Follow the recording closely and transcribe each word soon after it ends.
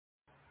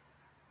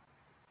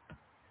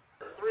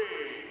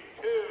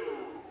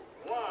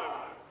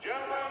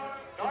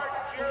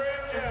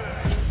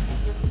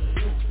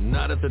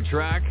not at the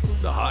track?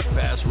 The Hot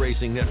Pass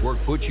Racing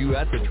Network puts you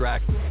at the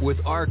track with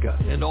ARCA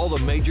and all the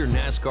major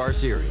NASCAR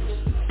series.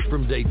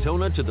 From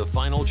Daytona to the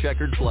final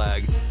checkered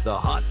flag, the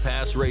Hot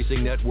Pass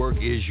Racing Network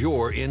is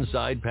your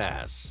inside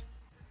pass.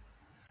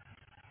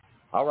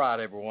 All right,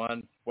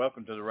 everyone.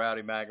 Welcome to the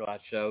Rowdy Maglite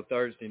Show,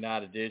 Thursday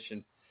night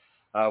edition.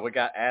 We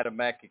got Adam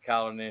Mackey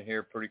calling in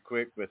here pretty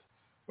quick.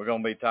 We're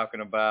going to be talking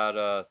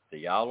about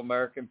the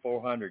All-American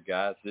 400,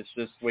 guys. This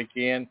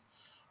weekend,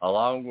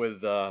 along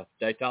with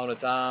Daytona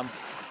Tom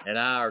and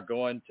I are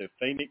going to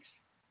Phoenix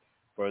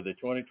for the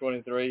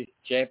 2023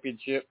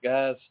 championship,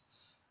 guys.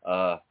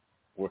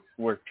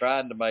 We're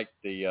trying to make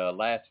the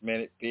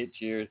last-minute pitch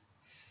here,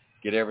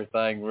 get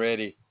everything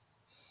ready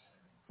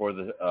for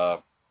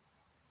the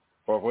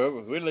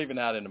we're leaving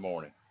out in the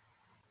morning.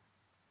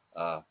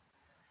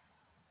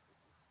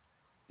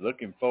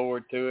 Looking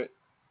forward to it.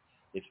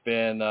 It's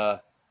been, I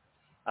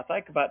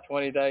think, about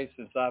 20 days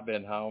since I've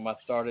been home. I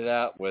started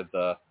out with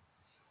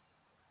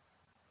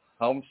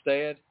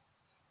Homestead,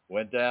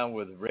 went down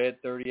with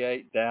Red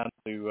 38 down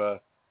to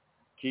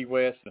Key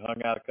West and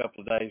hung out a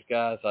couple of days,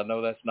 guys. I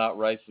know that's not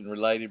racing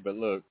related, but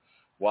look,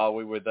 while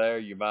we were there,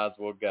 you might as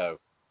well go.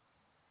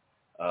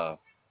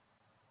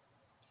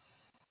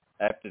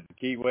 After the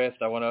Key West,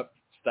 I went up,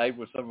 stayed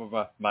with some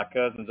of my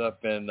cousins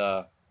up in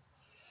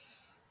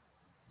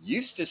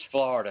Eustis,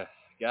 Florida,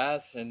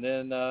 guys, and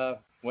then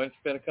went and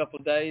spent a couple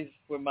of days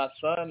with my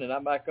son, and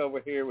I'm back over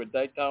here with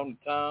Daytona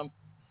Tom,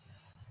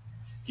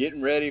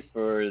 getting ready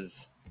for his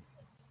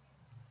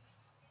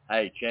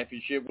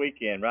championship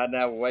weekend. Right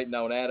now we're waiting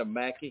on Adam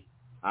Mackey.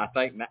 I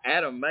think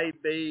Adam may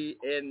be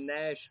in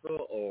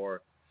Nashville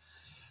or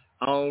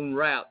en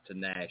route to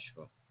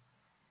Nashville.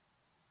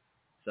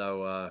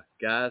 So,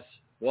 guys,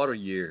 what a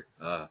year.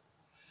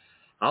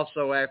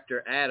 Also,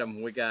 after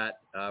Adam, we got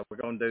we're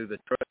going to do the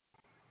truck,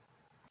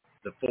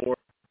 the Ford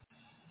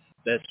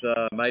that's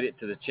made it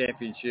to the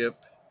championship.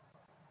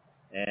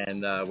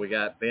 And we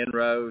got Ben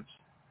Rhodes.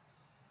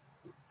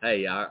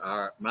 Hey,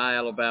 my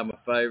Alabama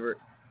favorite,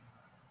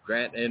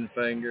 Grant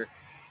Enfinger.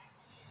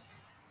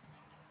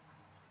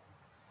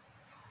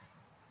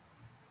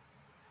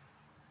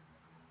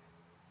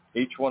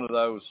 Each one of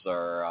those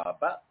are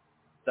about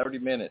 30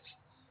 minutes.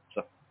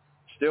 So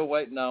still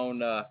waiting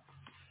on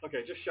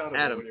okay, just shout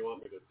Adam. Out when you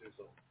want me to do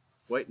something.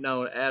 Waiting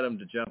on Adam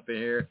to jump in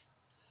here.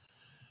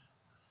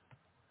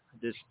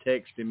 Just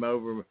text him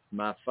over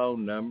my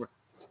phone number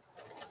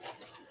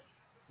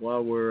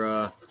while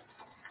we're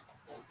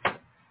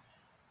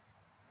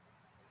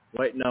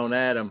waiting on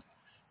Adam.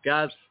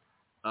 Guys,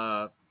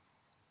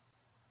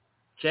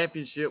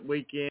 championship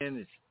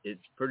weekend,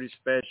 it's pretty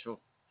special.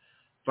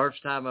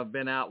 First time I've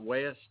been out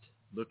west.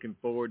 Looking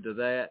forward to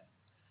that.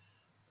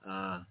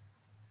 I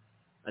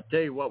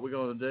tell you what we're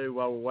going to do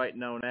while we're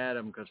waiting on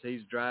Adam, because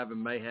he's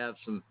driving, may have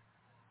some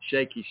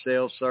shaky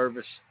cell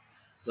service.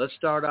 Let's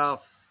start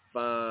off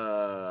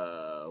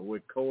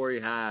with Corey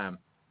Heim.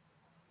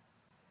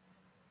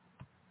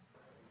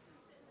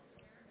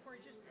 Corey,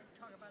 just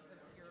talk about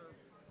your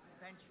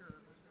venture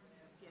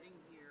getting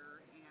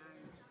here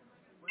and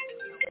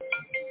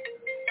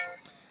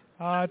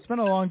what it's been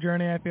a long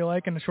journey, I feel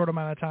like, in a short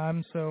amount of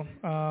time. So,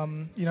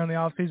 in the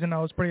off season, I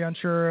was pretty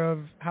unsure of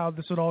how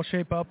this would all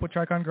shape up with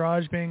Tricon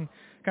Garage being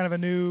kind of a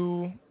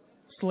new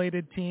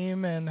slated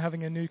team and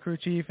having a new crew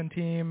chief and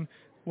team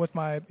with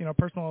my,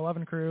 personal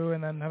 11 crew,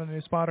 and then having a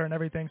new spotter and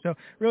everything. So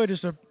really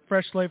just a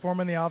fresh slate for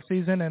me in the off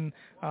season, and,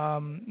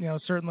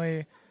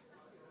 certainly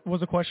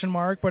was a question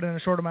mark, but in a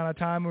short amount of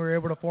time, we were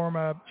able to form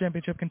a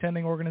championship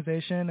contending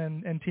organization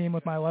and team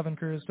with my 11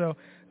 crews. So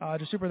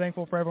just super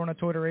thankful for everyone at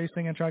Toyota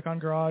Racing and Tricon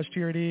Garage,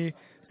 TRD,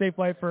 Safe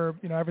Flight for,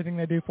 everything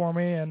they do for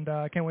me, and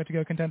I can't wait to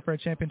go contend for a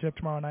championship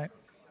tomorrow night.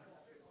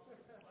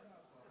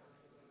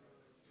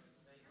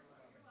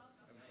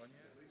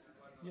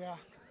 Yeah,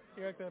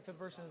 you're like the fifth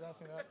person who's asked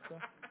me that. So.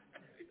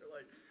 You're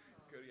like,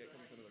 Cody,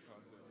 coming to the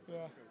content.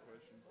 Yeah.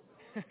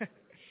 Questions.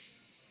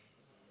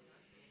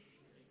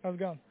 How's it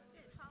going?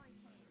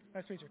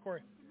 Nice to meet you, Corey.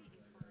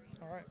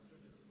 All right.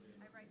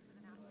 I write for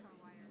the NASCAR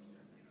Wires.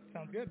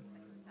 Sounds good.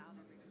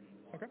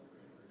 Okay.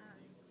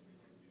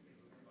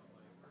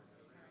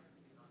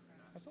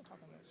 I still talk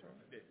on this, right?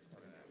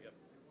 Yep.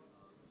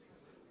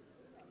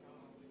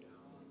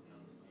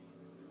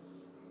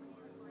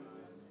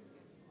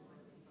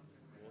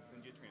 We'll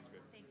send you a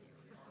transcript. Thank you.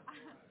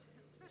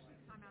 Especially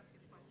because I'm asking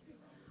questions.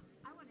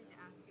 I wanted to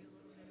ask you a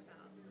little bit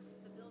about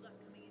the build-up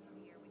coming into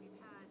the year when you've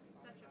had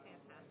such a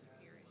fantastic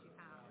year as you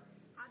have.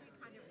 How do you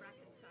kind of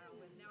reconcile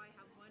with, now I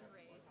have one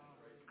race,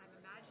 I'm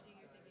imagining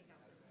you're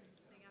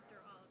thinking after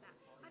all of that.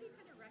 How do you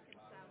kind of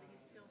reconcile that you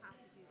still have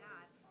to do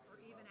that,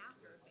 or even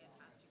after a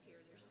fantastic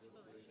year, there's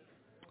still issues?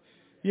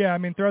 Yeah, I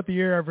mean, throughout the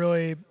year, I've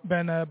really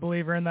been a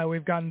believer in that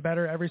we've gotten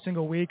better every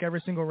single week,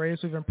 every single race.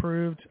 We've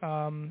improved.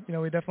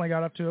 We definitely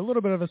got up to a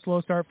little bit of a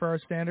slow start for our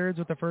standards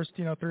with the first,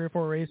 3 or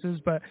 4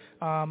 races, but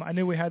I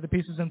knew we had the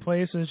pieces in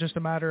place. It was just a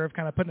matter of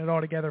kind of putting it all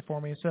together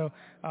for me. So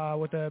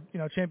with the,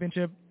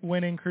 championship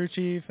winning crew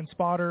chief and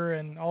spotter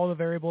and all the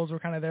variables were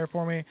kind of there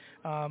for me,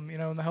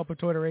 and the help of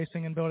Toyota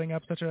Racing and building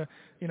up such a,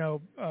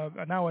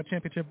 now a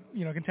championship,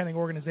 contending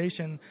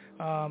organization.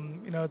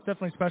 It's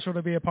definitely special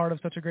to be a part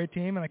of such a great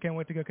team, and I can't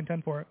wait to go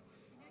contend for it.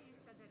 I know you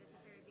said that at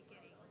the very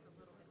beginning it was a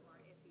little bit more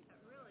iffy, but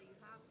really you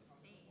have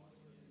sustained,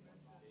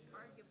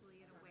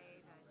 arguably in a way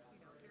that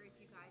very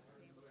few guys have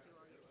been able to do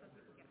all year. Some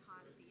people get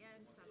hot at the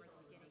end, some are at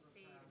the beginning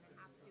fade, and then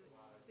have to do it.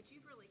 But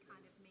you've really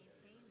kind of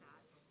maintained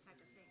that type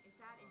of thing. Is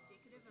that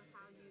indicative of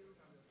how you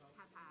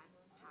have had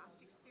past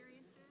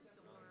experiences,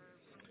 or?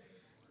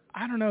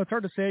 I don't know. It's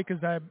hard to say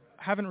because I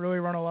haven't really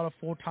run a lot of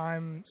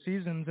full-time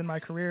seasons in my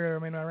career. I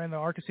mean, I ran the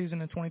ARCA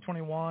season in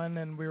 2021,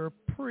 and we were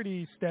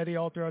pretty steady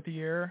all throughout the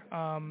year.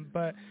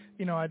 But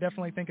I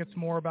definitely think it's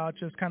more about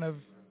just kind of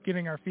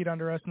getting our feet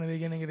under us in the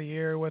beginning of the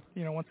year with,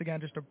 once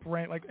again, just a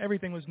brain, like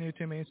everything was new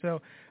to me.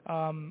 So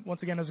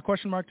once again, there's a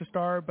question mark to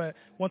start, but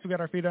once we got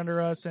our feet under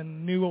us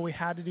and knew what we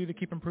had to do to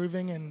keep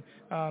improving and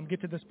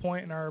get to this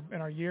point in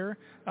our year,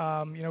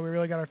 we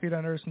really got our feet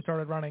under us and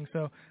started running.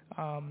 So,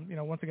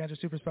 once again,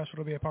 just super special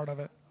to be a part of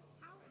it.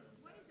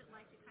 What is it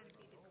like to kind of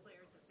be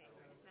declared the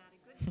favorite? Is that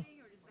a good thing,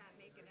 or does that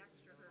make an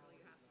extra hurdle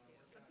you have to do?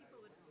 Some people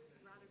would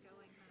rather go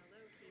in kind of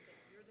low-key, but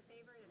you're the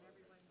favorite and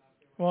everyone.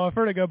 Well, I've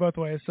heard it go both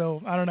ways,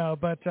 so I don't know.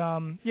 But, I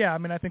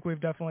mean, I think we've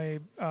definitely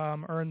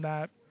earned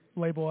that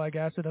label, I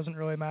guess. It doesn't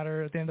really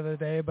matter at the end of the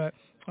day, but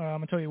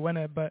until you win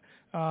it. But,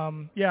 I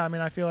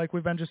mean, I feel like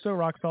we've been just so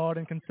rock solid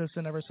and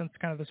consistent ever since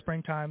kind of the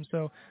springtime.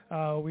 So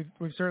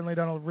we've certainly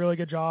done a really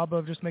good job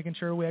of just making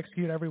sure we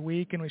execute every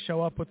week and we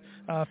show up with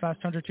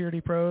fast 100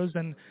 TRD pros.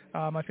 And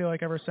I feel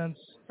like ever since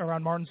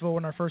around Martinsville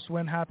when our first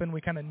win happened,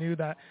 we kind of knew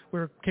that we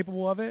were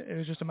capable of it. It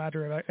was just a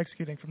matter of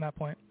executing from that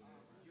point.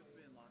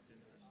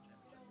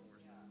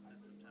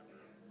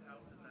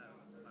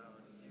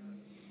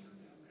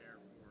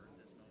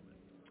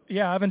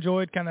 Yeah, I've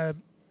enjoyed kind of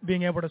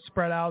being able to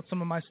spread out some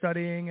of my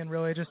studying and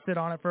really just sit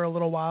on it for a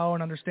little while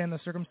and understand the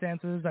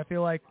circumstances. I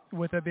feel like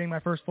with it being my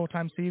first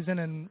full-time season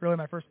and really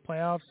my first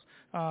playoffs,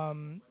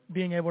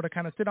 being able to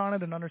kind of sit on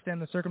it and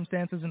understand the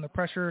circumstances and the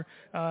pressure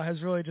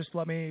has really just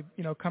let me,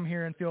 come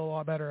here and feel a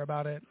lot better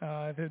about it.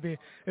 It'd be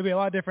a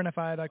lot different if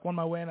I had like won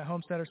my win at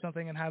Homestead or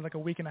something and had like a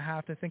week and a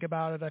half to think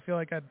about it. I feel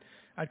like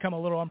I'd come a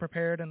little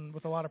unprepared and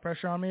with a lot of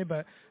pressure on me,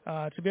 but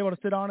to be able to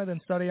sit on it and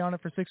study on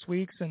it for 6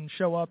 weeks and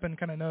show up and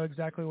kind of know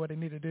exactly what I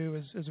need to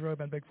do has really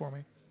been big for me.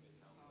 And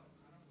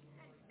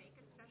make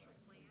a special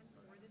plan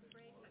for this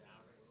race. I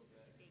mean,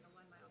 it being a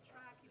 1-mile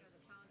track, the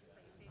challenges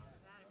that you face with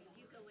that. I mean,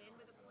 do you go in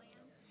with a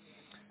plan?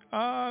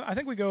 I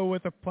think we go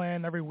with a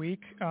plan every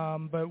week,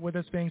 but with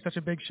this being such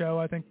a big show,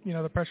 I think,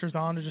 the pressure's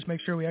on to just make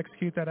sure we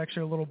execute that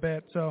extra little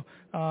bit. So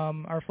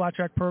our flat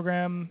track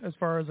program, as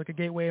far as like a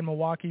Gateway and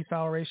Milwaukee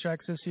style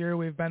racetracks this year,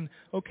 we've been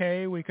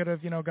okay. We could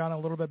have, gone a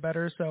little bit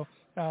better. So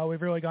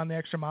we've really gone the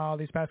extra mile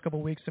these past couple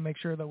of weeks to make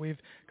sure that we've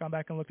gone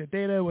back and looked at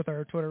data with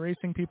our Twitter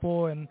Racing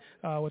people and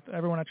with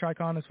everyone at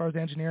TriCon as far as the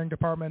engineering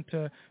department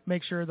to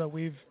make sure that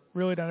we've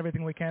really done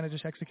everything we can to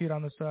just execute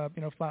on this,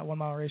 flat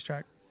 1-mile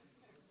racetrack.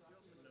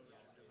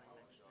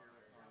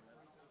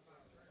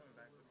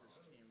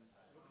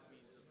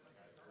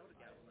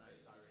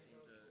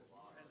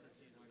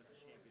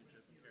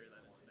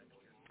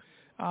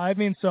 It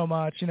means so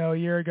much. A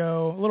year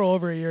ago, a little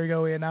over a year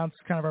ago, we announced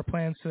kind of our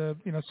plans to,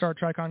 start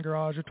TriCon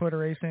Garage or Twitter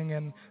Racing,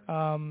 and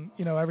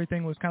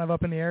everything was kind of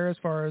up in the air as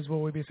far as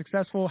will we be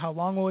successful, how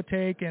long will it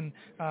take, and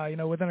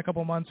within a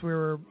couple of months we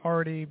were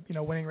already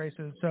winning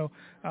races. So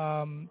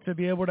to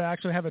be able to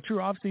actually have a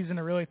true off season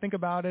to really think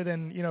about it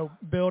and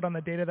build on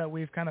the data that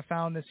we've kind of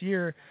found this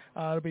year,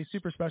 it'll be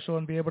super special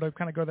and be able to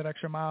kind of go that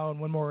extra mile and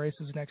win more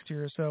races next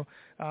year. So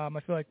I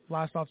feel like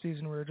last off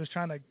season we were just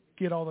trying to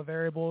get all the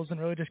variables and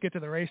really just get to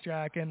the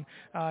racetrack, and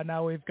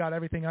now we've got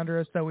everything under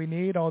us that we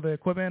need, all the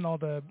equipment, all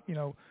the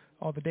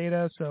all the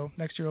data. So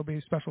next year will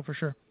be special for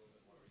sure.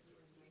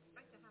 You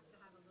expect to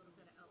have a little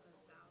bit of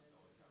elbows out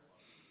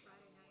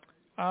Friday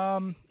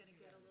night. It's going to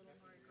get a little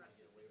more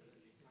aggressive with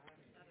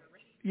another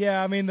race.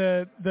 Yeah, I mean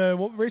the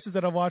races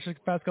that I've watched the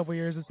past couple of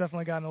years, it's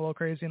definitely gotten a little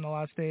crazy in the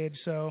last stage.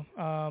 So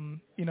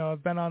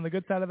I've been on the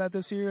good side of that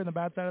this year and the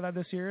bad side of that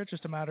this year. It's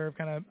just a matter of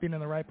kind of being in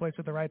the right place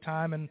at the right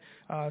time and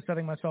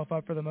setting myself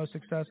up for the most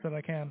success that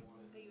I can.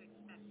 So you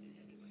expect it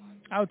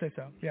anyway? I would say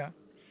so. Yeah.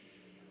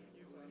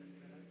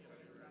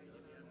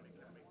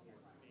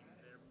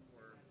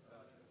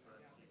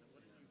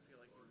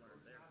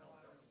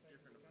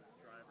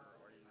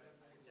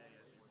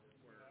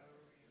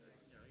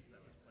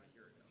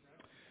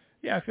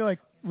 Yeah, I feel like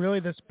really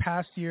this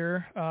past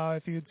year,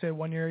 if you'd say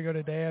 1 year ago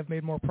today, I've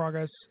made more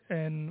progress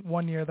in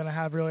 1 year than I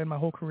have really in my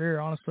whole career,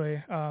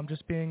 honestly.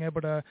 Just being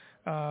able to,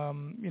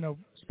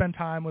 spend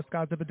time with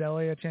Scott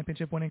Zipadelli, a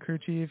championship-winning crew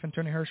chief, and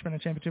Tony Hirschman, a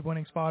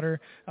championship-winning spotter.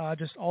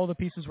 Just all the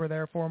pieces were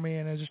there for me,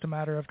 and it was just a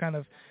matter of kind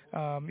of,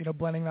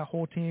 blending that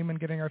whole team and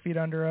getting our feet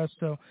under us.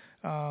 So,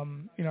 I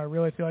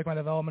really feel like my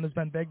development has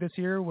been big this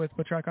year with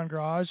Track on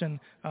Garage, and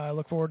I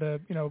look forward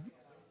to,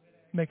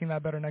 making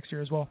that better next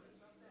year as well.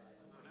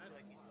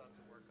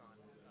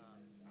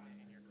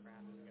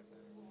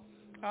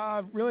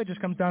 Really just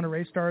comes down to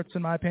race starts,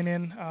 in my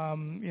opinion.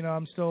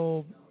 I'm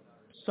still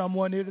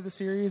somewhat new to the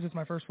series. It's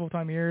my first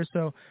full-time year,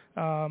 so,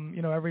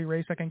 every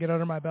race I can get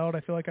under my belt,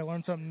 I feel like I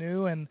learned something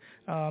new, and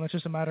it's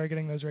just a matter of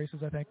getting those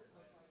races, I think.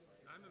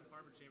 I'm in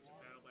Farmer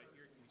Championship battle, but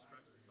you're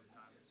constructed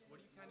sometimes.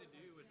 What do you kind of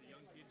do as a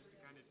young kid just to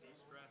kind of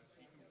de-stress,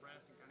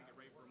 decompress, and kind of get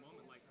ready for a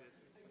moment like this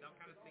without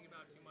kind of thinking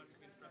about too much or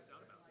getting stressed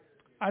out about it?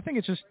 I think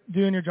it's just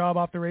doing your job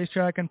off the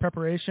racetrack and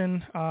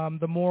preparation.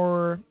 The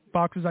more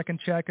boxes I can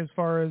check as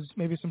far as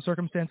maybe some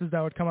circumstances that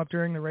would come up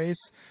during the race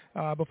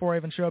before I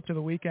even show up to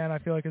the weekend, I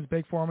feel like is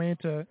big for me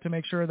to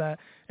make sure that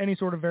any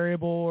sort of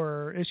variable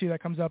or issue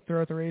that comes up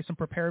throughout the race I'm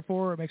prepared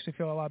for. It makes me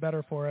feel a lot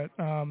better for it.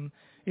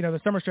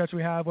 The summer stretch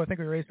we have, I think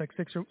we raced like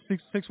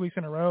six weeks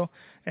in a row,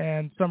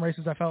 and some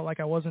races I felt like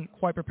I wasn't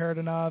quite prepared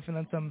enough, and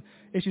then some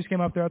issues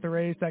came up throughout the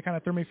race that kind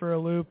of threw me for a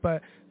loop.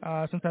 But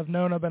since I've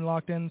been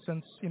locked in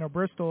since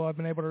Bristol, I've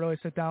been able to really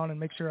sit down and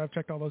make sure I've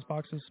checked all those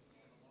boxes.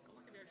 How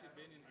long have you actually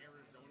been in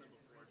Arizona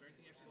before? Is there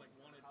anything you actually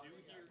want to do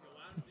here, go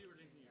out and do, or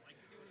anything you like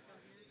to do when you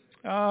come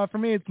here? For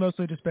me, it's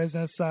mostly just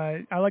business.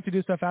 I like to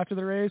do stuff after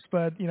the race,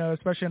 but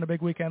especially on a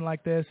big weekend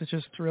like this, it's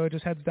just really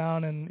just heads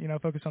down and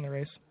focus on the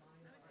race.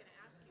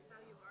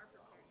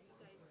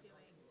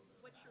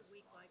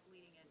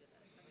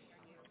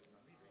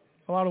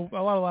 A lot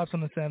of laps on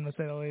the sim, to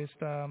say the least.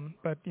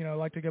 But I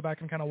like to go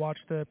back and kind of watch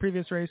the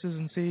previous races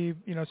and see,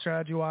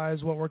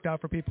 strategy-wise what worked out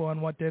for people and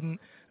what didn't.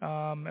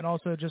 And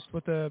also just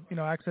with the,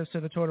 access to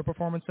the Toyota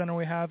Performance Center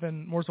we have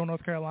in Mooresville,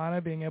 North Carolina,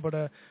 being able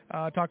to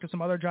talk to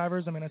some other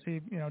drivers. I mean, I see,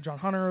 John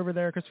Hunter over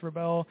there, Christopher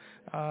Bell,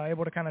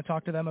 able to kind of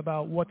talk to them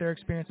about what their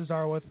experiences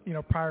are with,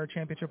 prior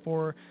Championship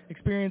 4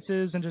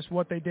 experiences and just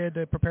what they did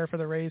to prepare for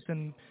the race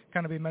and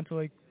kind of be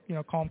mentally,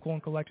 calm, cool,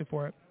 and collected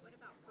for it.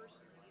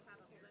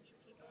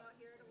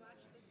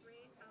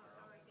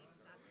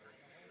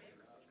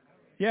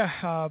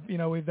 Yeah,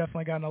 we've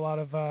definitely gotten a lot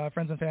of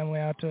friends and family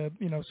out to,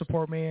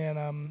 support me,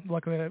 and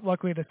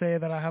luckily to say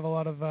that I have a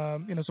lot of,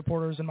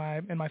 supporters in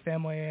my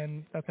family,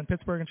 and that's in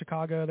Pittsburgh and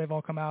Chicago. They've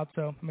all come out,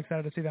 so I'm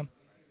excited to see them.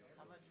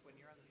 How much, when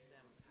you're on the sim,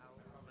 how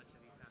much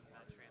have you found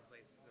that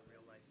translates to the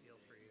real life feel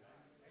for you?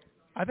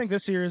 I think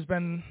this year has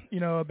been,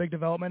 a big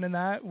development in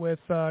that with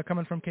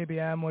coming from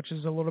KBM, which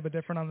is a little bit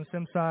different on the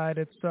sim side.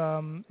 It's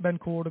been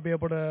cool to be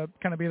able to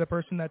kind of be the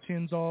person that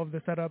tunes all of the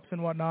setups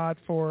and whatnot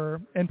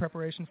in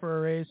preparation for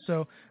a race.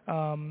 So,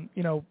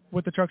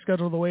 with the truck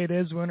schedule the way it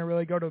is, we're going to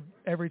really go to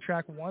every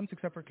track once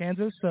except for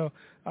Kansas. So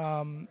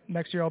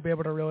next year I'll be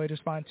able to really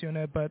just fine tune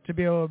it. But to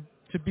be able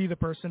to be the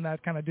person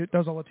that kind of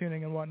does all the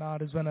tuning and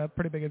whatnot has been a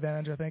pretty big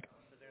advantage, I think.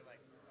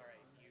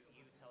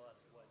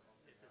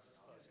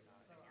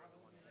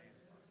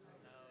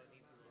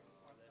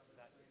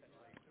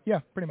 Yeah,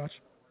 pretty much.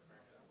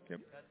 Yep.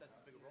 That's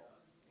a big role.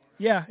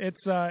 Yeah,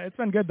 it's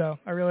been good though.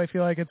 I really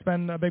feel like it's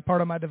been a big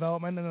part of my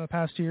development in the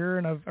past year,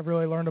 and I've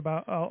really learned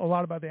about a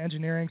lot about the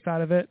engineering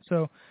side of it.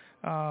 So,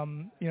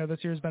 this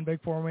year's been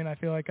big for me, and I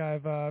feel like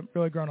I've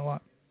really grown a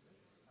lot.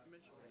 You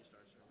mentioned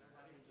restarts earlier.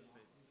 How do you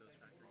anticipate those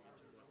factoring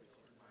into what we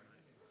see tomorrow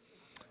night?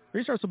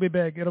 Restarts will be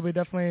big. It'll be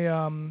definitely,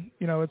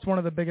 it's one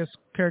of the biggest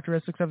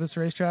characteristics of this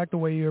racetrack, the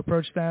way you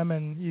approach them,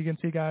 and you can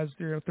see guys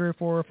 3 or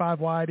 4 or 5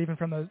 wide, even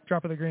from the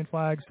drop of the green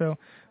flag. So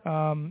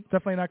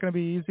definitely not going to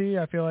be easy.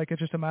 I feel like it's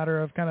just a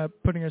matter of kind of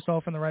putting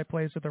yourself in the right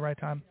place at the right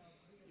time.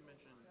 You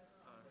mentioned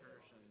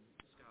Hirsch and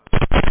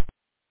Scott.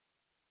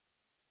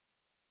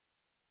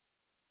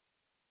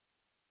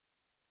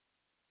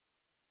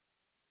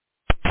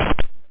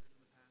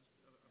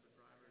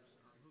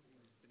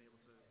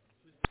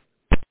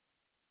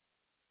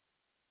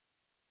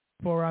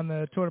 People around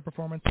the Toyota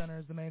Performance Center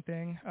is the main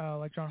thing,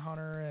 like John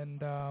Hunter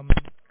and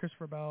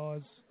Christopher Bell,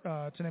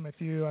 to name a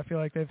few. I feel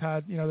like they've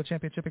had, the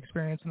championship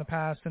experience in the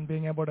past and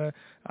being able to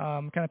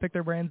kind of pick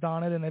their brains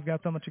on it, and they've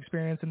got so much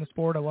experience in the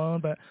sport alone,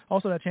 but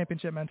also that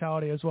championship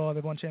mentality as well.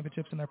 They've won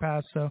championships in their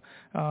past, so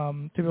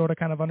to be able to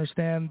kind of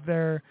understand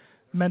their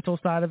mental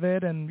side of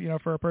it, and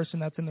for a person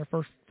that's in their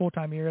first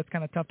full-time year, it's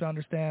kind of tough to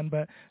understand,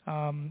 but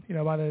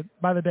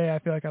by the day, I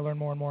feel like I learn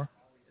more and more.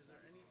 Is there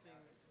anything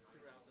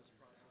throughout this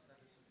process that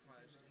has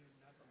surprised you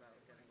about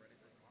getting ready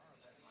for tomorrow?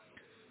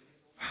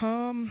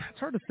 It's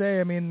hard to say.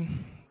 I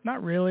mean,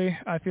 not really.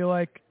 I feel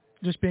like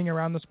just being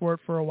around the sport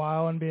for a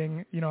while and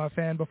being, a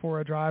fan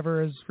before a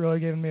driver has really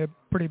given me a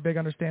pretty big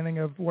understanding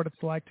of what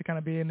it's like to kind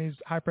of be in these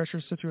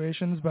high-pressure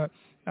situations. But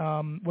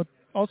with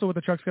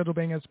the truck schedule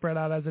being as spread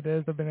out as it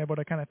is, I've been able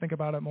to kind of think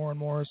about it more and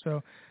more.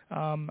 So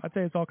I'd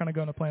say it's all kind of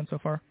going to plan so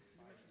far.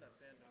 You mentioned that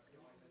fandom. Can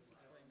you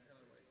explain kind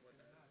of like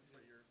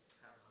what your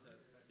path to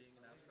being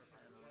an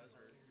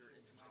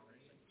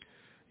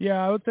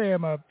Yeah, I would say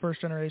I'm a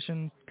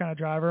first-generation kind of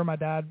driver. My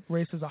dad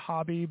raced as a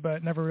hobby,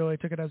 but never really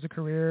took it as a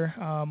career.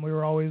 We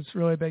were always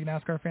really big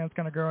NASCAR fans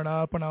kind of growing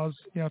up when I was,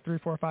 3,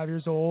 4, 5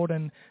 years old,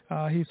 and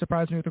he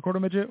surprised me with a quarter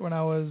midget when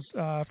I was,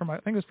 I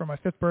think it was for my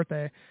 5th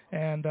birthday,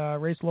 and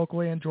raced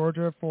locally in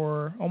Georgia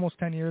for almost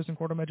 10 years in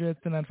quarter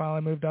midgets, and then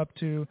finally moved up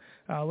to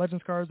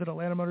Legends Cars at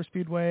Atlanta Motor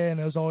Speedway, and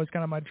it was always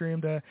kind of my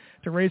dream to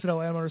race at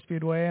Atlanta Motor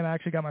Speedway, and I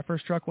actually got my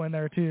first truck win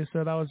there too,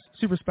 so that was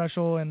super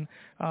special, and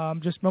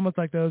just moments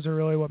like those are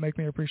really what make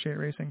me appreciate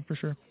racing for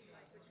sure.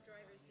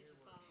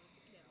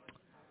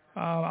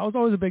 I was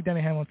always a big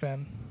Denny Hamlin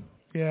fan.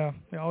 Yeah,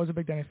 always a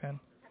big Denny fan.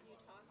 Have you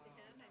talked to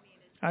him? I mean,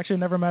 I actually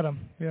never met him.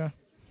 Yeah.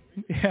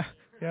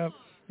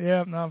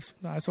 Yeah. No,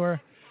 I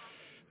swear.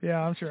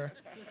 Yeah, I'm sure.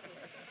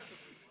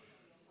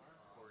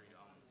 Corey,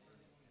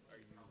 are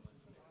you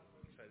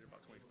excited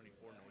about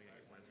 2024, knowing that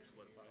your plans are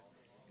solidified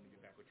and to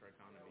get back with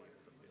Tricon and be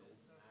able to build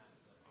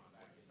on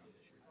what you've done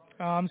this year?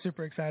 I'm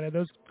super excited.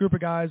 Those group of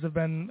guys have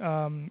been,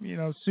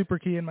 super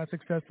key in my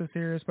success this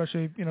year,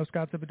 especially,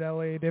 Scott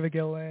Zipadelli, David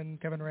Gillen,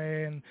 Kevin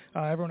Ray, and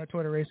everyone at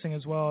Toyota Racing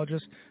as well.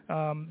 Just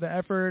the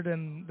effort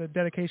and the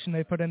dedication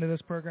they put into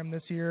this program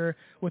this year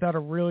without a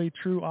really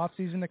true off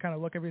season to kind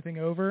of look everything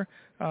over,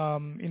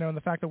 and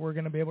the fact that we're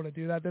going to be able to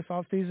do that this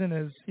off season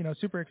is,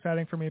 super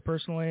exciting for me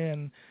personally.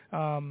 And,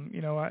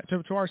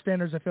 to our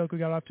standards, I feel like we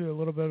got off to a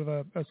little bit of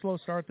a slow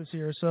start this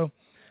year. So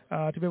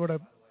to be able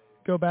to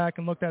go back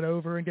and look that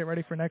over and get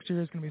ready for next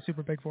year is going to be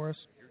super big for us.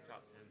 Your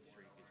top 10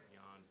 streak is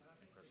beyond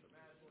impressive.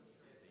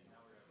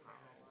 How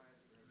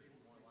do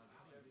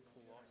you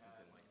pull off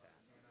something like that?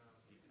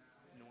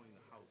 Knowing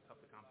how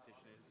tough the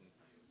competition is and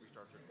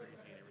restarts are crazy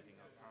and everything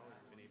else, how have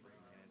you been able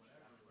to manage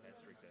that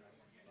streak that is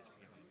beyond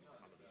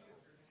out of this world?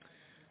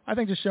 I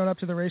think just showing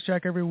up to the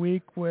racetrack every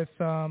week with,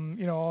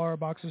 all our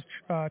boxes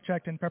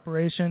checked in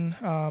preparation,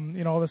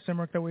 all the sim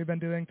work that we've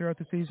been doing throughout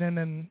the season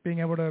and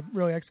being able to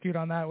really execute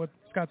on that with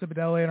Scott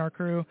Zipadelli and our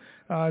crew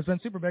has been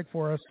super big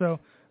for us. So,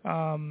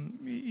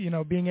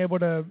 being able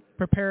to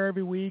prepare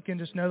every week and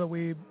just know that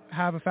we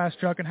have a fast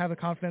truck and have the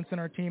confidence in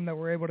our team that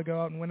we're able to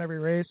go out and win every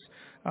race,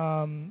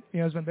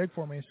 has been big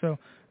for me. So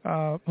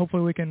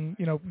hopefully we can,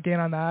 gain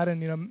on that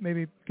and,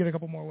 maybe get a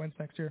couple more wins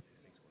next year.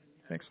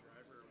 Thanks.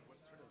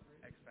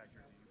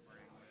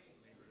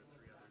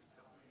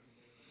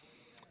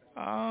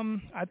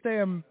 I'd say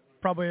I'm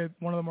probably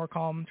one of the more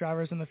calm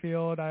drivers in the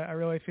field. I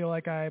really feel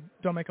like I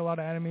don't make a lot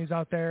of enemies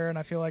out there, and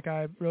I feel like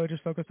I really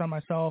just focus on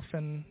myself.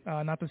 And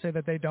not to say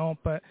that they don't,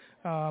 but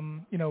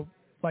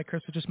like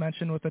Chris just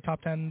mentioned with the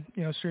top 10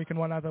 streak and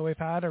whatnot that we've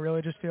had, I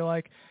really just feel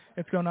like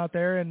it's going out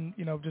there and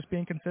just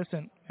being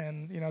consistent.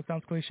 And it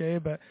sounds cliche,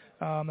 but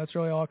that's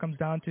really all it comes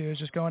down to is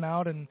just going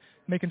out and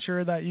making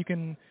sure that you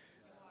can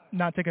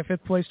not take a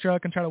 5th place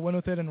truck and try to win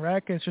with it and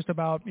wreck. It's just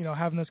about,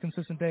 having those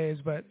consistent days.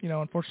 But,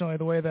 unfortunately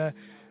the way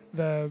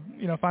the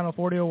final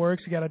 4 deal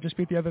works, you got to just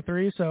beat the other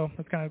 3. So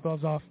that's kind of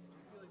gloves off.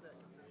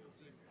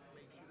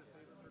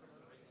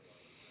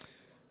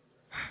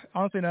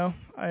 Honestly, no.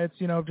 It's,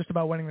 just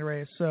about winning the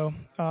race. So,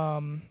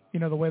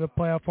 the way the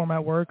playoff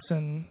format works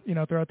and,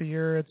 throughout the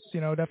year, it's,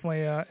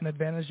 definitely an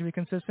advantage to be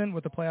consistent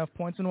with the playoff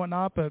points and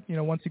whatnot. But,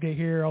 once you get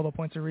here, all the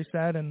points are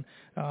reset and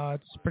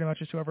it's pretty much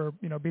just whoever,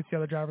 beats the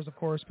other drivers, of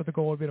course, but the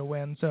goal would be to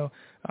win. So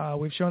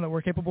we've shown that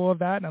we're capable of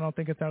that, and I don't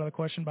think it's out of the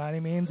question by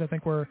any means. I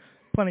think we're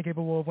plenty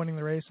capable of winning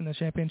the race in the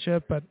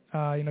championship, but,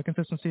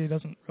 consistency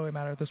doesn't really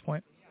matter at this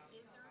point.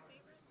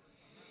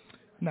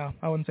 No,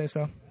 I wouldn't say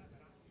so.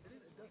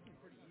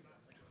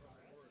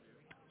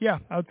 Yeah,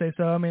 I would say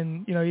so. I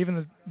mean,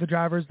 even the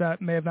drivers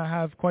that may have not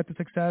have quite the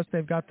success,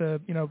 they've got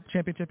the,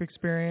 championship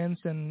experience,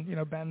 and,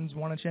 Ben's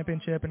won a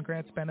championship and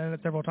Grant's been in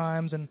it several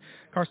times, and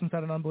Carson's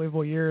had an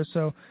unbelievable year.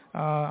 So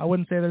I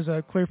wouldn't say there's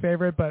a clear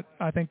favorite, but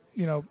I think,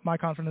 my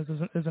confidence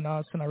is in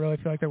us, and I really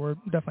feel like that we're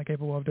definitely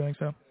capable of doing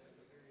so.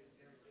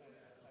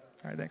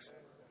 All right, thanks.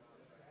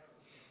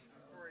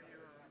 Corey, you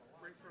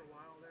raced for a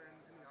while there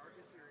in the ARCA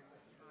Series.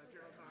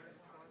 Gerald Thomas,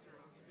 sponsor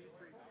of Speed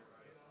Freaks.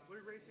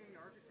 What did racing in the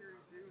ARCA Series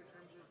do in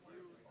terms of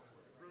you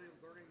really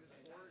learning the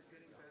sport,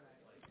 getting better?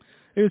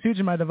 It was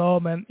huge in my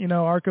development.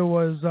 ARCA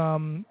was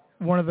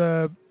one of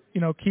the,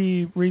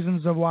 key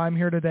reasons of why I'm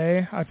here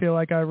today. I feel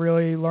like I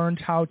really learned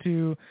how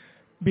to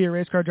be a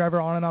race car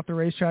driver on and off the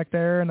racetrack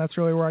there, and that's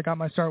really where I got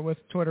my start with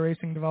Toyota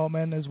Racing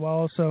development as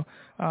well. So,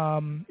 I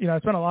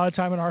spent a lot of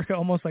time in ARCA,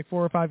 almost like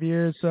 4 or 5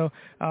 years, so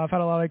I've had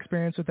a lot of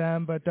experience with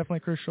them, but definitely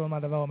crucial in my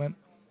development.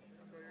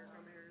 So you're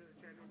coming here to the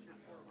championship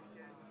for a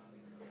weekend.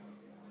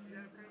 Do you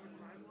have kind of a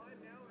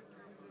timeline now in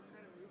terms of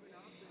kind of moving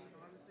up and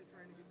honestly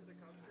trying to get to the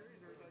Cup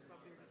Series, or is that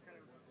something just kind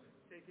of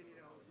taking,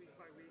 week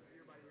by week,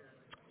 year by year?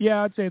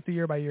 Yeah, I'd say it's a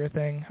year-by-year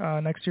thing.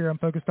 Next year I'm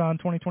focused on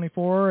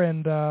 2024,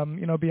 and,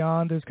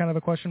 beyond is kind of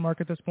a question mark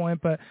at this point,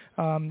 but,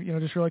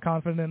 just really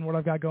confident in what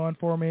I've got going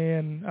for me,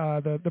 and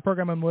the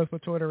program I'm with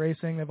Toyota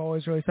Racing, they've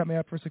always really set me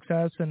up for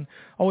success and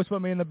always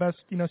put me in the best,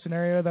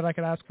 scenario that I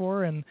could ask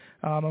for, and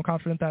I'm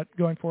confident that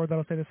going forward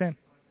that'll stay the same.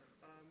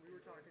 We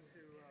were talking to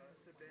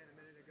Ben a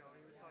minute ago,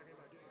 and he was talking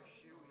about doing a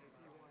shoe if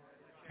he won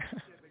a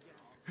championship again.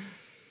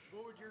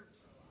 What would your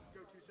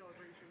go-to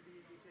celebration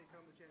be if you take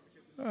home the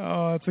championship?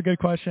 Oh, it's a good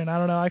question. I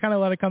don't know. I kind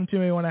of let it come to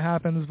me when it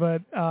happens,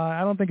 but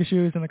I don't think a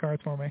shoe is in the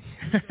cards for me. Was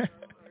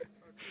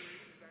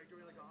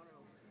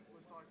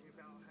talking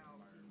about how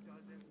he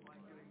doesn't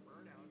like doing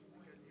burnouts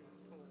because he was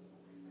told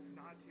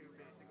not to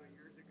basically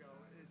years ago.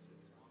 Do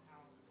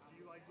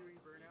you like doing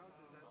burnouts?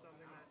 Is that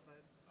something that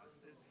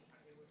is?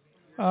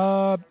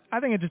 I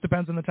think it just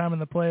depends on the time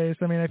and the place.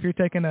 I mean, if you're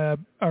taking a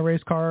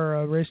race car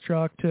or a race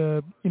truck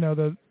to,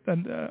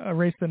 a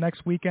race the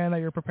next weekend that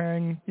you're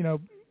preparing,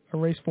 a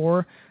race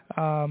for,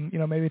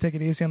 maybe take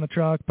it easy on the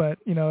truck. But,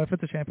 if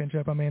it's a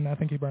championship, I mean, I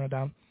think you burn it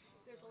down.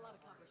 There's a lot of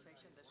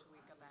conversation this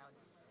week about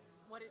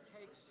what it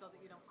takes so that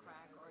you don't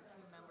crack or a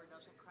team member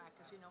doesn't crack.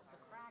 Because,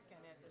 the crack in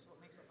it is what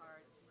makes it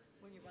hard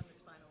when you run this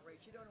final race.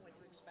 You don't know what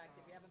to expect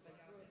if you haven't been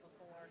through it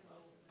before.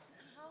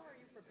 How are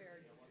you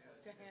prepared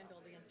to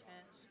handle the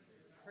intense,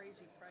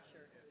 crazy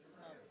pressure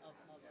of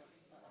a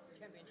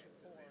championship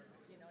four,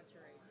 at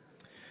your age?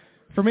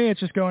 For me, it's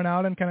just going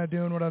out and kind of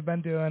doing what I've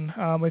been doing.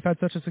 We've had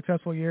such a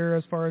successful year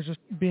as far as just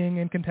being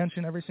in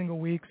contention every single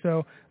week.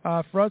 So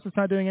for us, it's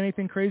not doing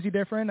anything crazy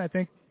different. I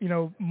think,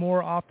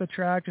 more off the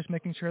track, just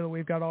making sure that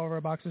we've got all of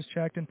our boxes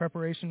checked in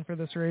preparation for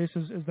this race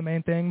is the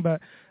main thing. But,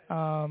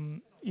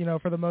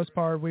 for the most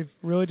part, we've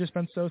really just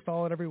been so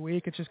solid every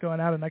week. It's just going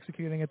out and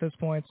executing at this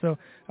point. So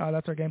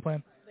that's our game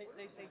plan. They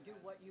say do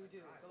what you do.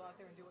 Go out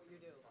there and do what you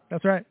do.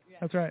 That's right. Yeah.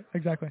 That's right.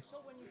 Exactly. So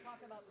when you talk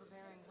about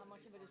preparing, how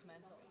much of it is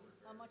mental?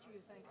 How much do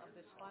you think of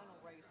this final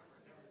race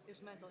is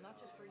mental, not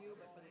just for you,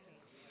 but for the team?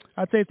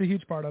 I'd say it's a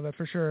huge part of it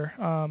for sure.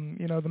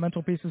 The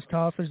mental piece is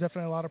tough. There's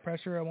definitely a lot of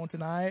pressure. I won't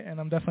deny it,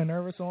 and I'm definitely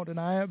nervous. I won't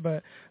deny it.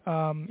 But,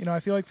 I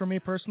feel like for me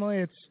personally,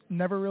 it's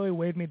never really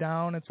weighed me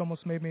down. It's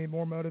almost made me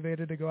more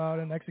motivated to go out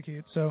and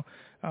execute. So,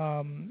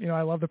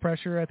 I love the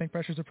pressure. I think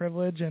pressure's a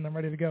privilege, and I'm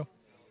ready to go.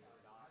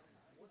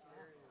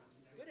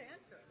 Good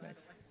answer. Thanks.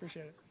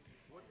 Appreciate it.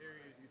 What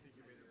areas do you think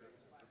you made improvements?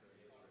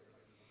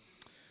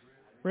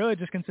 Really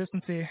just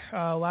consistency.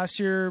 Last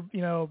year,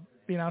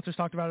 the announcers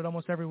talked about it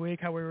almost every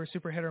week, how we were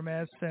super hit or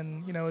miss,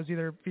 and, it was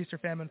either feast or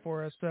famine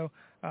for us. So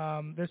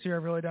this year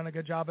I've really done a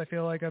good job, I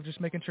feel like, of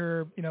just making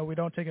sure, we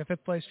don't take a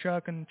fifth-place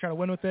truck and try to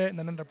win with it and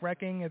then end up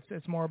wrecking.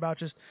 It's more about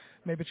just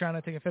maybe trying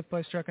to take a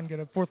fifth-place truck and get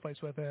a fourth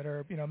place with it,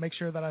 or, make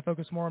sure that I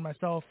focus more on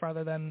myself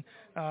rather than,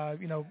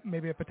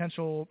 maybe a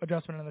potential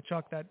adjustment in the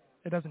truck that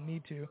it doesn't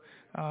need to.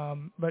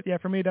 But, yeah,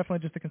 for me, definitely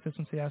just the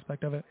consistency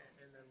aspect of it.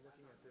 And then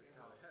looking at this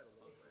now ahead a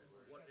little bit,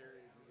 what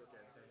areas you look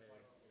at and say,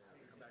 hey,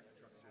 come back to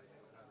Truck Series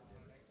and have a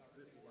game.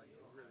 This is like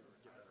really get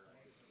better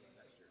at this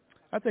next year.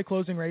 I'd say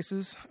closing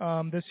races.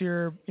 This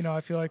year,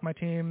 I feel like my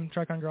team,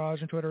 Truck on Garage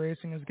and Twitter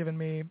Racing, has given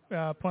me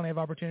plenty of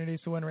opportunities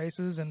to win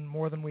races and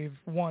more than we've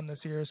won this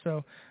year.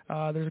 So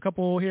there's a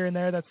couple here and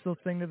there that still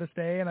sting to this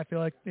day, and I feel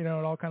like, it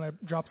all kind of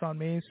drops on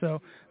me.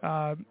 So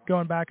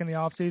going back in the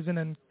off season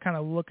and kind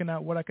of looking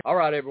at what I could. All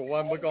right,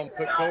 everyone, we're going to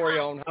put Corey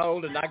on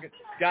hold, and I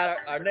got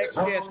our next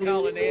guest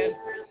calling in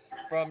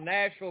from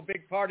Nashville.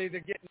 Big party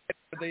they're getting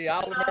for the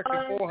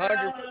All-American 400.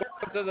 Welcome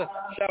to the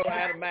show,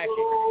 Adam Mackey.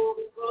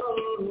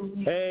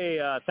 Hey,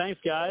 thanks,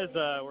 guys.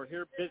 We're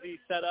here busy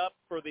set up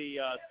for the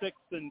 6th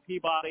and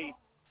Peabody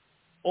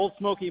Old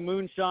Smoky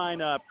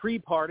Moonshine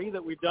pre-party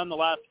that we've done the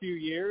last few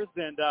years.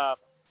 And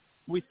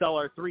we sell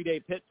our 3-day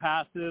pit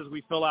passes.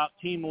 We fill out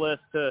team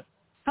lists to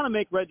kind of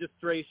make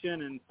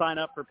registration and sign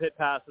up for pit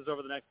passes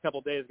over the next couple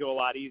of days go a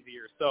lot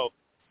easier. So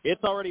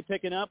it's already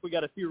picking up. We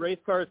got a few race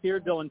cars here,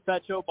 Dylan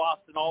Fetcho,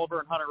 Boston Oliver,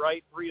 and Hunter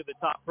Wright, 3 of the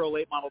top pro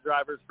late model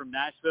drivers from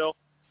Nashville.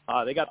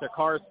 They got their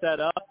cars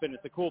set up, and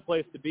it's a cool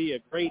place to be. A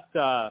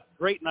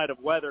great night of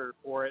weather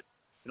for it.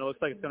 And it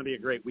looks like it's going to be a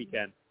great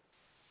weekend.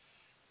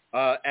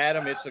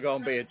 Adam, it's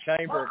going to be a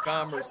Chamber of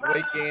Commerce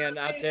weekend,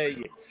 I tell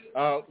you.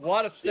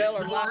 What a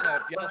stellar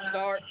lineup. Y'all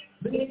start.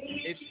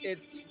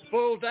 It's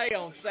full day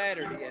on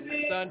Saturday and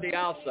Sunday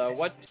also.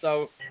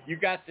 So you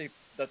got the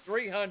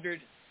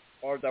 300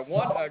 or the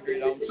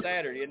 100 on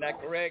Saturday, isn't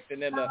that correct?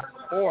 And then the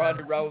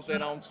 400 rolls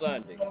in on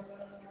Sunday.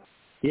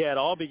 Yeah, it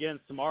all begins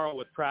tomorrow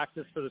with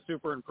practice for the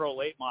Super and Pro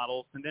late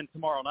models. And then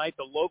tomorrow night,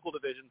 the local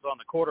divisions on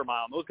the quarter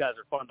mile. And those guys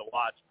are fun to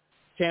watch.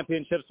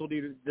 Championships will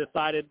be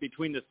decided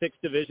between the 6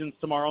 divisions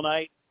tomorrow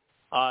night.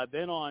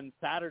 Then on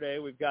Saturday,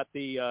 we've got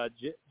the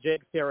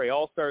JXRA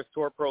All-Stars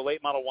Tour Pro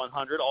Late Model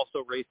 100,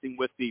 also racing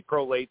with the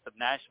Pro Lates of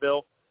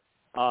Nashville.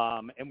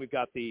 And we've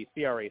got the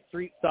CRA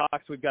Street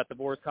Stocks. We've got the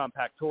Boers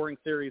Compact Touring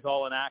Series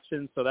all in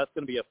action. So that's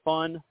going to be a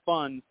fun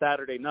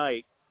Saturday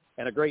night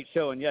and a great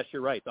show. And, yes,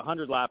 you're right, the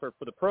 100-lapper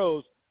for the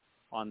pros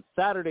on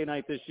Saturday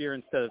night this year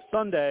instead of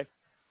Sunday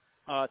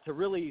to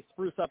really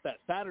spruce up that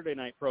Saturday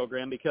night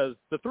program, because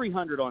the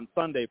 300 on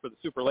Sunday for the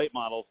super late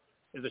models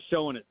is a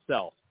show in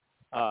itself.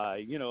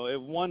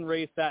 One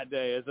race that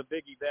day is a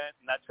big event,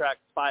 and that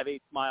track's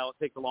 5/8 mile. It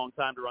takes a long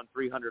time to run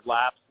 300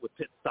 laps with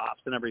pit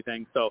stops and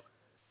everything. So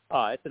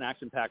it's an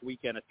action-packed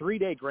weekend. A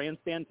 3-day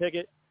grandstand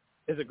ticket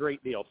is a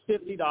great deal.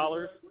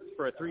 $50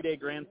 for a 3-day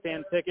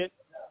grandstand ticket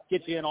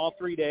gets you in all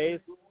 3 days.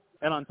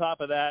 And on top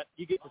of that,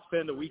 you get to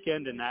spend a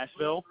weekend in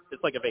Nashville.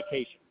 It's like a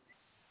vacation.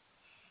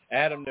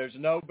 Adam, there's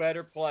no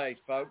better place,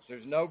 folks.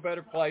 There's no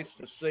better place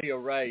to see a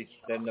race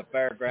than the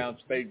Fairground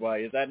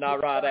Speedway. Is that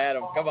not right,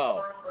 Adam? Come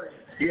on.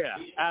 Yeah,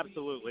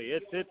 absolutely.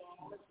 It's a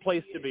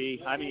place to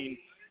be. I mean,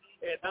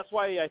 that's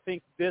why I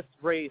think this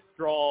race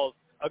draws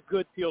a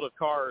good field of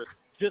cars.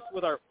 Just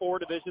with our 4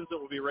 divisions that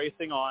we'll be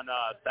racing on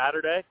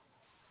Saturday,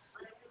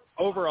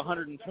 over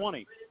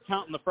 120.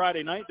 Counting the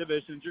Friday night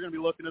divisions, you're going to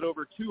be looking at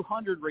over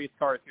 200 race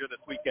cars here this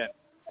weekend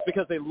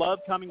because they love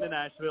coming to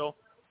Nashville.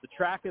 The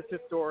track is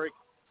historic,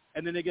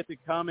 and then they get to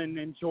come and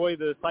enjoy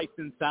the sights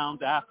and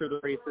sounds after the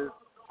races,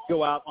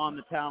 go out on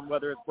the town,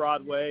 whether it's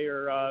Broadway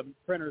or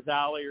Printer's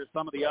Alley or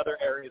some of the other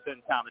areas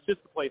in town. It's just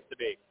a place to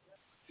be.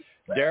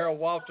 Darrell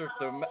Walters,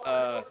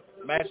 the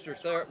Master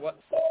Sir, what?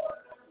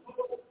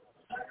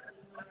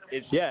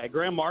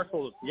 Grand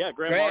Marshal.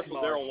 Grand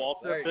Marshal Darrell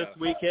Walters this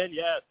weekend.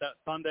 Yes, that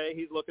Sunday.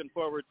 He's looking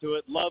forward to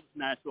it. Loves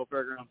Nashville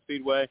Fairgrounds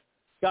Speedway.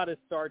 Got his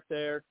start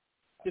there.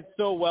 Did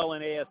so well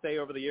in ASA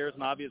over the years,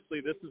 and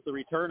obviously this is the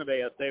return of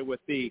ASA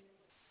with the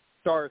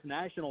Stars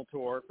National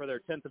Tour for their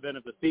 10th event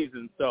of the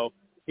season. So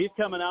he's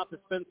coming out to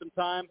spend some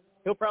time.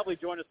 He'll probably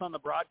join us on the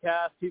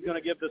broadcast. He's going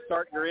to give the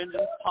Start Your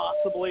Engines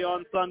possibly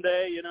on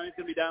Sunday. You know, he's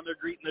going to be down there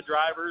greeting the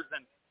drivers,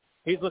 and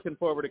he's looking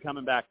forward to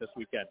coming back this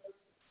weekend.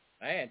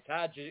 Man,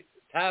 Ty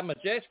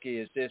Majeski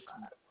is just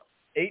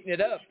eating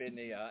it up, isn't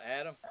he,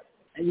 Adam?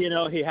 You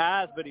know, he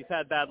has, but he's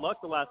had bad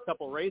luck the last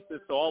couple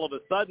races, so all of a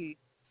sudden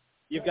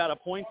you've got a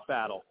points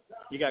battle.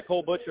 You got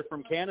Cole Butcher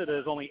from Canada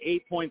is only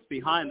 8 points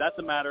behind. That's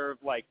a matter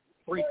of like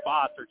 3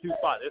 spots or 2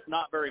 spots. It's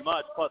not very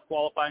much, plus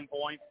qualifying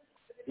points,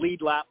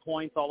 lead lap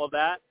points, all of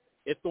that.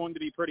 It's going to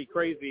be pretty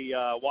crazy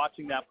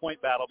watching that point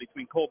battle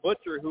between Cole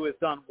Butcher, who has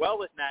done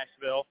well at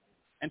Nashville,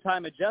 and Ty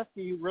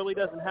Majeski, who really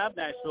doesn't have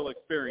Nashville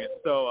experience.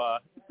 So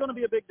it's going to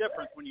be a big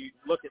difference when you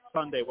look at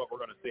Sunday what we're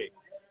going to see.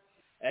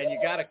 And you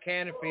got a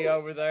canopy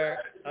over there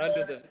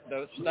under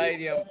the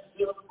stadium.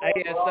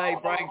 ASA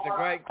brings a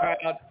great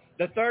crowd.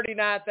 The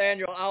 39th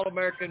Annual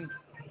All-American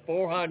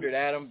 400,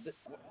 Adam,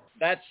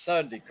 that's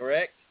Sunday,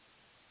 correct?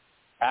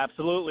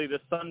 Absolutely.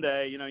 This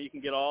Sunday, you know, you can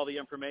get all the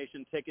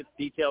information, tickets,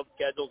 detailed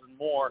schedules, and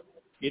more.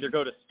 Either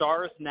go to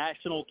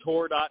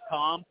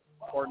starsnationaltour.com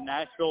or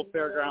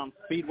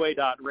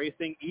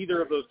NashvilleFairgroundsSpeedway.racing.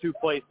 Either of those 2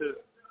 places,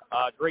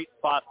 great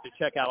spots to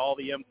check out all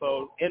the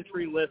info,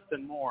 entry lists,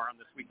 and more on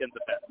this weekend's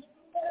event.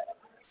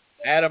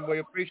 Adam, we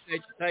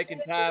appreciate you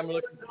taking time.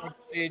 Looking forward to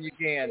seeing you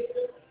again.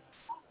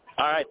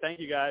 All right. Thank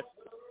you, guys.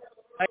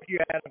 Thank you,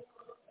 Adam.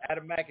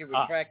 Adam Mackey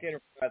with Track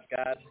Enterprise,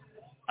 guys.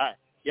 All right.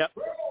 Yep.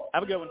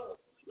 Have a good one.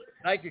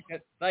 Thank you.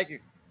 Thank you.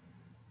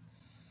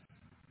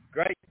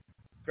 Great,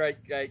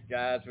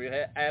 guys. We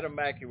had Adam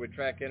Mackey with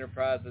Track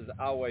Enterprises.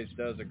 Always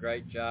does a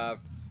great job.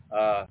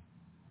 Sound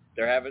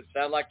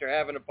like they're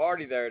having a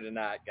party there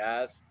tonight,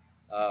 guys.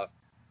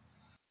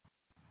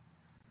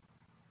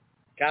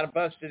 Kind of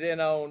busted in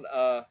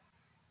on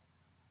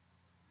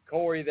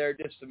Corey there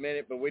just a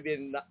minute, but we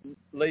didn't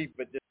leave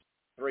but just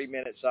 3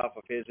 minutes off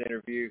of his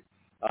interview.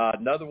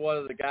 Another one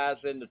of the guys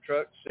in the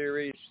Truck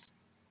Series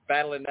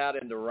battling out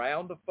in the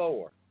round of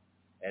 4,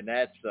 and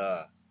that's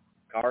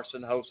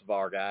Carson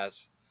Hocevar, guys.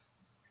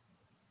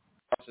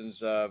 Carson's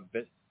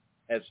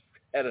has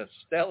had a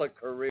stellar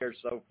career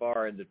so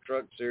far in the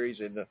Truck Series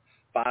in the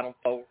Final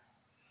 4.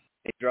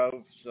 He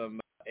drove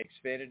some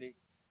Xfinity.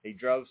 He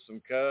drove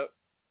some Cup.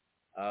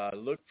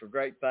 Look for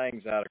great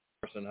things out of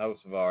Carson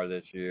Hocevar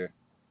this year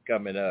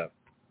coming up.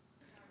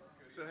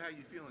 So how are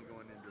you feeling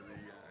going into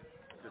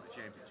the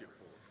championship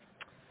 4?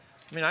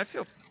 I mean, I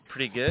feel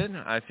pretty good.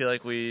 I feel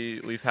like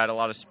we've had a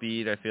lot of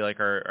speed. I feel like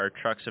our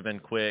trucks have been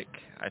quick.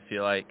 I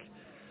feel like,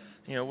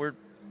 you know, we're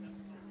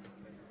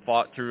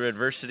fought through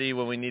adversity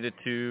when we needed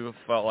to.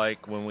 Felt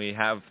like when we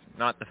have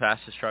not the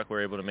fastest truck,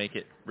 we're able to make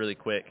it really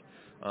quick.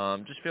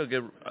 Just feel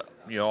good,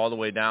 you know, all the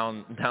way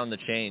down the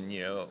chain.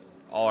 You know,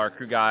 all our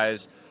crew guys,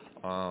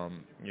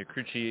 your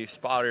crew chief,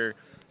 spotter,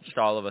 just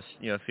all of us,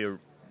 you know, feel,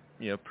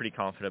 you know, pretty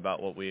confident about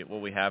what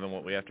we have and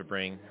what we have to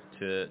bring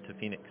to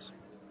Phoenix.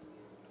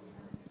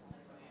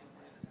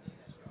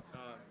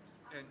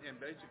 And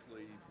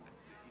basically,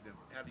 you know,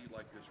 how do you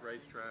like this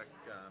racetrack?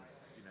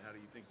 You know, how do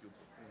you think you'll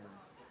perform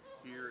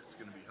here? It's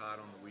going to be hot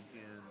on the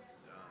weekend,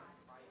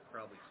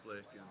 probably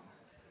slick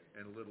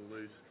and a little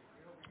loose.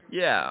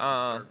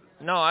 Yeah,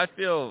 no, I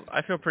feel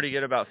pretty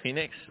good about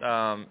Phoenix.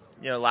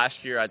 You know, last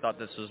year I thought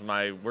this was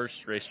my worst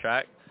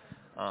racetrack.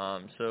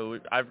 So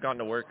I've gotten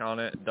to work on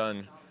it,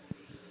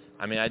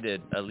 I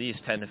did at least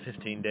 10 to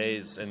 15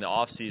 days in the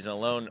off season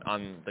alone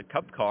on the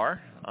Cup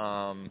car,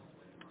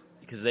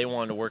 because they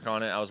wanted to work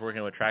on it. I was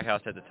working with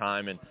Trackhouse at the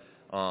time, and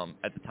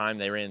at the time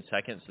they ran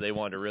second, so they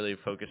wanted to really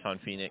focus on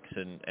Phoenix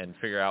and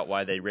figure out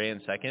why they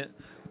ran second.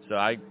 So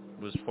I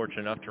was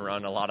fortunate enough to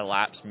run a lot of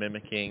laps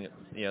mimicking,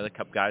 you know, the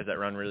Cup guys that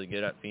run really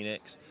good at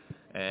Phoenix.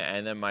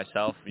 And then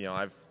myself, you know,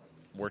 I've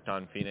worked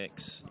on Phoenix,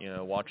 you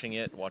know, watching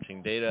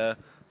data,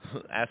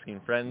 asking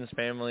friends,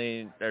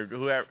 family, or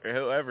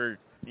whoever,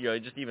 you know,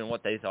 just even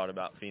what they thought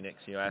about Phoenix,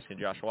 you know, asking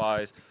Josh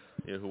Wise,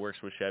 you know, who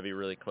works with Chevy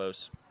really close.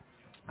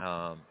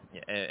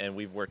 And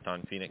we've worked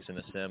on Phoenix in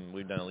the sim.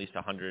 We've done at least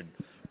 100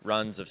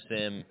 runs of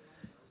sim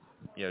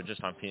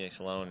just on Phoenix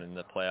alone in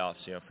the playoffs,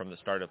 from the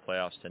start of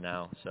playoffs to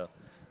now. So,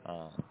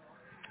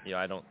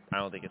 I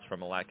don't think it's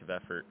from a lack of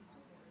effort.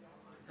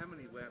 How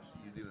many laps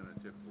do you do in a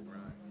typical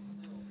run?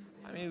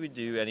 I mean, we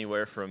do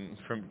anywhere from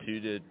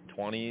 2 to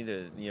 20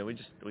 to,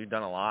 we've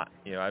done a lot.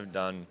 I've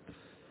done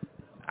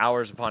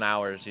hours upon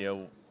hours.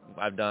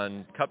 I've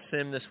done Cup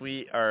Sim this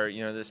week, or,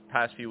 this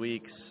past few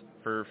weeks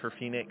for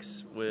Phoenix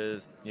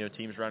with,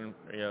 teams run,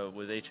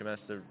 with HMS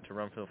to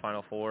run for the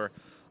Final Four.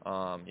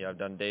 I've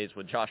done days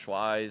with Josh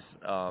Wise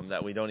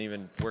that we don't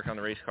even work on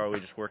the race car, we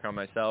just work on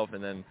myself.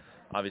 And then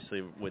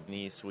obviously with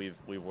Nice, we've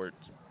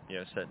worked,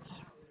 since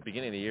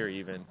beginning of the year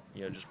even,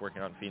 just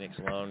working on Phoenix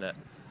alone. That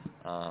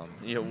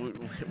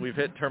we've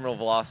hit terminal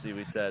velocity.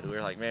 We said, we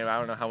were like, man, I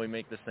don't know how we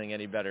make this thing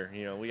any better.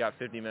 We got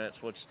 50 minutes,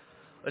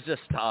 let's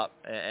just stop.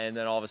 And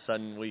then all of a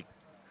sudden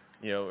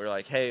we're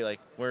like, hey, like,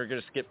 we're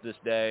going to skip this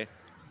day.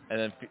 And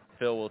then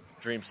Phil will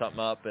dream something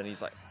up, and he's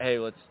like, hey,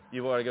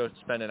 you want to go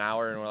spend an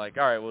hour? And we're like,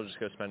 all right, we'll just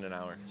go spend an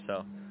hour.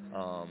 So,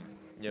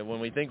 when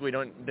we think we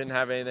didn't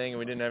have anything and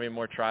we didn't have any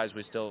more tries,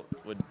 we still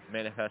would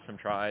manifest some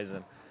tries.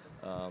 And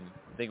I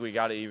think we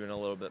got it even a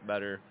little bit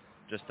better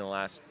just in the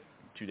last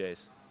 2 days.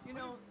 What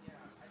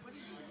did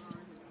you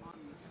learn on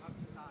the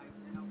upside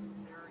to help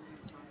prepare you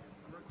for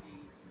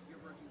your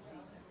rookie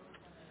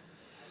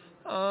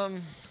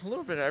season? A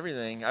little bit of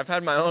everything. I've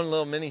had my own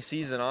little mini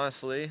season,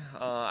 honestly.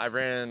 I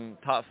ran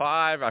top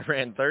 5. I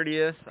ran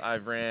 30th.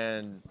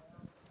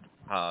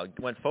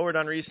 Went forward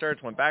on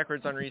restarts, went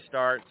backwards on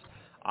restarts.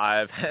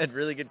 I've had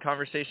really good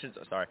conversations.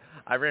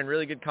 I ran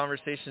really good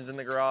conversations in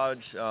the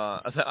garage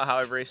about how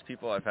I've raced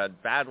people. I've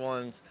had bad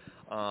ones.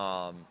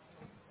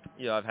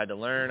 I've had to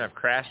learn. I've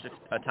crashed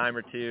a time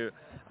or two.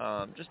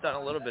 Just done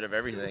a little bit of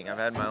everything. I've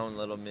had my own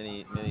little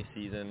mini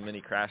season,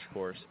 mini crash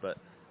course, but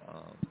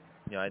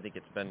I think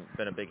it's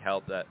been a big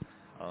help that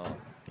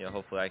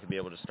hopefully I can be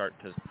able to start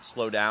to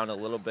slow down a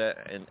little bit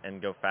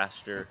and go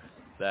faster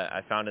that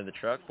I found in the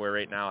truck, where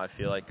right now I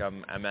feel like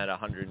I'm at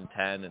 110,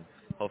 and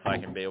hopefully I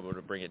can be able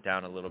to bring it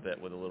down a little bit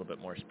with a little bit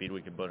more speed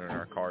we can put in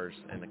our cars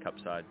in the Cup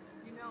side.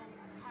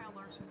 Kyle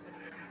Larson's been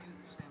able to do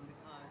this then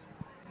because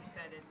he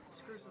said it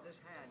screws with his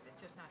head. It's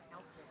just not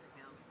helpful to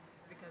him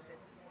because it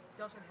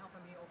doesn't help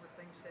him. He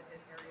overthinks it in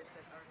areas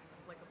that aren't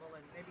applicable,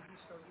 and maybe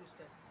he's so used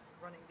to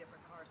running different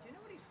cars. Do you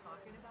know what he's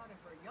talking about? And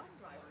for a young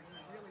driver, you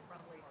really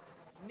probably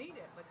need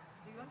it, but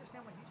do you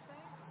understand what he's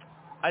saying?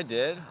 I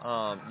did.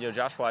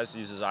 Josh Wise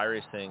uses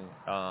iRacing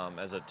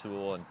as a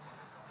tool, and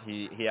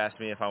he asked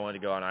me if I wanted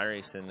to go on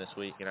iRacing this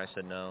week, and I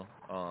said no.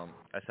 I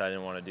said I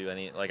didn't want to do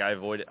any. Like, I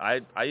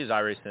use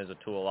iRacing as a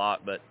tool a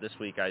lot, but this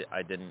week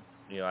I didn't.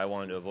 I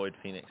wanted to avoid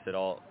Phoenix at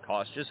all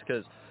costs, just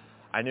because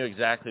I knew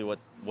exactly what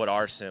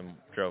our sim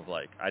drove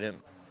like. I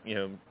didn't,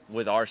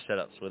 with our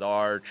setups, with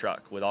our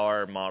truck, with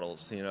our models,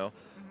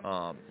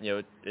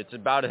 it's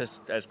about as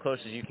close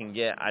as you can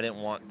get. I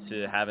didn't want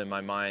to have in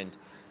my mind,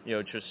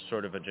 just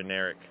sort of a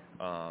generic,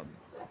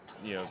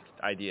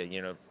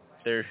 idea.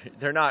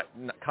 They're not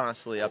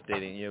constantly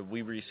updating.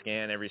 We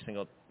rescan every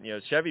single.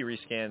 Chevy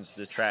rescans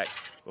the track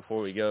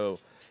before we go,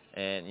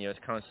 and it's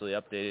constantly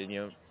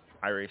updated.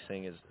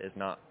 iRacing is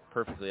not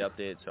perfectly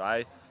updated, so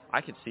I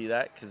could see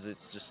that because it's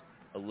just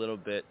a little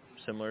bit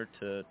similar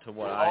to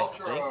what I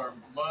think.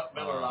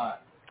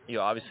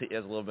 Obviously it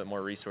has a little bit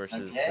more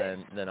resources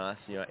than us.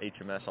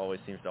 HMS always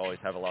seems to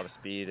have a lot of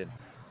speed, and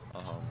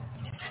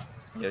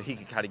he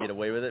could kind of get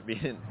away with it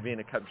being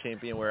a Cup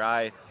champion, where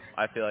I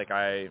feel like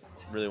I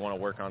really want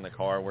to work on the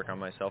car, work on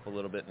myself a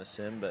little bit in the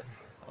sim. But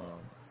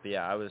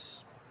yeah,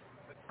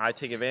 I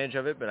take advantage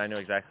of it, but I know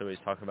exactly what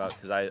he's talking about,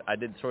 because I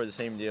did sort of the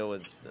same deal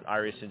with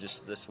iRacing just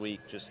this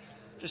week, just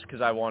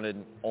because I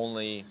wanted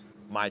only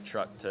my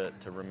truck to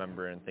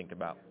remember and think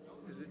about.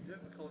 Is it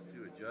difficult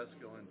to adjust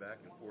going back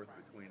and forth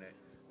between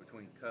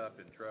Cup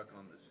and truck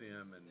on the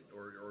sim,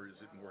 or is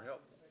it more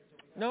helpful?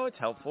 No, it's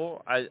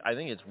helpful. I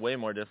think it's way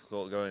more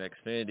difficult going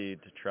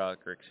Xfinity to truck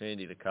or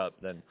Xfinity to Cup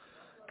than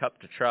Cup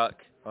to truck.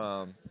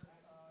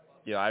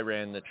 I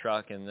ran the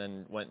truck and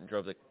then went and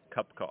drove the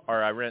Cup car,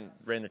 or I ran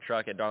the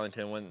truck at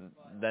Darlington,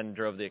 then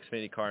drove the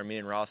Xfinity car. And me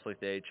and Ross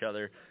looked at each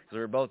other because we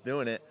were both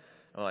doing it.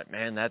 I'm like,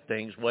 man, that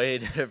thing's way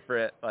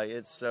different. Like,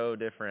 it's so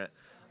different.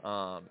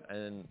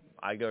 And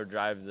I go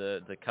drive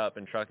the Cup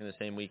and truck in the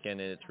same weekend,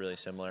 and it's really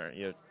similar.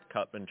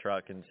 Cup and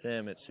truck and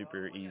sim, it's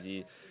super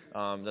easy.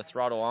 The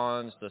throttle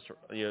ons, the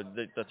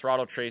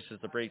throttle traces,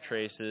 the brake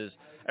traces,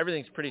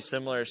 everything's pretty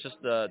similar. It's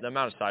just the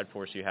amount of side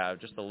force you have,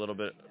 just a little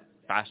bit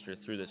faster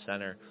through the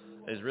center,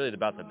 is really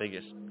about the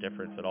biggest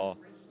difference at all.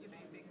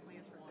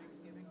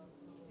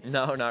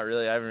 No, not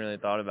really. I haven't really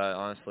thought about it,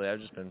 honestly. I've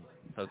just been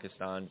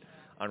focused on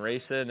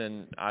racing,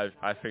 and I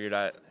figured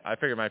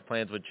my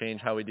plans would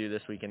change how we do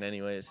this weekend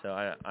anyway, so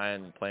I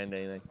hadn't planned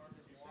anything.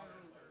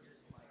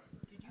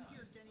 Did you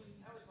hear Denny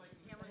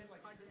hammer his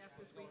podcast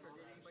this week, or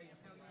did anybody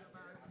tell you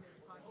about his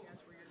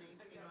podcast where your name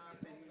came up,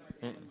 and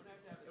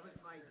it was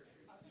like,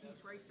 he's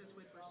raced us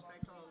with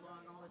respect all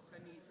along, all of a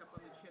sudden he's up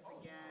on the chip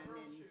again,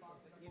 and,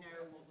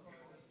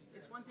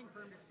 it's one thing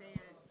for him to say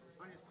it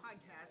on his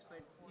podcast,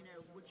 but, you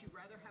know, would you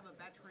rather have a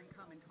veteran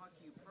come and talk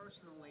to you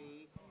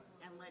personally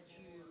and let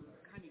you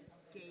kind of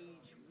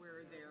gauge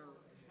where their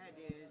head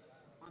is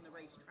on the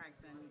racetrack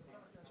than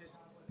just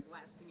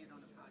blasting it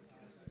on a podcast?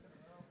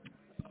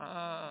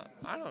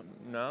 I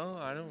don't know.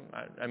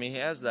 I mean, he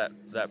has that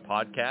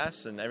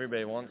podcast, and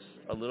everybody wants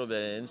a little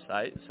bit of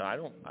insight, so I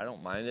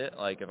don't mind it.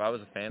 Like, if I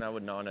was a fan, I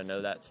would want to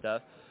know that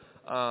stuff.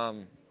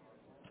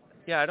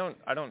 Yeah, I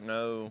don't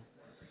know.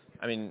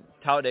 I mean,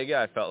 Talladega,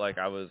 I felt like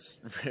I was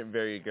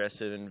very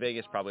aggressive, and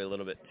Vegas probably a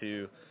little bit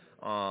too.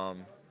 So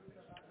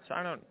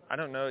I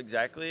don't know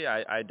exactly.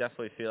 I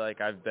definitely feel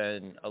like I've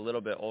been a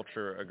little bit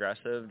ultra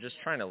aggressive, just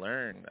trying to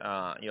learn.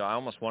 You know, I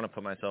almost want to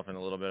put myself in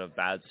a little bit of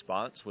bad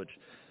spots, which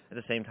at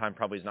the same time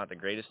probably is not the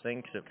greatest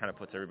thing because it kind of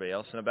puts everybody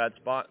else in a bad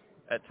spot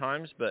at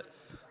times. But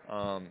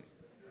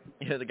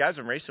you know, the guys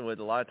I'm racing with,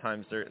 a lot of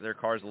times their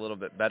car's a little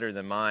bit better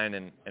than mine,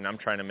 and I'm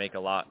trying to make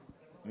up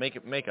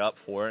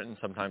for it, and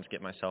sometimes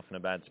get myself in a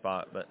bad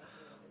spot. But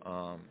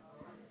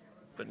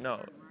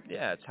no,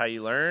 yeah, it's how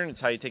you learn, it's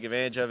how you take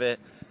advantage of it.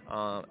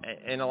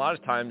 And a lot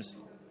of times,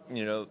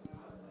 you know,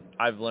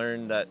 I've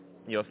learned that,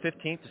 you know,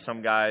 15th to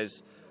some guys,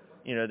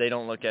 you know, they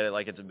don't look at it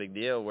like it's a big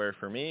deal. Where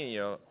for me, you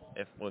know,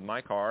 if with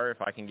my car,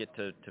 if I can get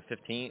to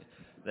 15th,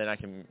 then I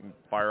can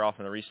fire off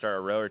in the restart a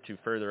row or two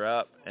further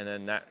up, and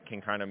then that can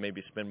kind of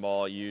maybe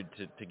spinball you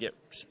to get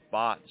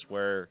spots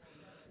where,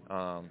 you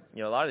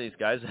know, a lot of these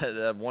guys that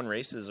have won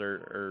races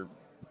are,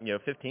 you know,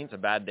 15th's a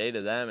bad day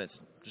to them. It's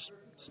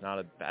not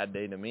a bad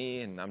day to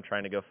me, and I'm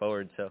trying to go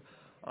forward. So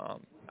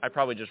I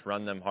probably just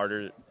run them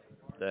harder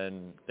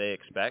than they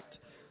expect,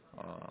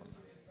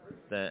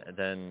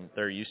 than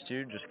they're used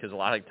to, just because a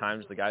lot of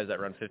times the guys that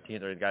run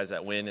 15th are the guys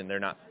that win, and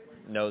they're not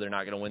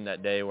going to win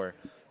that day. Where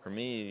for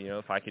me, you know,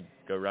 if I could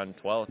go run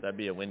 12th, that'd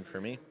be a win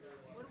for me.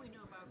 What do we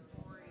know about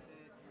Corey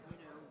that, you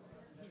know,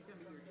 he's going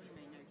to be your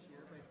teammate next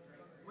year, but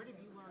what have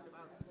you learned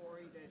about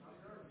Corey that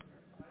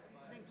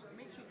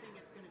makes you think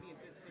it's going to be a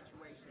good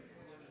situation?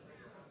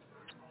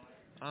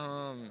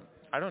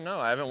 I don't know.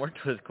 I haven't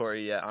worked with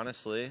Corey yet,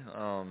 honestly.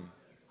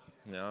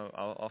 You know,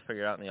 I'll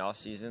figure it out in the off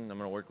season. I'm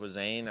going to work with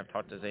Zane. I've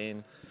talked to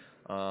Zane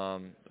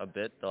a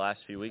bit the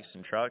last few weeks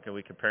in truck, and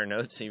we compare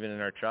notes even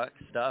in our truck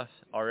stuff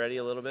already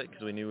a little bit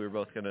because we knew we were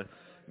both going to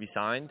be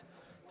signed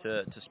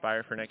to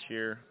Spire for next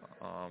year.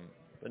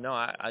 But no,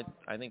 I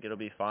think it'll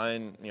be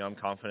fine. You know, I'm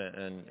confident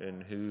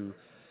in who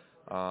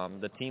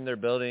the team they're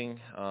building,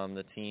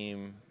 the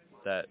team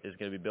that is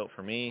going to be built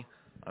for me.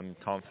 I'm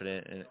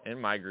confident in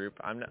my group.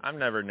 I'm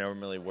never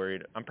normally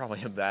worried. I'm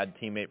probably a bad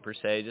teammate per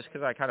se, just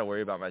because I kind of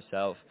worry about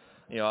myself.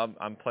 You know,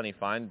 I'm plenty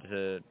fine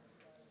to,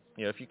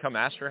 you know, if you come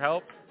ask for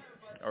help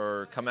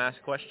or come ask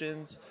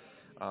questions,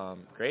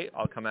 great.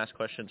 I'll come ask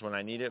questions when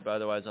I need it, but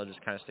otherwise I'll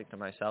just kind of stick to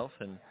myself,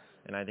 and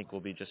I think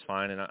we'll be just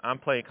fine. And I'm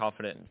plenty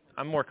confident.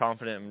 I'm more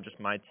confident in just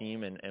my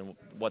team and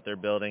what they're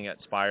building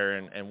at Spire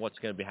and what's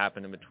going to be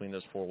happening between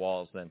those four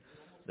walls than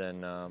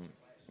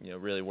you know,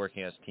 really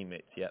working as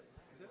teammates yet.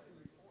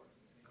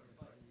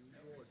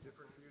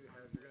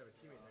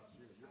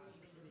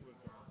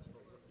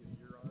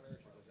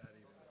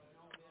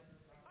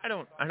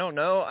 I don't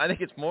know. I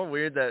think it's more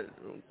weird that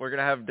we're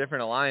gonna have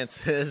different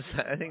alliances.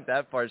 I think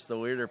that part's the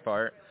weirder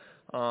part.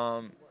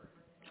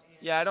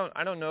 Yeah,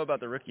 I don't know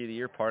about the Rookie of the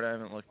Year part. I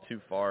haven't looked too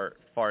far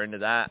into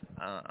that.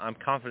 I'm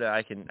confident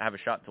I can have a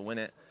shot to win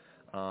it.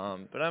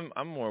 But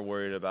I'm more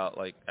worried about,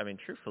 like, I mean,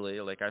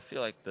 truthfully, like, I feel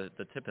like the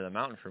tip of the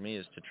mountain for me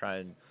is to try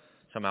and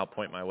somehow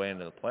point my way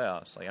into the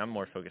playoffs. Like, I'm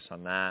more focused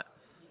on that.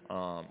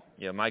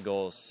 You know, my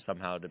goal is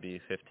somehow to be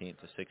 15th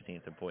to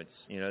 16th in points.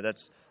 You know,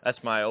 that's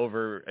my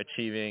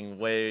overachieving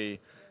way,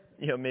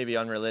 you know, maybe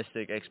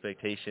unrealistic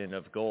expectation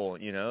of goal,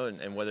 you know,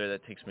 and whether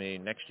that takes me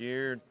next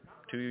year,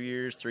 2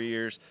 years, 3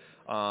 years,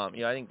 you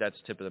know, I think that's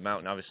tip of the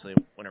mountain. Obviously,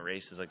 win a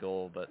race is a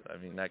goal, but I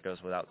mean, that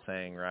goes without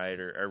saying, right?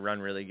 Or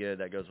run really good,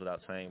 that goes without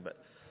saying. But,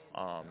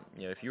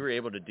 you know, if you were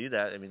able to do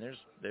that, I mean,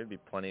 there'd be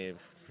plenty of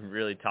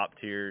really top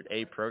tier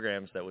A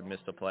programs that would miss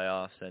the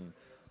playoffs. And,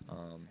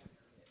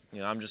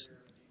 you know,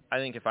 I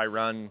think if I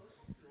run,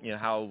 you know,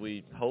 how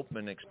we hope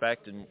and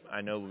expect, and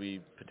I know we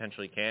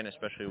potentially can,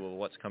 especially with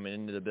what's coming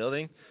into the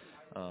building,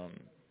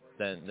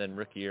 then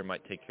Rookie Year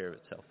might take care of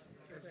itself.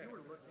 As you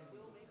were looking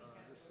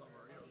this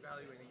summer, you know,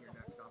 evaluating your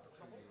next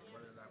opportunity,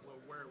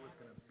 where it was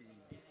going to be,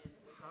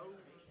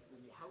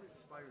 how did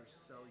Spire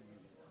sell you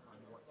on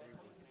what they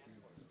were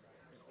doing,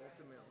 and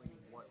ultimately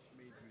what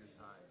made you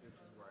decide this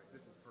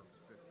is perfect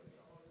fit?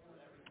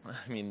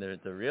 I mean,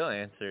 the real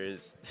answer is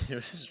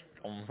it was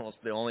almost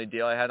the only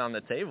deal I had on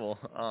the table.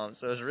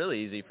 So it was really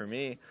easy for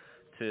me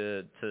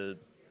to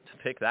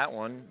pick that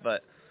one.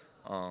 But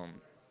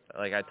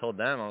like I told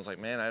them, I was like,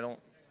 man, I don't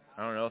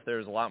know if there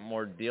was a lot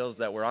more deals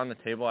that were on the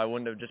table. I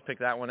wouldn't have just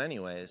picked that one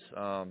anyways.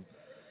 I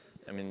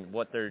mean,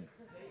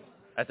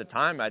 at the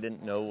time, I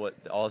didn't know what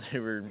all they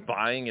were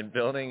buying and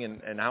building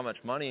and how much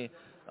money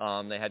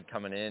they had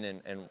coming in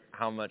and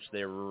how much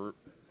they were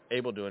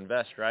able to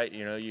invest, right?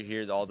 You know, you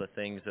hear all the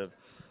things of,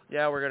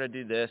 yeah, we're going to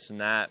do this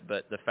and that,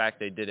 but the fact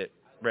they did it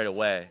right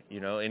away, you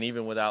know, and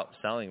even without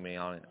selling me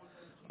on it,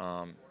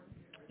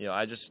 you know,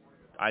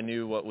 I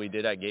knew what we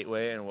did at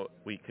Gateway and what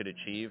we could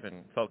achieve,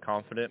 and felt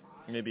confident,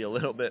 maybe a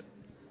little bit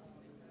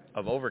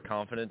of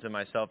overconfidence in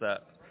myself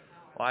that,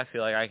 well, I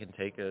feel like I can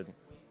take a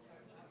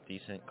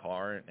decent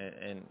car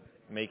and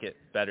make it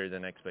better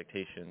than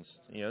expectations.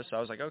 So I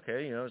was like,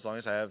 okay, as long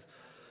as I have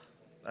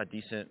a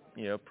decent,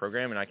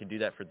 program and I can do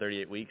that for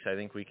 38 weeks, I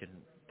think we can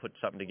put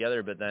something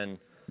together. But then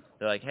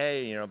they're like,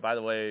 hey, by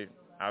the way,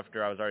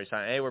 after I was already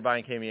signed, hey, we're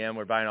buying KBM,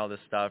 we're buying all this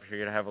stuff. You're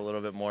going to have a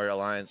little bit more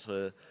alliance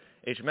with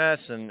HMS,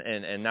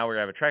 and now we're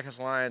going to have a Trackhouse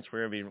alliance.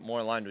 We're going to be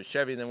more aligned with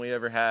Chevy than we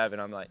ever have.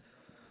 And I'm like,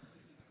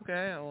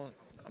 okay, well,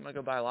 I'm going to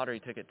go buy a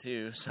lottery ticket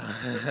too. So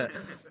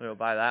we'll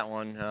buy that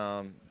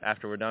one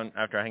after we're done,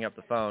 after I hang up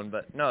the phone.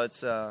 But no,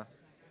 it's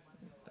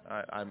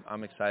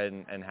I'm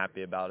excited and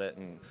happy about it,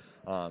 and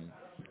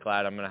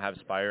glad I'm going to have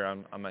Spire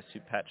on my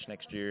suit patch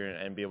next year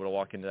and be able to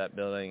walk into that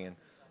building.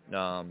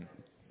 And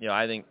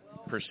I think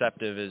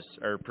perspective is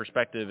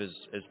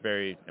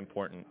very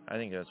important. I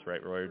think that's the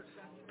right word.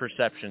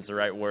 Perception's the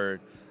right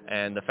word.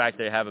 And the fact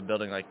that you have a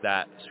building like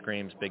that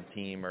screams big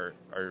team or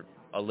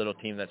a little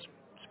team that's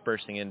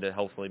bursting into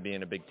hopefully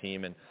being a big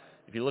team. And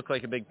if you look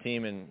like a big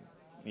team, and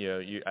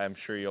I'm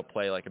sure you'll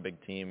play like a big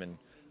team. And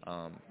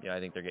I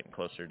think they're getting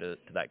closer to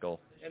that goal.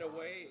 In a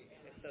way,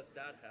 does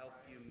that help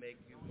you make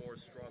you more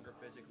stronger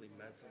physically,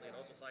 mentally, and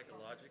also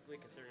psychologically,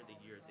 considering the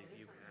year that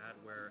you've had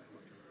where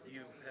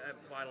you have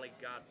finally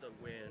got the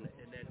win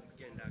and then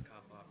getting that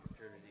cup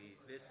opportunity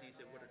this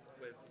season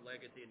with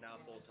Legacy and now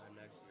full-time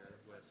next year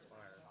with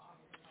Spire?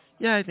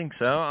 Yeah, I think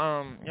so.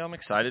 I'm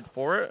excited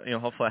for it.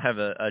 Hopefully I have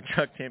a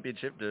truck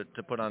championship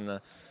to put on the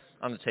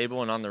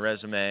table and on the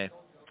resume.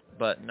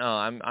 But no,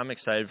 I'm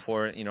excited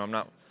for it. I'm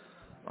not.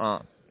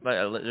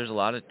 But there's a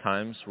lot of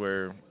times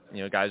where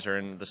guys are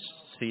in the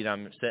seat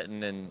I'm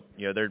sitting, and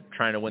they're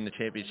trying to win the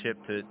championship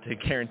to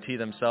guarantee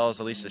themselves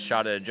at least a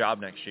shot at a job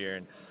next year.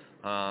 And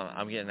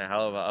I'm getting a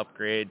hell of an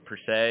upgrade per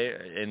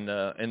se in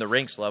the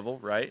ranks level,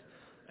 right?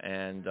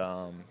 And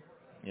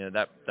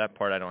that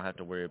part I don't have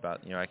to worry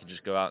about. I can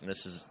just go out, and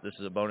this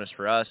is a bonus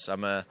for us.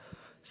 I'm gonna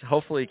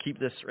hopefully keep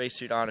this race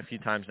suit on a few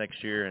times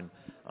next year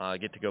and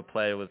get to go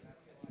play with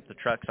the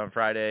trucks on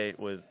Friday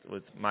with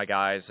my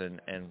guys and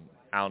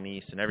Al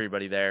Neese and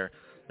everybody there.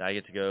 I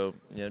get to go,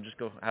 just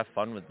go have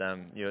fun with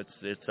them.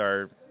 It's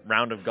our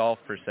round of golf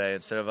per se.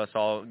 Instead of us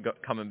all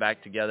coming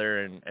back together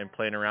and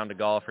playing a round of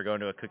golf or going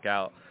to a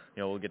cookout,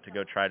 we'll get to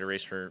go try to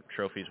race for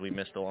trophies we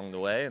missed along the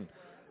way. And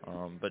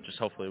but just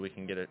hopefully we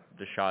can get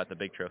the shot at the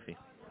big trophy.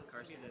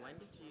 Carson, when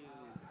did you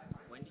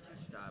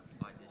stop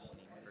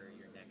auditioning for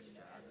your next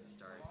job and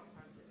start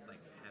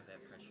have that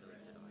pressure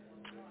lifted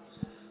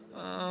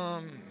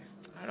off?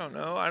 I don't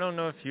know. I don't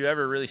know if you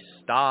ever really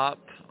stop.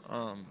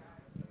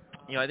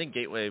 I think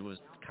Gateway was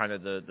kind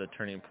of the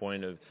turning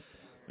point of,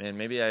 man,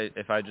 maybe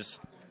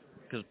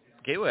because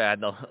Gateway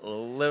had the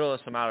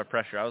littlest amount of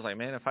pressure. I was like,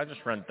 man, if I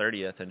just run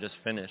 30th and just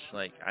finish,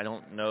 I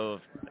don't know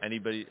if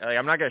anybody,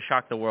 I'm not going to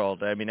shock the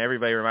world. I mean,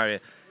 everybody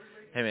reminded me,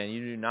 hey, man, you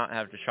do not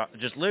have to shock,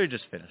 literally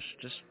just finish.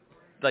 Just,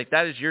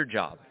 that is your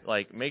job.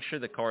 Make sure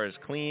the car is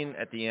clean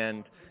at the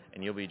end,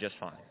 and you'll be just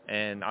fine.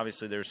 And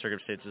obviously there were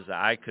circumstances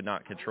that I could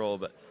not control,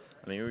 but,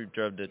 I mean, we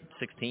drove to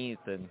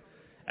 16th, and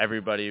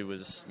everybody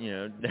was,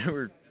 there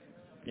were,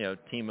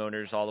 team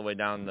owners all the way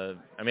down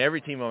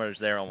every team owner is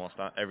there almost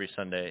every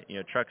Sunday.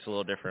 Truck's a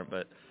little different,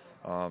 but,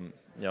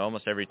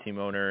 almost every team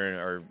owner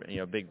or,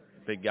 big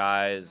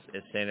guy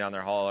is standing on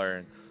their hauler.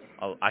 And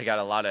I got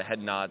a lot of head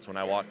nods when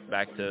I walked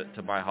back to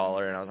my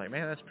hauler, and I was like,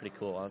 man, that's pretty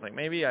cool. I was like,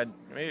 maybe I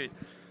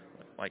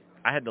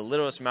had the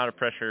littlest amount of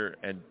pressure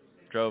and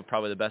drove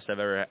probably the best I've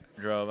ever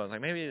drove. I was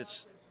like, maybe it's,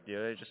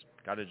 I just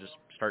got to just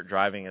start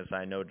driving as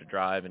I know to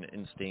drive and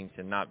instinct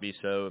and not be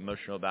so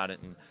emotional about it,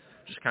 and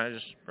just kind of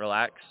just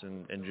relax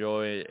and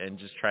enjoy and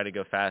just try to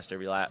go fast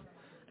every lap.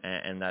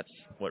 And that's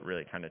what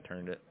really kind of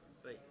turned it.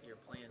 But your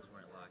plans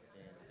weren't locked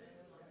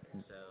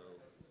in, so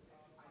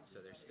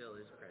there still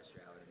is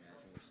pressure, I would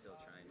imagine. You're still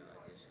trying to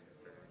audition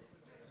for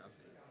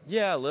something.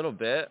 Yeah, a little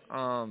bit.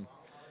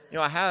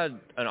 I had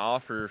an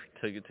offer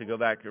to go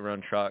back and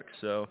run trucks,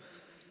 so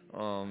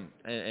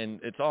and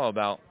it's all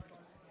about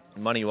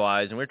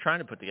money-wise, and we're trying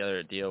to put together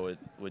a deal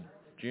with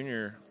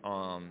Junior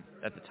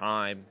at the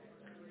time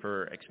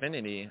for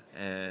Xfinity,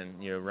 and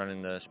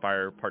running the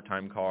Spire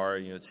part-time car,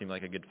 it seemed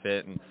like a good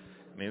fit. And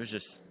I mean, it was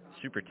just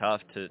super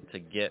tough to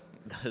get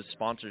the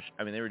sponsors.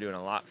 I mean, they were doing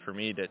a lot for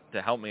me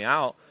to help me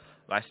out,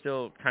 but I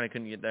still kind of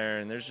couldn't get there,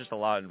 and there's just a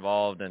lot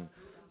involved. And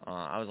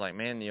I was like,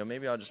 man,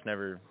 maybe I'll just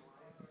never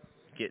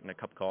get in a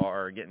Cup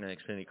car or get in an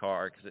Xfinity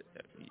car, because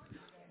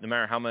no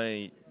matter how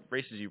many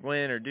races you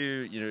win or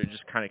do, it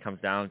just kind of comes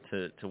down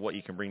to what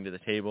you can bring to the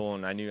table.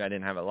 And I knew I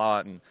didn't have a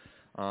lot, and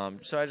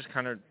so I just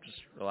kind of just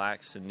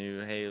relaxed and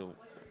knew, hey,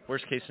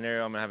 worst case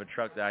scenario, I'm going to have a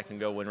truck that I can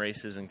go win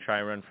races and try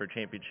and run for a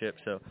championship.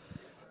 So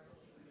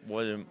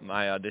what am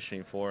I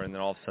auditioning for? And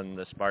then all of a sudden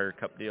the Spire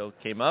Cup deal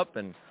came up,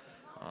 and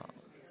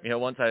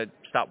once I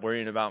stopped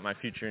worrying about my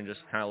future and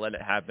just kind of let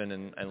it happen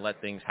and let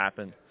things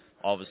happen,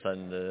 all of a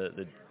sudden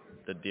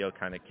the deal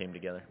kind of came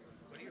together.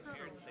 What do your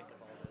parents think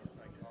of all this,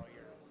 all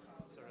your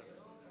sort of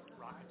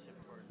rocket ship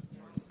towards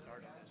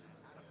starting this?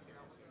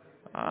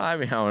 I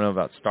mean, I don't know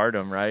about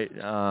stardom, right?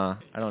 I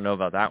don't know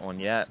about that one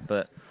yet,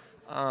 but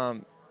I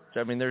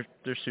mean, they're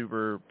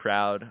super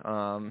proud.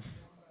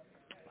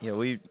 You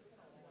know,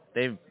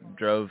 they've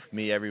drove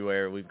me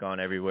everywhere. We've gone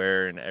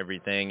everywhere and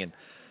everything, and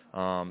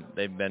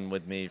they've been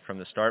with me from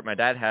the start. My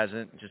dad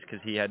hasn't, just because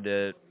he had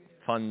to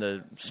fund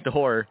the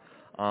store.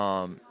 You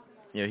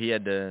know, he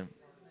had to.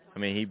 I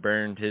mean, he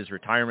burned his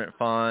retirement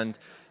fund.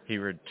 He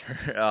we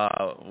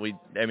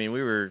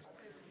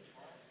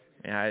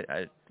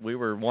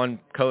were one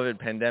COVID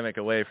pandemic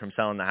away from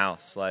selling the house.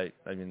 Like,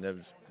 I mean, there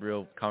was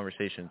real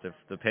conversations. If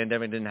the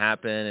pandemic didn't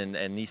happen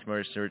and East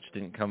Motorsports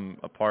didn't come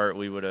apart,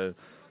 we would have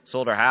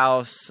sold our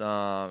house,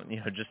 you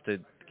know, just to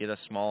get a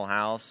small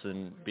house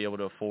and be able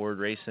to afford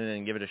racing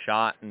and give it a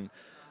shot. And,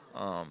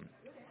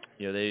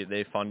 you know,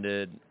 they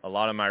funded a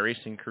lot of my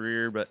racing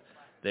career, but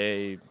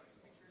they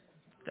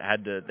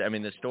had to, I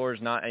mean, the store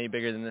is not any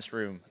bigger than this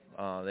room.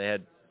 They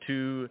have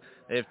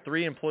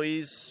 3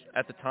 employees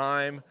at the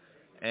time,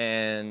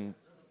 and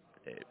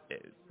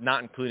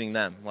not including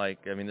them. Like,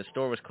 I mean, the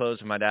store was closed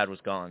and my dad was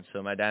gone,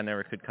 so my dad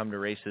never could come to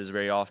races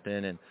very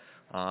often. And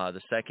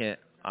the second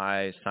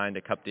I signed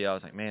a cup deal, I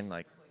was like, man,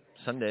 like,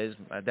 Sundays,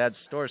 my dad's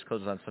store is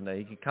closed on Sunday.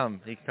 He can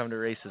come to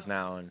races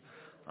now. And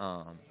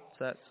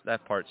so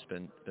that part's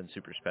been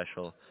super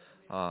special.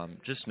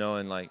 Just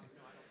knowing, like,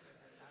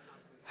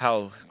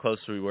 how close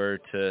we were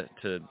to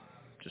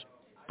just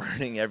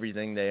burning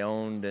everything they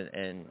owned,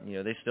 and you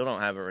know, they still don't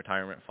have a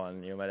retirement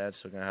fund. You know, my dad's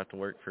still gonna have to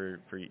work for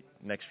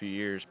next few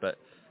years, but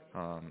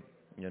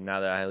you know, now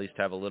that I at least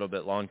have a little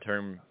bit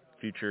long-term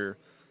future,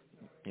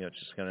 you know, it's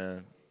just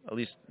gonna at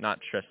least not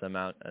stress them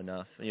out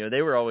enough. You know,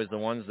 they were always the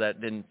ones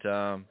that didn't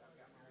tell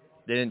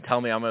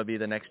me I'm gonna be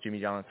the next Jimmy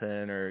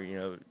Johnson, or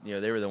you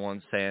know, they were the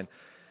ones saying,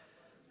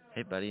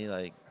 hey buddy,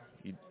 like,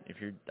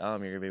 if you're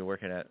dumb, you're gonna be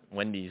working at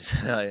Wendy's.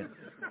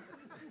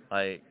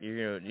 Like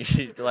you're gonna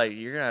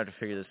have to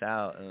figure this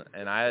out.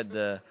 And I had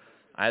to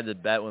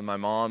bet with my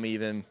mom,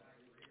 even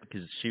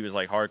because she was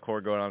like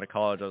hardcore going on to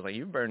college. I was like,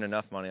 you burned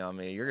enough money on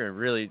me. You're gonna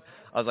really.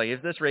 I was like,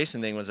 if this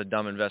racing thing was a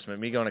dumb investment,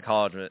 me going to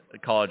college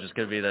is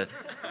gonna be the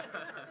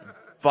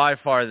by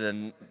far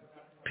the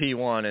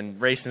P1, and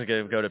racing is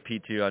gonna go to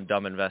P2 on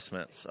dumb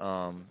investments.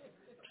 So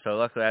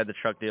luckily I had the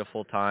truck deal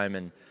full time,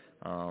 and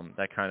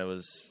that kind of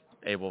was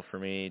able for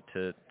me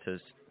to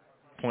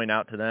point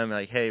out to them,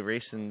 like, hey,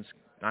 racing's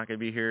not going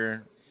to be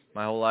here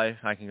my whole life.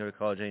 I can go to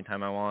college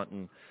anytime I want.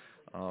 And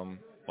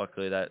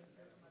luckily that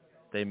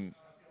they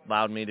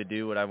allowed me to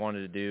do what I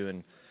wanted to do.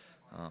 And,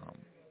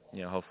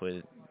 you know,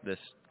 hopefully this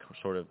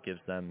sort of gives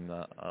them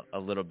a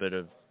little bit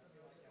of,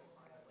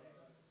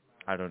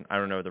 I don't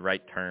know the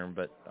right term,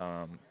 but,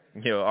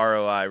 you know,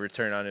 ROI,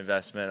 return on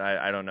investment.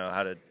 I don't know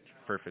how to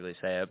perfectly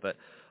say it, but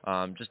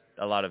just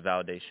a lot of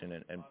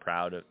validation and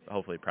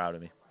hopefully proud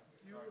of me.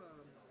 You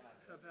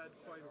have had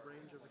quite a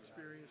range of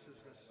experiences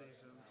this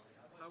season.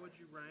 How would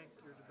you rank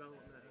your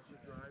development as a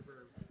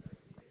driver,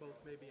 both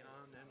maybe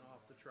on and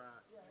off the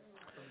track,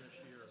 from this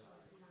year?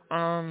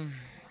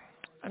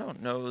 I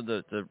don't know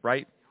the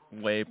right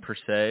way per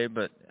se,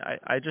 but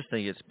I just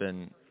think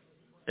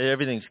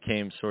everything's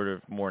came sort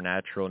of more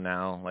natural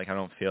now. Like, I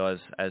don't feel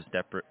as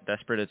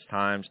desperate as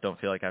times. Don't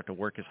feel like I have to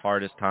work as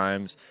hard as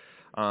times.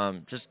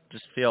 Just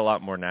feel a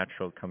lot more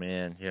natural coming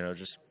in. You know,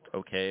 just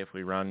okay if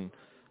we run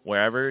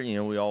wherever. You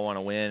know, we all want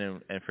to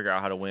win and figure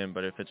out how to win.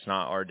 But if it's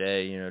not our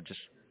day, you know, just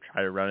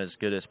try to run as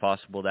good as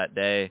possible that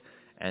day,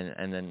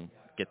 and then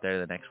get there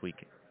the next week.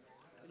 As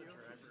a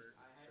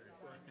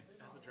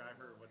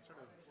driver, what sort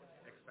of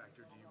X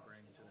factor do you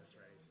bring to this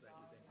race that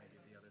you think maybe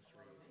the other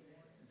 3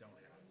 don't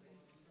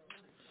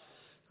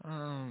have?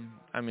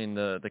 I mean,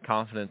 the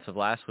confidence of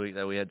last week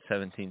that we had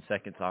 17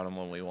 seconds on them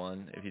when we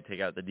won, if you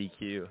take out the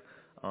DQ.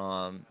 You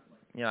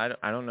know,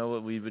 I don't know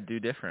what we would do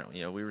different.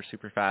 You know, we were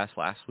super fast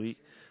last week.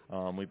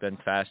 We've been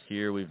fast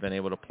here. We've been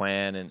able to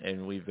plan,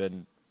 and we've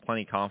been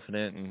plenty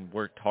confident and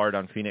worked hard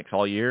on Phoenix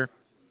all year.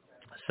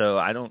 So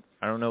I don't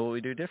know what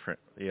we do different.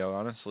 You know,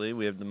 honestly,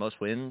 we have the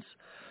most wins.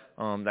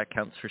 That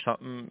counts for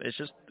something. It's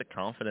just the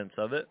confidence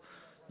of it.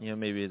 You know,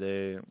 maybe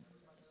they,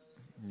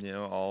 you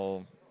know,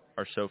 all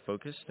are so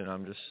focused,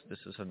 and this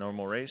is a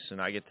normal race,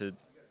 and I get to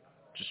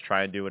just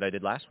try and do what I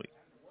did last week.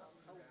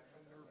 How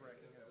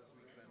nerve-wracking has this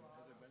week been?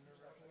 Has it been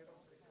nerve-wracking at all?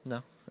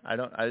 No, I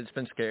don't. It's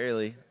been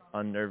scarily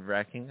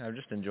unnerve-wracking. I've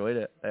just enjoyed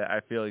it.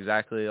 I feel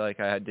exactly like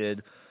I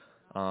did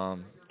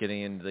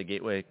getting into the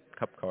Gateway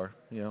Cup car.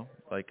 You know,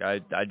 like I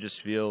just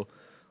feel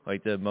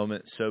like the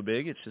moment's so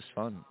big, it's just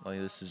fun. Like,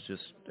 this is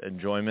just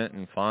enjoyment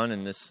and fun,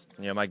 and this,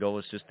 you know, my goal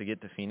was just to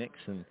get to Phoenix,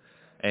 and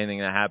anything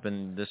that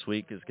happened this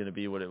week is going to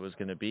be what it was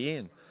going to be,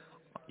 and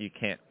you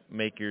can't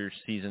make your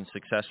season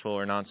successful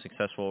or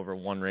non-successful over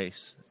one race.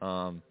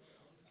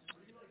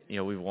 You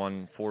know, we've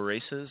won 4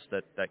 races.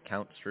 That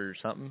counts for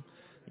something.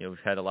 You know, we've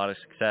had a lot of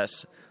success,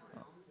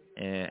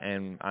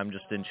 and I'm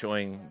just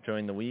enjoying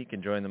the week,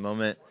 enjoying the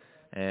moment,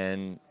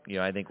 and, you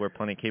know, I think we're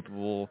plenty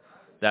capable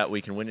that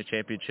we can win a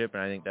championship,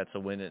 and I think that's a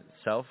win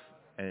itself,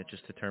 and it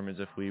just determines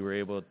if we were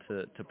able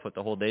to put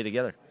the whole day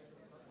together.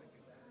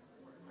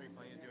 Are you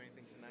planning to do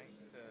anything tonight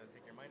to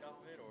take your mind off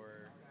of it,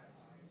 or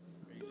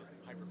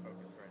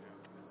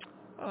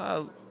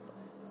I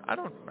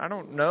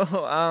don't know.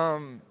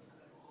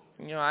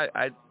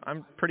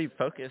 I'm pretty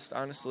focused,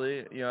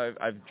 honestly.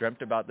 I've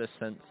dreamt about this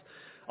since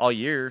all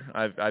year.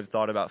 I've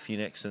thought about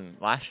Phoenix, and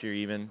last year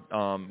even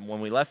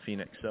when we left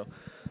Phoenix. So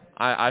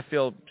I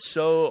feel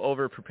so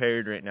over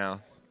prepared right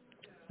now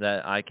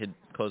that I could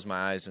close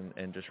my eyes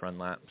and just run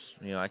laps.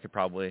 I could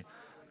probably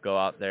go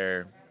out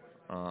there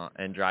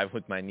and drive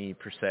with my knee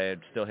per se.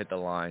 I'd still hit the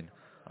line.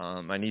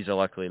 My knees are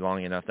luckily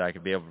long enough that I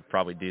could be able to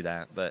probably do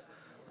that. But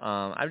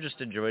I've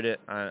just enjoyed it.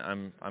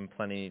 I'm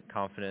plenty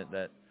confident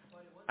that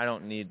I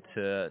don't need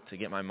to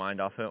get my mind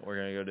off it. We're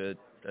going to go to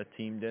a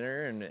team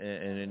dinner and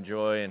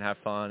enjoy and have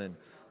fun. And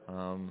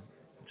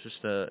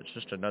it's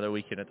just another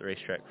weekend at the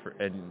racetrack.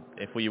 And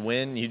if we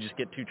win, you just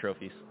get 2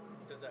 trophies.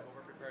 Does that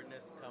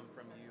over-preparedness come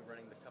from you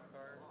running the Cup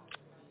car?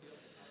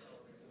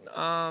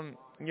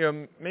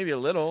 Maybe a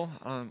little.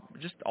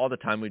 Just all the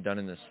time we've done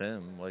in the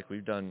sim. Like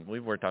we've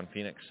worked on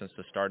Phoenix since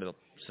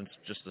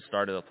just the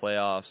start of the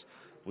playoffs.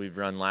 We've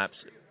run laps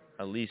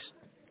at least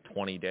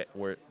 20 days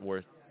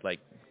worth like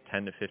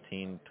 10 to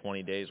 15,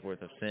 20 days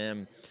worth of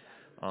sim.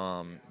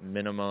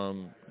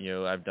 Minimum,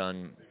 I've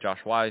done Josh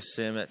Wise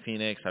sim at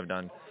Phoenix. I've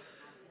done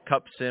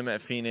Cup sim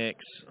at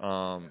Phoenix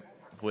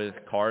with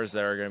cars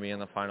that are going to be in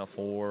the Final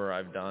Four.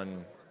 I've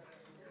done,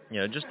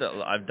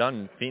 I've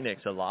done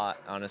Phoenix a lot,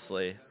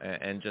 honestly,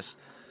 and just,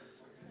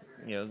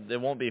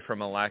 it won't be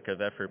from a lack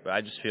of effort, but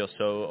I just feel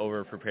so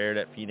over prepared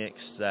at Phoenix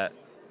that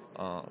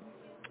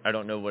I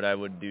don't know what I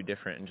would do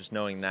different. And just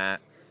knowing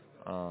that,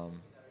 I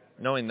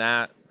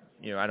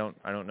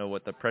don't know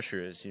what the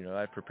pressure is.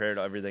 I've prepared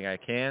everything I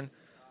can.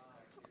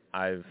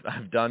 I've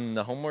done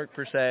the homework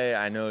per se.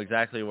 I know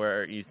exactly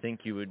where you think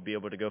you would be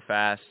able to go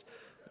fast.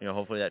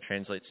 Hopefully that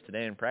translates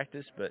today in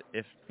practice. But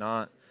if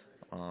not,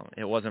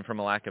 it wasn't from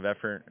a lack of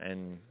effort,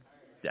 and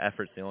the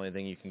effort's the only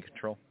thing you can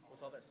control. Was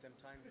all that sim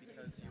time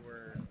because you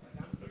were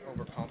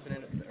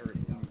overconfident, or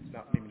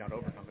maybe not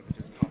overconfident, but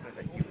just confident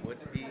that you would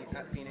be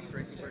at Phoenix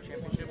racing for a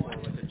championship, or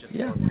was it just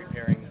more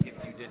preparing if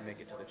you did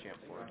make it to the Champ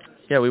 4?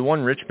 Yeah, we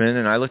won Richmond,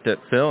 and I looked at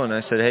Phil and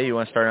I said, "Hey, you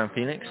want to start on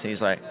Phoenix?" And he's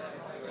like,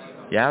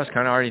 "Yeah, I was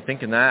kind of already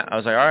thinking that." I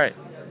was like, "All right,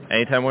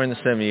 anytime we're in the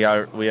sim,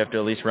 we have to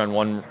at least run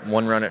one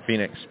run at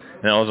Phoenix."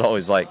 And it was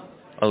always like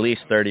at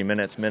least 30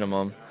 minutes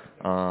minimum.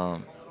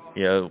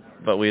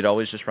 But we'd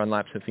always just run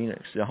laps at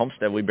Phoenix. At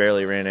Homestead, we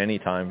barely ran any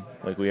time,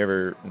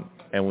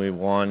 and we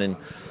won, and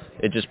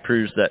it just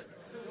proves that,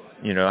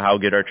 how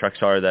good our trucks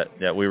are,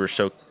 that we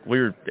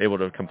were able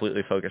to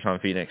completely focus on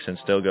Phoenix and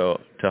still go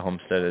to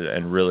Homestead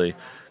and really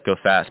go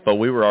fast. But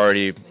we were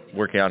already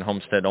working on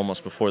Homestead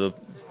almost before the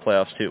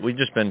playoffs too. We've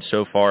just been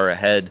so far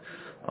ahead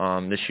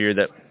this year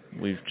that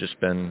we've just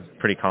been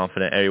pretty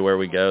confident everywhere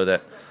we go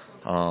that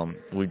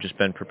we've just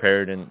been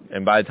prepared.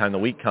 And by the time the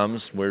week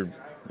comes, we're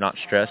not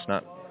stressed,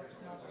 not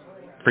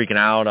freaking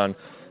out on,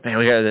 man,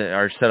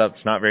 our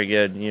setup's not very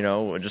good.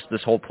 Just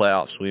this whole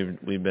playoffs,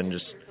 we've been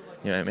just,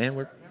 man,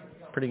 we're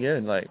pretty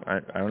good. Like I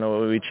don't know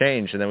what we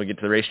changed, and then we get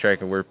to the racetrack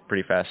and we're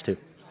pretty fast too.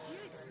 Do you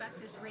expect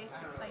this race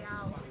to play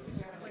out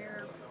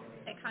where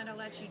it kind of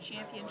lets you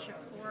championship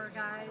 4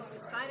 guys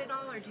decide it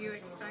all, or do you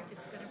expect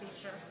it's going to be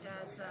just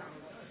as,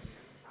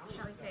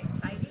 shall we say,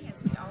 exciting as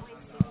we always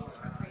see these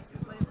truck races?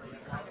 What do you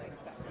kind of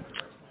expect?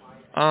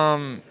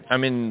 I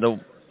mean,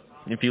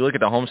 if you look at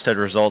the Homestead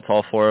results,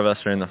 all 4 of us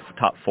are in the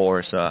top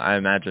 4, so I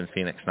imagine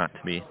Phoenix not to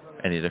be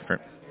any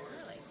different.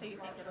 Really? So you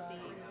think it'll be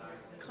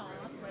calm?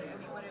 What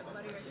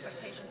are your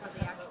expectations of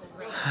the actual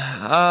race?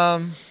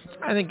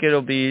 I think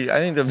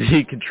there'll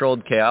be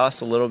controlled chaos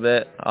a little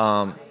bit,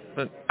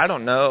 but I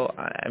don't know.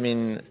 I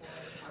mean,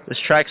 this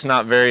track's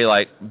not very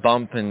like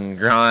bump and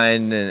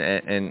grind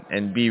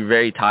and be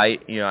very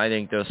tight. I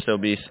think there'll still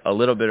be a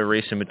little bit of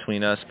racing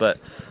between us, but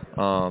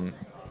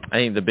I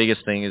think the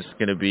biggest thing is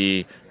going to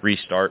be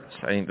restarts.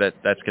 I think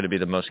that's going to be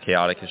the most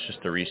chaotic. It's just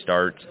the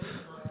restarts.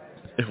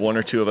 If 1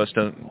 or 2 of us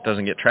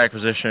doesn't get track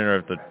position, or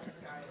if the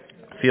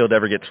field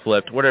ever gets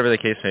flipped, whatever the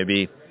case may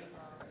be,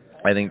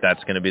 I think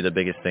that's going to be the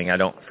biggest thing. I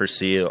don't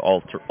foresee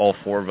all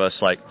 4 of us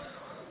like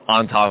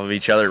on top of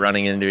each other,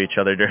 running into each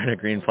other during a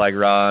green flag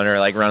run, or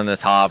like running the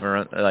top,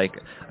 or like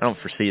I don't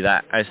foresee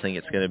that. I just think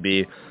it's going to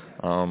be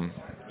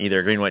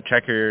either green white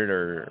checkered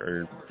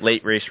or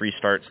late race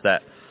restarts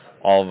that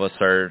all of us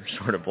are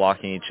sort of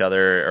blocking each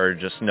other, or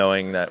just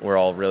knowing that we're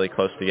all really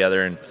close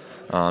together, and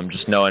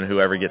just knowing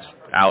whoever gets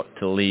out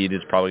to lead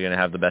is probably going to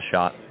have the best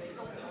shot.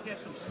 You have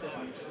some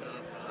sim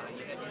stuff.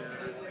 You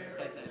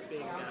had that big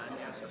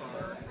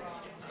NASCAR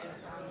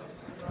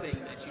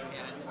thing that you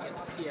had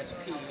the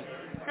PSP.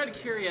 Kind of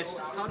curious,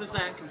 how does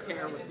that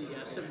compare with the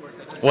sim work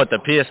that you What, the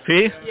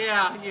PSP?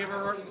 Yeah, you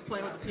ever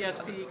playing with the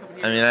PSP?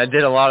 I mean, I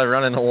did a lot of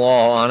running the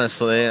wall,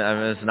 honestly.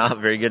 I was not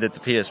very good at the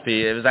PSP.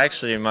 It was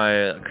actually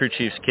my crew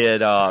chief's kid,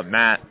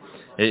 Matt.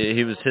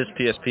 He was his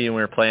PSP, and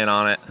we were playing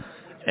on it.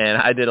 And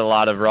I did a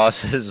lot of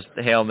Ross's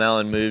Hail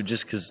Melon move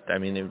just because, I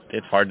mean,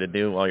 it's hard to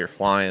do while you're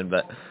flying.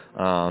 But,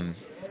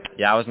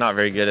 yeah, I was not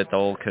very good at the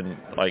old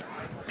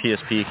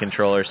PSP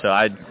controller, so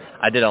I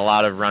did a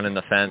lot of running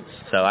the fence,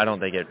 so I don't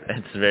think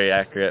it's very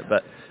accurate.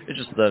 But it's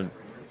just the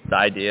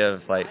idea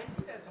of, like,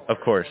 Of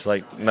course,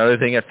 like another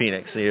thing at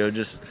Phoenix,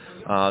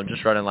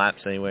 just running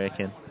laps any way I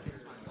can.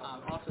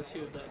 Also,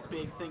 too, the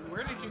big thing.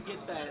 Where did you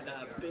get that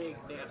big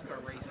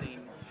NASCAR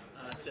racing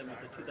sim with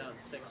the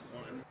 2006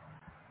 one?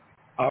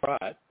 All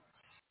right.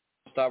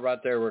 Stop right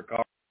there. We're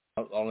calling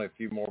only a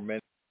few more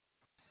minutes.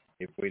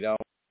 If we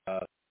don't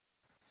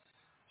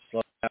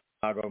slow down,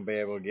 I'm not going to be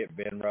able to get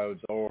Ben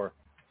Rhodes or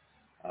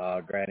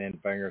Grant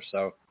Enfinger.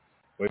 So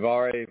we've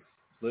already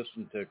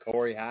listened to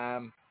Corey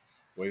Heim.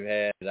 We've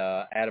had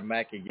Adam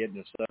Mackey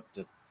getting us up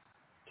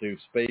to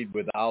speed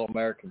with the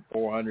All-American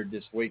 400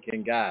 this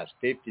weekend. Guys,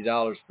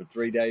 $50 for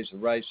 3 days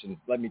of racing.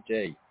 Let me tell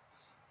you,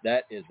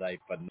 that is a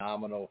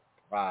phenomenal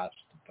price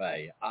to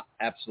pay.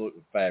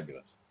 Absolutely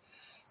fabulous.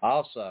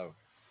 Also,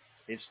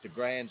 it's the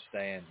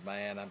grandstands,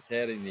 man. I'm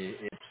telling you,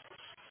 it's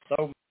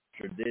so much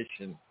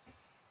tradition.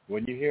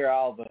 When you hear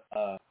all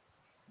the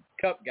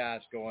Cup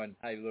guys going,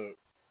 hey, look,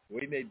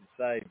 we need to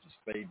save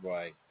the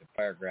Speedway, the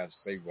Fairgrounds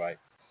Speedway.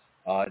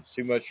 It's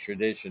too much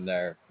tradition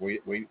there. We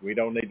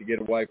don't need to get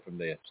away from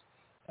this.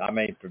 I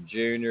mean, from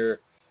Junior,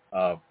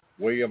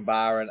 William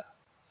Byron,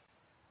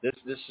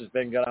 this has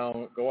been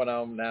going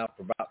on now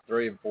for about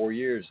 3 and 4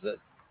 years.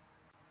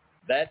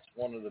 That's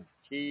one of the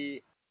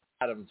key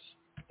items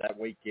that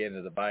weekend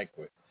of the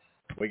banquet.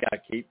 We got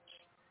to keep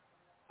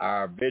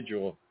our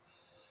vigil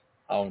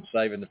on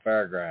saving the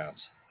fairgrounds.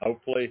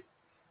 Hopefully,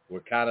 we're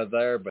kind of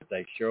there, but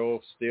they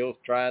sure still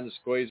trying to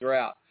squeeze her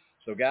out.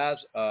 So, guys,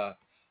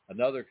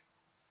 another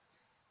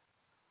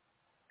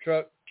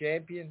truck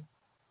champion,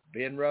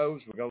 Ben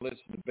Rhodes. We're going to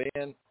listen to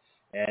Ben,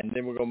 and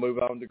then we're going to move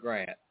on to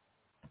Grant.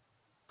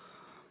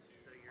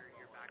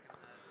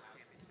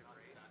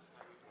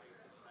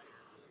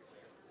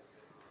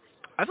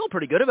 I feel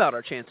pretty good about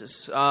our chances.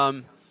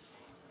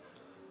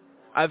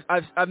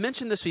 I've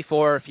mentioned this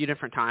before a few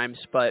different times,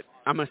 but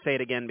I'm going to say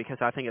it again because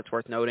I think it's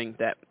worth noting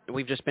that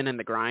we've just been in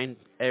the grind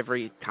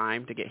every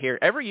time to get here.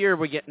 Every year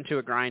we get into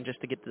a grind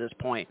just to get to this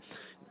point.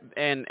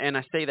 And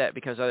I say that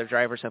because other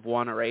drivers have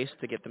won a race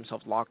to get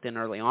themselves locked in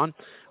early on.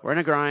 We're in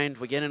a grind.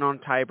 We get in on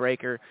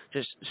tiebreaker,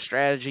 just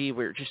strategy.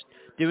 We're just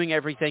doing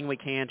everything we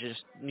can to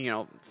just,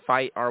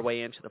 fight our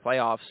way into the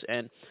playoffs.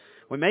 And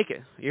we make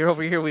it. Year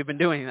over year we've been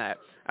doing that.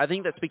 I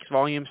think that speaks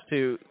volumes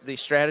to the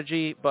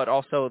strategy, but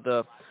also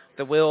the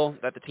will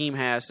that the team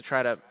has to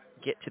try to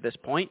get to this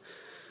point.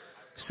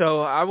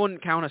 So I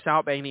wouldn't count us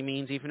out by any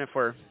means, even if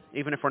we're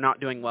not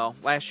doing well.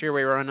 Last year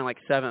we were running like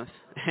 7th,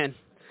 and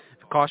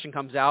caution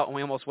comes out and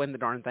we almost win the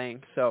darn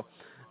thing. So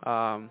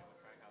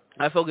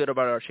I feel good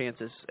about our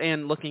chances.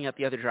 And looking at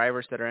the other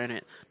drivers that are in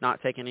it,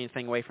 not taking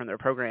anything away from their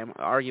program,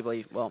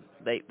 arguably, well,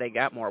 they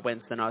got more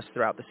wins than us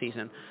throughout the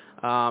season.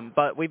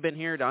 But we've been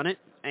here, done it,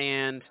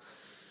 and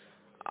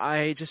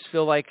I just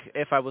feel like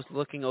if I was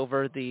looking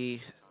over the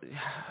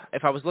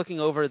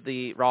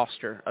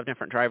roster of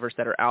different drivers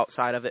that are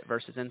outside of it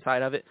versus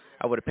inside of it,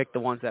 I would have picked the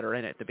ones that are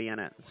in it to be in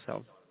it.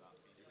 So.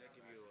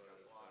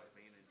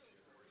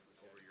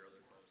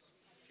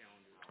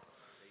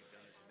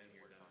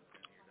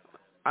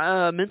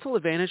 Mental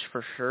advantage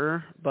for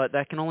sure, but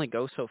that can only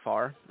go so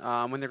far.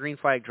 When the green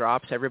flag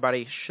drops,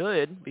 everybody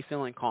should be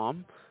feeling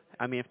calm.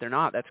 I mean, if they're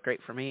not, that's great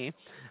for me.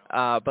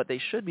 But they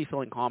should be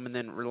feeling calm and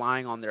then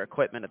relying on their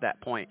equipment at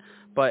that point.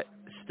 But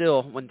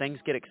still, when things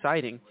get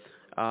exciting,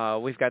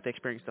 we've got the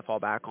experience to fall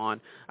back on.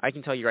 I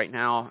can tell you right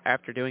now,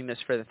 after doing this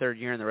for the 3rd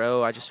year in a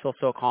row, I just feel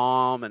so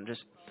calm and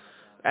just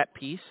at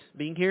peace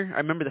being here. I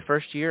remember the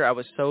first year I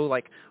was so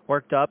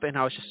worked up and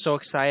I was just so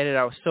excited.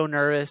 I was so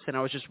nervous and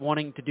I was just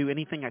wanting to do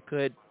anything I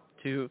could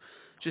to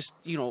just,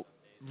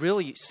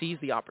 really seize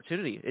the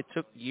opportunity. It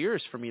took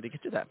years for me to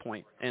get to that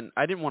point and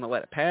I didn't want to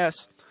let it pass,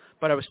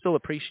 but I was still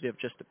appreciative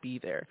just to be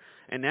there.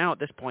 And now at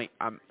this point,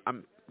 I'm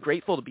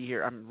grateful to be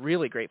here. I'm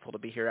really grateful to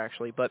be here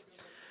actually, but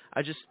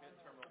I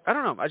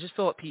don't know. I just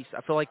feel at peace.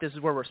 I feel like this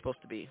is where we're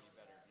supposed to be.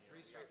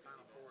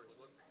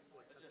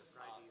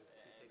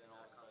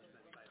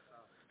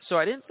 So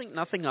I didn't think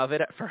nothing of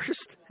it at first,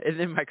 and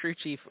then my crew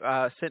chief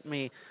sent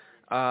me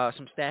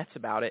some stats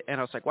about it, and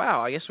I was like,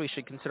 wow, I guess we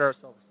should consider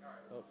ourselves.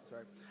 Oh,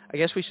 sorry. I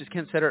guess we should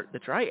consider the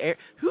dry air.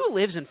 Who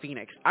lives in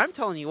Phoenix? I'm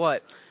telling you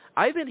what,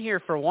 I've been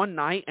here for one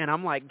night, and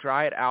I'm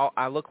dried out.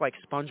 I look like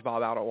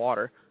SpongeBob out of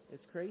water.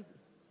 It's crazy.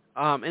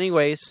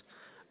 Anyways,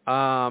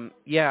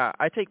 yeah,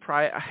 I take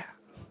pride.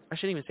 I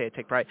shouldn't even say I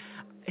take pride.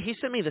 He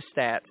sent me the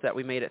stats that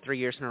we made it 3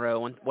 years in a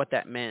row and what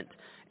that meant,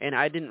 and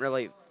I didn't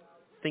really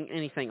think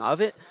anything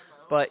of it.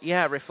 But,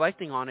 yeah,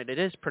 reflecting on it, it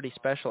is pretty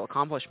special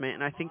accomplishment,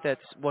 and I think that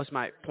was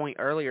my point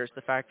earlier is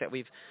the fact that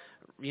we've,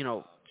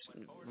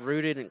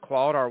 rooted and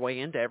clawed our way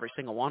into every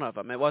single one of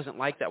them. It wasn't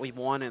like that we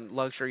won and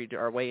luxuried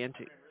our way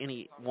into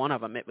any one of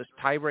them. It was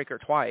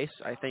tiebreaker twice,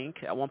 I think,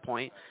 at one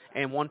point,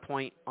 and 1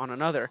 point on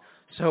another.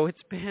 So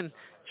it's been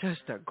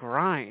just a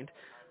grind.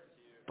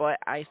 But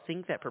I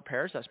think that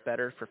prepares us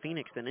better for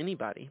Phoenix than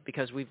anybody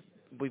because we've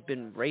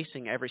been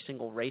racing every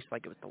single race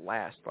like it was the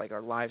last, like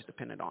our lives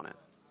depended on it.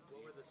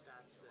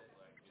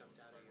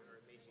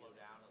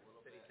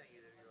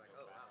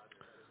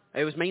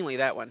 It was mainly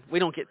that one. We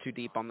don't get too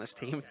deep on this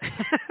team.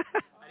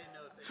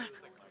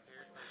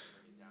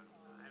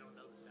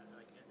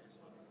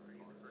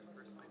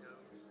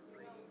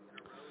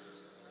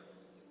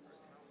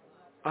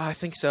 I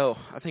think so.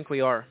 I think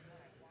we are.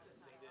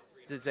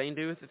 Did Zane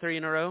do it the 3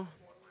 in a row?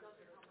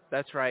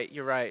 That's right.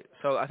 You're right.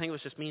 So I think it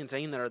was just me and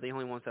Zane that are the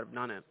only ones that have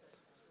done it.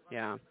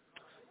 Yeah.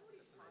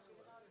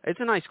 It's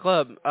a nice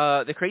club.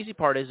 The crazy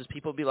part is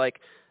people be like,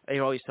 they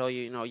always tell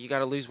you, you got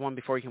to lose one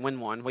before you can win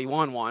one. We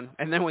won one,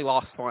 and then we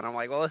lost one. I'm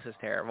like, well, this is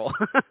terrible.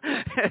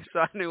 So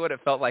I knew what it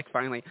felt like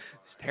finally.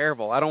 It's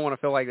terrible. I don't want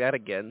to feel like that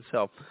again.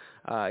 So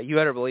you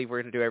better believe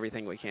we're going to do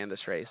everything we can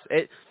this race.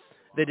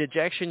 The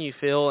dejection you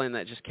feel and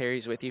that just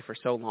carries with you for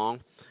so long,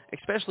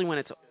 especially when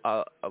it's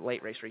a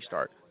late race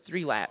restart.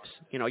 3 laps.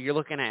 You're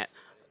looking at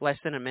less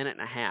than a minute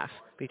and a half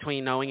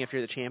between knowing if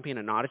you're the champion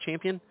and not a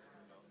champion.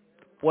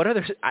 What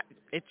other?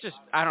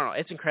 I don't know.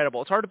 It's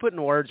incredible. It's hard to put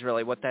in words,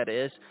 really, what that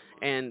is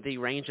and the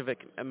range of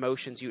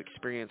emotions you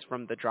experience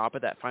from the drop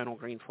of that final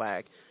green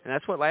flag. And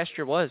that's what last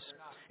year was.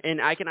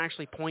 And I can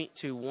actually point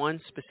to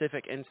one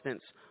specific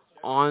instance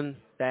on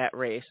that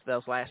race,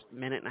 those last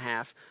minute and a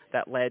half,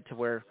 that led to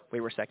where we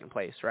were second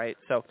place, right?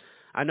 So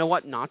I know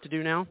what not to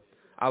do now.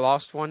 I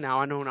lost one. Now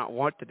I know not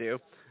what to do.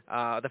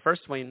 The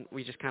first one,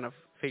 we just kind of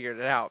figured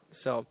it out.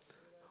 So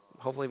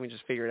hopefully we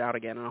just figure it out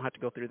again. I don't have to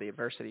go through the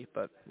adversity,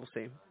 but we'll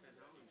see.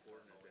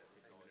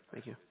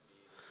 Thank you.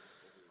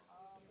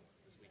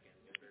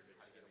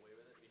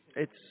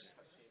 It's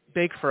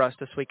big for us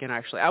this weekend,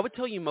 actually. I would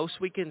tell you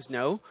most weekends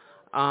no.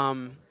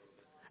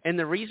 And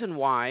the reason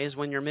why is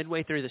when you're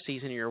midway through the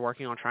season and you're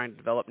working on trying to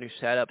develop new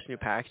setups, new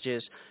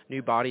packages,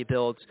 new body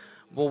builds,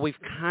 well, we've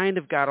kind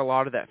of got a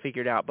lot of that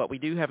figured out, but we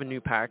do have a new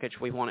package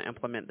we want to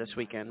implement this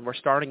weekend. We're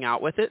starting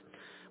out with it.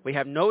 We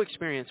have no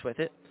experience with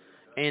it.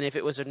 And if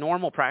it was a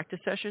normal practice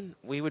session,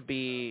 we would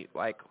be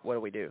like,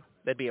 what do?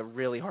 That'd be a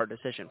really hard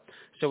decision.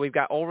 So we've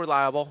got All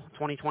Reliable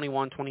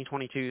 2021,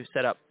 2022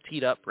 set up,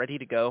 teed up, ready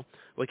to go.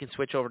 We can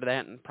switch over to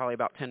that in probably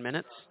about 10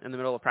 minutes in the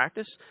middle of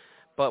practice.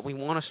 But we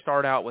want to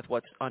start out with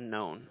what's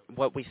unknown,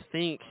 what we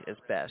think is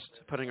best,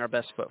 putting our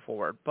best foot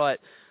forward. But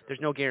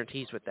there's no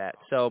guarantees with that.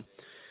 So,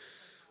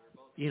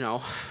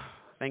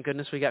 thank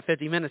goodness we got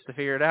 50 minutes to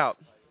figure it out.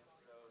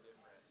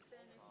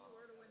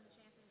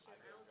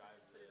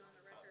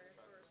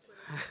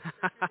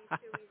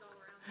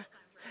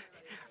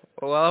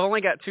 Well, I've only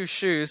got 2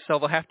 shoes, so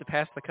they'll have to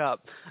pass the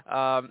cup.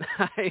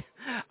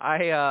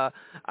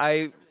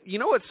 You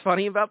know what's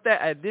funny about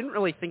that? I didn't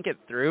really think it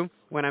through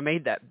when I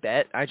made that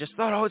bet. I just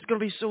thought, it's going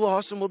to be so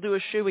awesome. We'll do a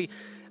shoey.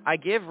 I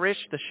give Rich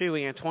the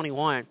shoey in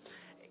 21.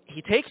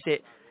 He takes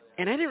it,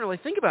 and I didn't really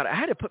think about it. I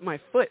had to put my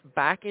foot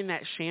back in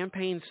that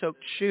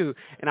champagne-soaked shoe,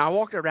 and I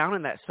walked around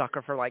in that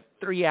sucker for like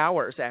 3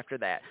 hours after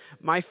that.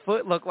 My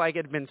foot looked like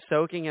it had been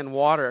soaking in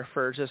water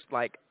for just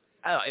like,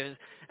 I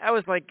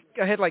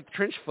had like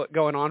trench foot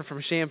going on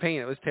from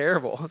champagne. It was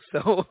terrible.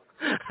 So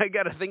I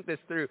got to think this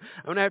through.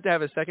 I'm going to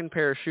have a second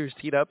pair of shoes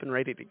teed up and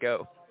ready to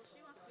go.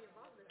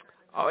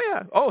 Oh,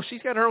 yeah. Oh,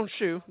 she's got her own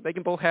shoe. They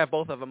can both have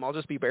both of them. I'll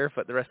just be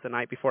barefoot the rest of the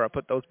night before I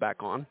put those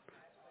back on.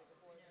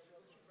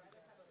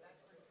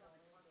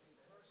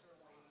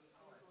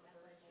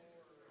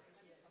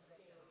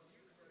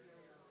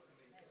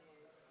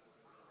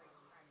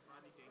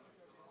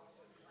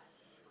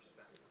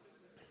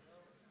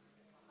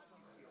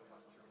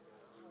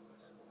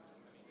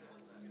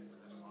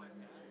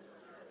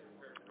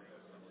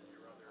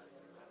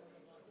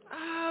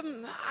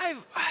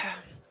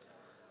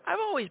 I've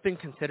always been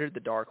considered the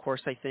dark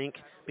horse, I think,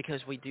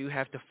 because we do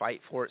have to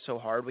fight for it so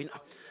hard.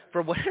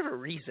 For whatever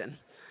reason,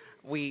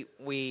 we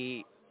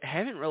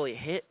haven't really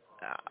hit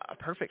a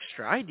perfect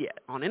stride yet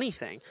on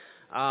anything,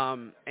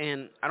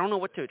 and I don't know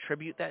what to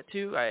attribute that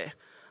to.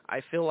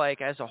 I feel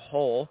like as a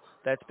whole,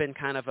 that's been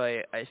kind of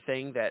a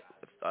thing that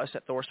us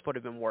at ThorSport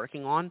have been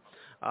working on.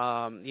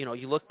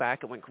 You look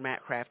back at when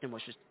Matt Crafton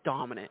was just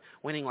dominant,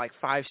 winning like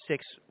 5-6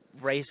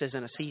 races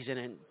in a season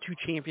and 2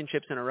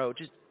 championships in a row,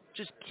 just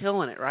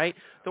killing it, right?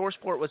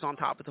 ThorSport was on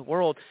top of the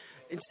world.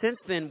 And since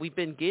then, we've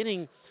been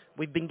getting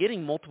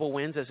multiple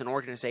wins as an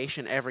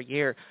organization every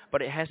year,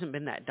 but it hasn't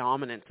been that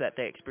dominance that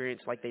they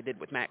experienced like they did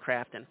with Matt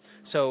Crafton.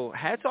 So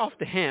hats off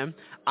to him.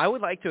 I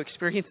would like to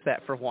experience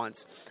that for once.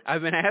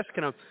 I've been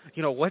asking him,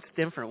 what's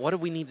different? What do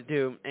we need to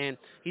do? And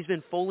he's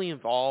been fully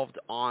involved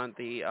on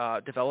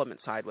the development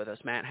side with us.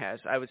 Matt has.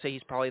 I would say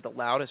he's probably the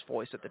loudest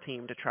voice at the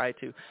team to try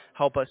to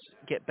help us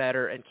get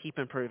better and keep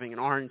improving in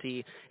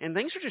R&D. And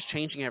things are just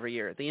changing every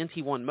year. The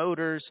NT1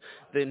 motors,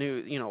 the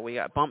new, we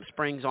got bump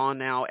springs on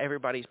now,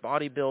 everybody's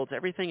body builds,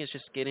 everything is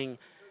just getting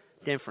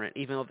different,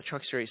 even though the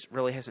truck series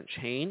really hasn't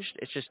changed.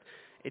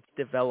 It's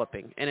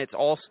developing, and it's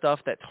all stuff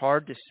that's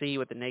hard to see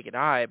with the naked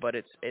eye, but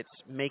it's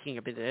making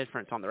a big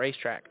difference on the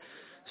racetrack.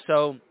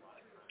 So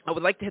I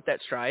would like to hit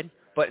that stride,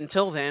 but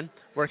until then,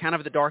 we're kind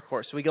of the dark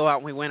horse. We go out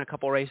and we win a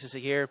couple races a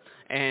year,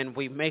 and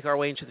we make our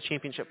way into the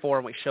Championship 4,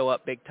 and we show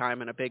up big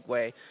time in a big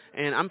way.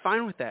 And I'm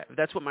fine with that. If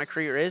that's what my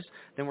career is,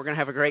 then we're going to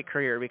have a great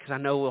career because I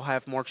know we'll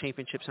have more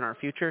championships in our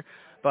future.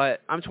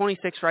 But I'm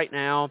 26 right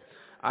now.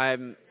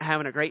 I'm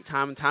having a great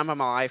time of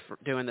my life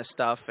doing this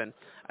stuff, and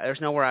there's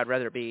nowhere I'd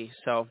rather be.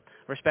 So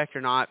respect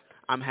or not,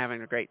 I'm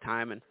having a great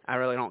time, and I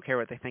really don't care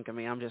what they think of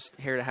me. I'm just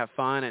here to have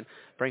fun and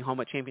bring home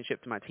a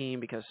championship to my team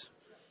because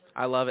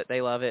I love it.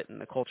 They love it,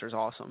 and the culture's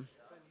awesome.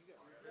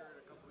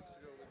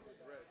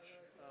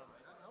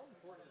 How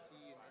important is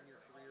he in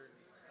your career?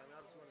 I mean,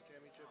 obviously won a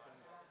championship, and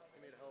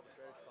he made a hell of a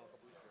strategy call a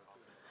couple weeks ago,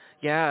 too.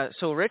 Yeah,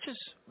 so Rich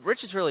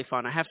is really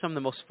fun. I have some of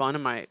the most fun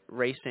in my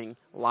racing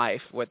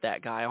life with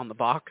that guy on the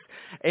box,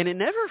 and it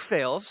never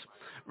fails.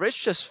 Rich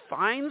just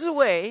finds a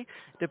way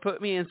to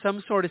put me in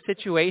some sort of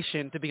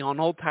situation to be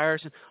on old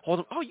tires and hold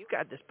him. Oh, you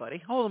got this,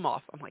 buddy. Hold him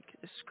off. I'm like,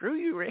 screw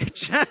you,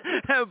 Rich.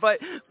 but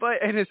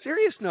in a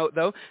serious note,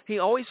 though, he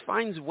always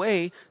finds a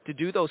way to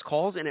do those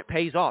calls, and it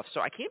pays off.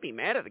 So I can't be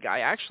mad at the guy.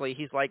 Actually,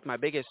 he's like my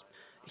biggest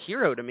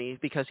hero to me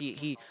because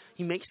he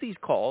makes these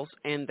calls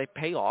and they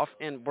pay off,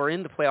 and we're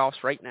in the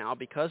playoffs right now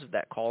because of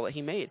that call that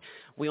he made.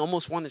 We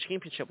almost won the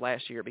championship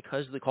last year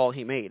because of the call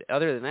he made.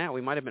 Other than that, we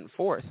might have been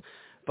fourth.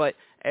 But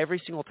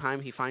every single time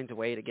he finds a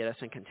way to get us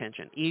in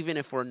contention, even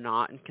if we're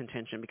not in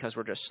contention because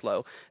we're just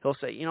slow. He'll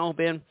say,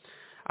 Ben,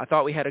 I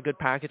thought we had a good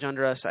package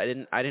under us. I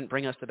didn't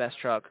bring us the best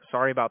truck.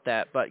 Sorry about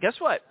that. But guess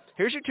what?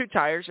 Here's your 2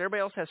 tires.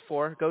 Everybody else has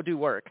 4. Go do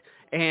work.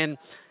 And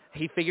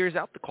he figures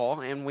out the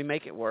call, and we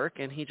make it work,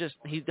 and he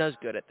does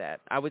good at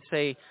that. I would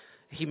say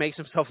he makes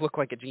himself look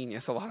like a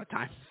genius a lot of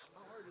times.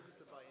 How hard is it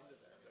to buy into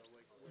that, though,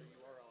 like where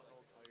you are on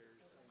old tires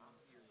and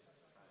you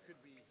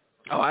could be...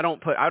 Oh,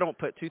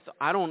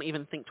 I don't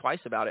even think twice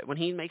about it. When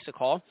he makes a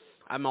call,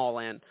 I'm all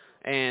in,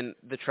 and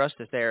the trust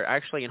is there.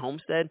 Actually, in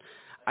Homestead,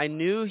 I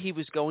knew he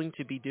was going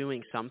to be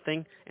doing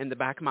something in the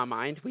back of my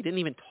mind. We didn't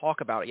even talk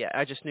about it yet.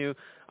 I just knew,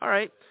 all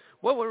right,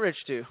 what will Rich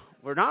do?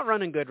 We're not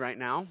running good right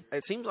now.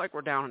 It seems like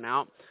we're down and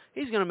out.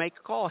 He's going to make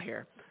a call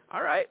here.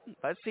 All right,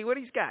 let's see what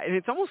he's got. And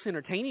it's almost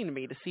entertaining to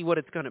me to see what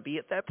it's going to be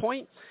at that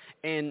point.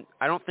 And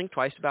I don't think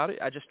twice about it.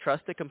 I just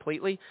trust it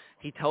completely.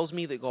 He tells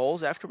me the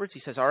goals afterwards.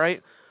 He says, all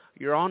right,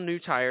 you're on new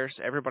tires.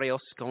 Everybody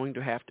else is going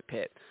to have to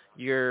pit.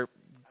 You're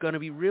going to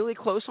be really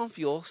close on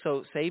fuel,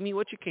 so save me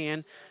what you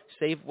can,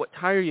 save what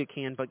tire you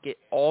can, but get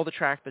all the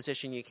track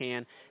position you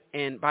can.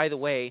 And by the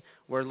way,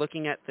 we're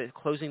looking at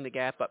closing the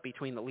gap up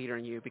between the leader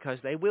and you because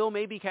they will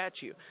maybe catch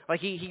you. Like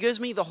he gives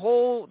me the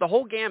whole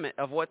gamut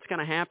of what's going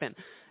to happen.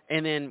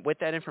 And then with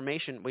that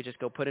information, we just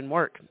go put in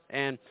work.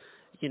 And,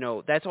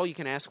 that's all you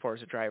can ask for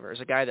as a driver, is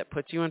a guy that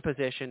puts you in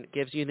position,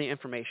 gives you the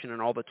information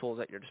and all the tools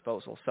at your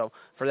disposal. So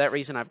for that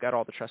reason, I've got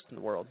all the trust in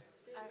the world.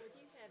 If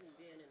you hadn't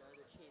been in other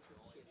championships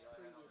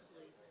previously,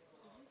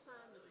 did you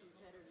find the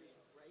competitors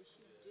race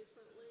you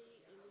differently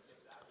in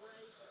this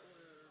race,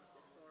 or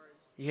as far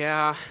as...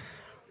 Yeah.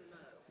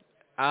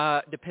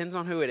 Depends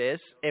on who it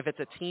is. If it's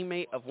a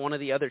teammate of one of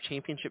the other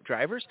championship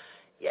drivers,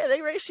 yeah,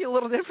 they race you a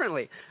little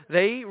differently.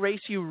 They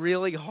race you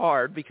really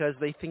hard because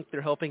they think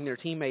they're helping their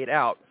teammate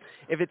out.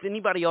 If it's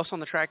anybody else on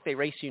the track, they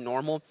race you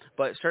normal,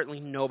 but certainly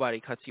nobody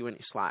cuts you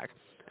any slack.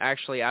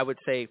 Actually, I would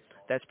say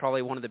that's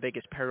probably one of the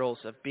biggest perils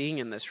of being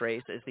in this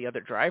race is the other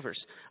drivers.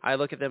 I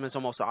look at them as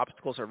almost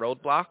obstacles or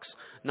roadblocks,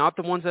 not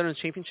the ones that are in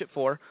championship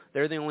 4.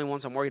 They're the only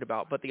ones I'm worried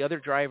about, but the other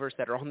drivers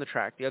that are on the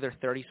track, the other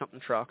 30-something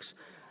trucks,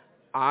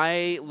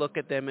 I look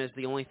at them as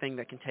the only thing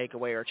that can take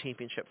away our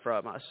championship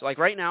from us. Like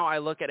right now, I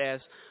look at it as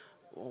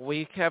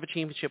we have a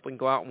championship, we can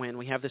go out and win.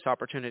 We have this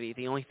opportunity.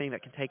 The only thing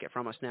that can take it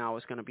from us now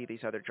is going to be these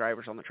other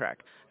drivers on the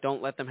track.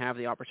 Don't let them have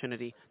the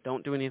opportunity.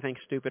 Don't do anything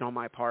stupid on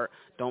my part.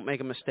 Don't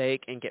make a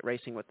mistake and get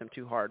racing with them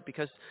too hard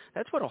because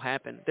that's what will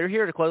happen. They're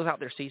here to close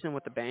out their season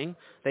with a bang.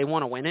 They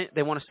want to win it.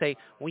 They want to say,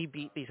 we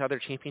beat these other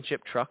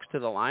championship trucks to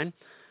the line.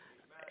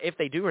 If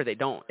they do or they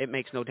don't, it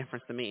makes no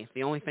difference to me.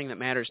 The only thing that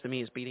matters to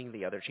me is beating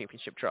the other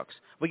championship trucks.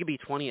 We could be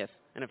 20th,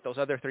 and if those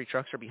other 3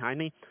 trucks are behind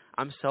me,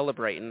 I'm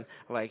celebrating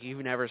like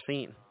you've never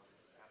seen.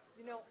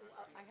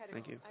 I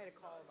had a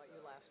call about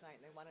you last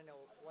night, and they want to know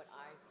what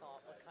I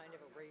thought, what kind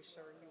of a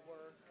racer you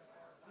were.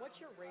 What's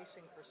your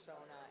racing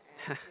persona?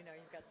 And,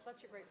 you've got such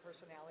a great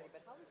personality,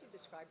 but how would you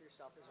describe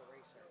yourself as a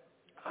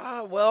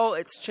racer? Well,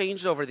 it's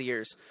changed over the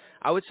years.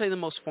 I would say the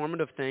most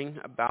formative thing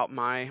about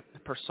my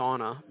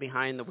persona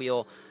behind the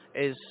wheel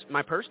is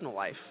my personal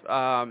life.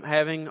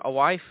 Having a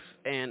wife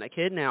and a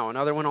kid now,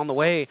 another one on the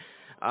way,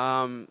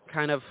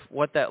 kind of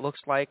what that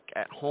looks like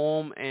at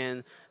home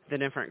and the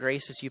different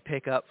graces you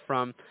pick up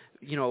from,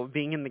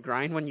 being in the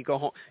grind when you go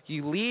home.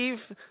 You leave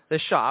the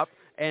shop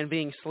and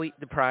being sleep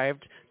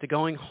deprived to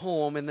going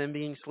home and then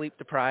being sleep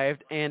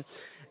deprived, and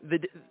the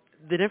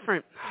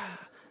different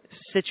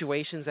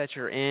situations that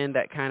you're in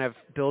that kind of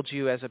build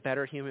you as a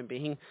better human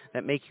being,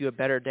 that make you a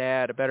better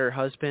dad, a better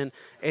husband,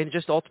 and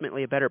just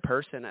ultimately a better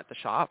person at the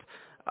shop.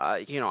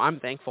 I'm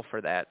thankful for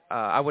that.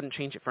 I wouldn't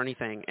change it for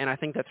anything, and I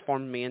think that's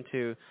formed me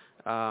into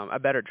a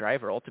better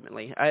driver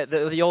ultimately.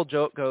 The old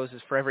joke goes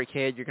is for every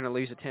kid you're going to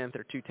lose a 10th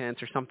or 2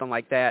 tenths or something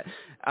like that.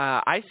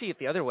 I see it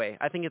the other way.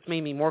 I think it's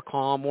made me more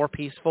calm, more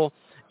peaceful,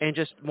 and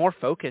just more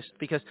focused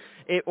because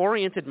it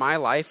oriented my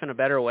life in a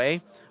better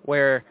way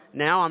where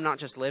now I'm not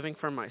just living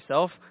for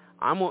myself.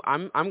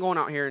 I'm going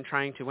out here and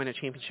trying to win a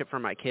championship for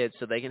my kids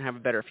so they can have a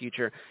better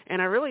future.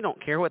 And I really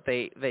don't care what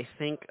they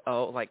think.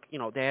 Oh, like, you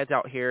know, Dad's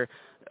out here,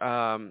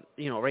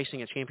 you know,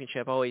 racing a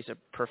championship. Oh, he's a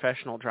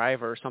professional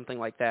driver or something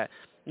like that.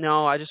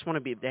 No, I just want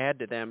to be a dad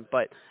to them.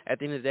 But at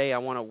the end of the day, I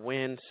want to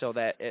win so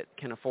that it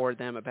can afford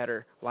them a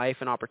better life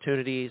and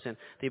opportunities and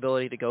the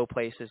ability to go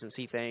places and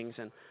see things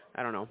and,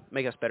 I don't know,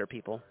 make us better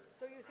people.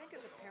 So you think as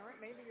a parent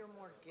maybe you're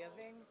more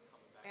giving,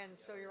 and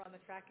so you're on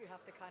the track, you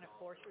have to kind of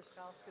force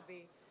yourself to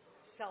be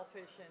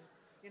selfish and,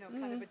 you know,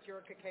 kind of a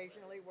jerk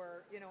occasionally,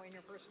 where, you know, in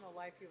your personal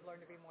life you've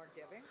learned to be more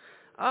giving?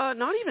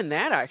 Not even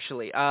that,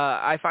 actually.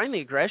 I find the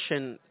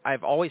aggression,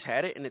 I've always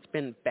had it, and it's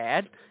been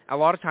bad. A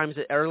lot of times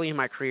early in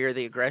my career,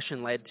 the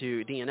aggression led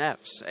to DNFs,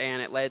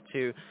 and it led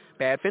to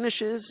bad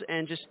finishes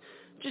and just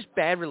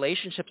bad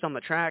relationships on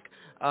the track.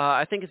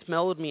 I think it's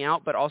mellowed me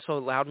out, but also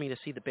allowed me to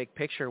see the big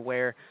picture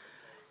where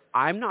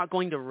I'm not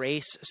going to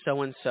race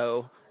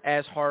so-and-so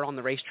as hard on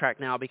the racetrack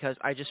now because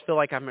I just feel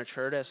like I've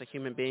matured as a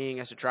human being,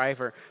 as a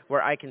driver,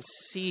 where I can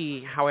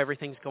see how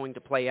everything's going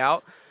to play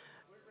out.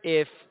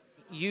 If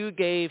you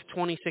gave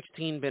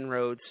 2016 Ben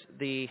Rhodes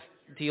the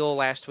deal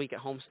last week at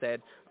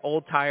Homestead,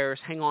 old tires,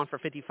 hang on for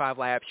 55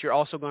 laps, you're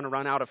also going to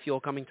run out of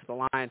fuel coming to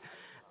the line,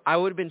 I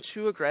would have been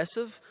too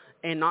aggressive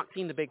and not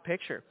seen the big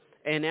picture.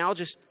 And now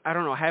just, I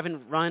don't know,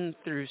 having run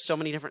through so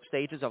many different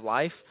stages of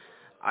life,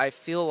 I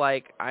feel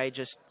like I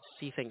just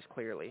see things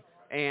clearly.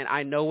 And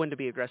I know when to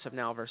be aggressive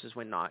now versus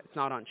when not. It's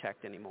not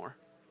unchecked anymore.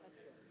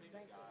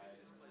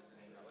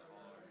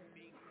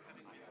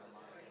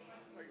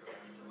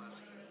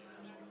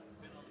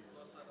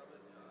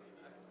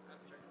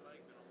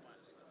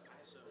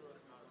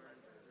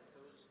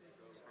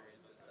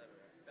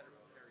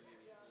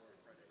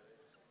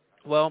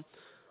 Well,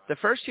 the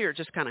first year it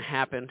just kind of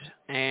happened,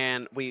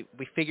 and we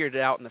figured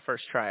it out in the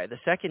first try. The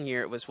second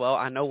year it was, well,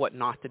 I know what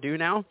not to do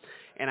now,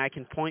 and I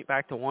can point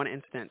back to one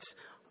instance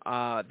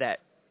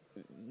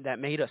that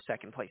made us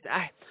second place.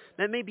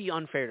 That may be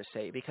unfair to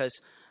say because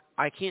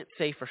I can't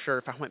say for sure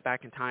if I went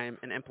back in time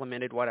and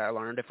implemented what I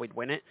learned if we'd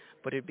win it,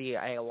 but it'd be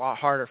a lot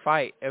harder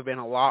fight. It would have been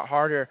a lot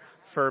harder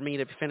for me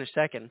to finish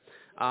second.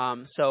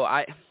 So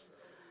I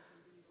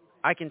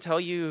can tell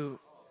you,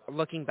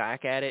 looking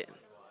back at it,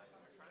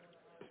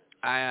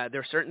 there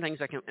are certain things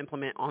I can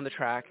implement on the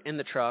track, in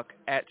the truck,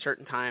 at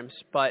certain times.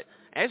 But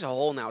as a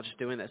whole now, just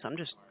doing this, I'm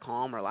just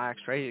calm,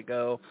 relaxed, ready to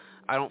go.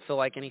 I don't feel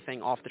like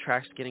anything off the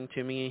track's getting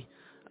to me.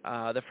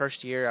 The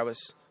first year I was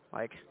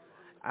like,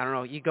 I don't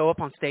know, you go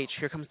up on stage,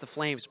 here comes the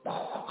flames.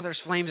 There's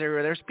flames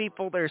everywhere. There's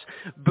people, there's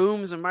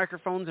booms and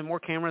microphones and more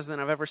cameras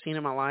than I've ever seen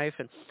in my life.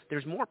 And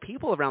there's more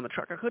people around the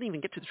truck. I couldn't even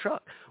get to the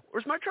truck.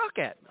 Where's my truck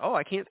at? Oh,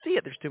 I can't see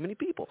it. There's too many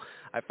people.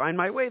 I find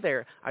my way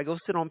there. I go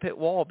sit on pit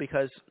wall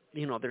because,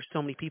 you know, there's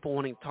so many people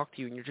wanting to talk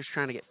to you and you're just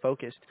trying to get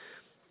focused.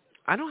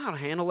 I know how to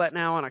handle that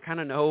now, and I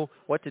kind of know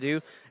what to do.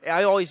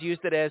 I always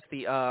used it as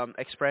the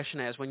expression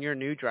as when you're a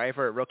new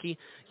driver, a rookie,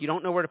 you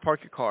don't know where to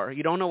park your car.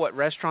 You don't know what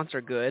restaurants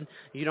are good.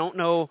 You don't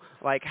know,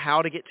 like,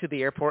 how to get to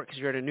the airport because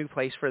you're at a new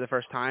place for the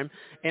first time.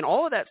 And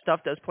all of that stuff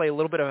does play a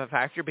little bit of a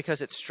factor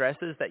because it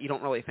stresses that you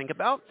don't really think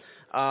about.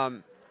 I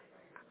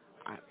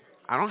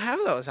don't have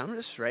those. I'm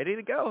just ready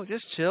to go.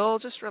 Just chill,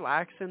 just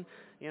relax. And,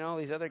 you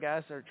know, these other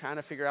guys are trying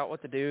to figure out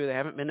what to do. They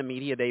haven't been to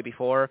media day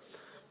before.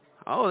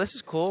 Oh, this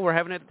is cool. We're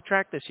having it at the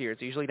track this year.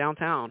 It's usually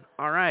downtown.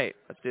 All right,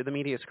 let's do the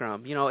media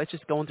scrum. You know, it's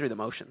just going through the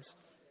motions.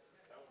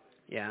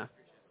 Yeah,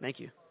 thank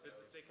you.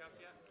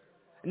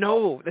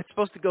 No, it's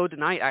supposed to go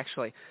tonight,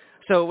 actually.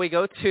 So we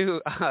go to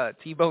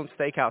T-Bone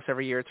Steakhouse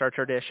every year. It's our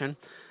tradition.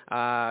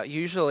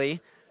 Usually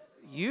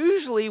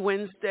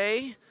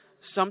Wednesday,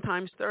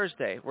 sometimes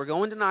Thursday. We're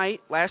going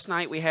tonight. Last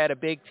night we had a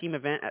big team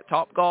event at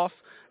Top Golf.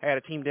 I had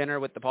a team dinner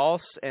with the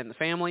boss and the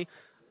family.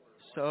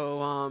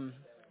 So,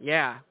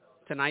 yeah,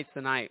 tonight's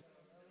the night.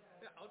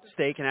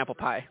 Steak and apple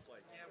pie.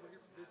 Yeah, when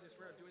you're business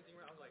route, doing things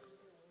right, I was like,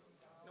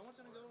 no one's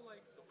gonna go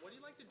like, what do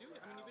you like to do?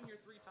 I mean, you've been here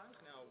 3 times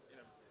now in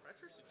a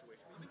pressure situation.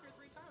 You've been here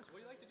 3 times.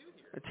 What do you like to do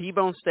here? A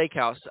T-Bone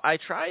Steakhouse. I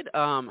tried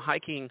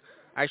hiking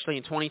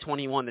actually in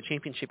 2021, the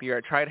championship year.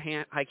 I tried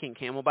hiking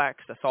Camelback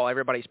because I saw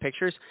everybody's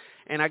pictures,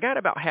 and I got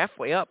about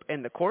halfway up,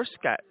 and the course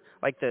got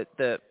like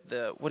the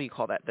what do you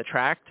call that? The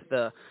track,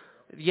 the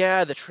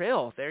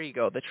trail. There you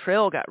go. The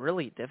trail got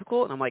really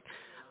difficult, and I'm like,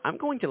 I'm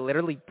going to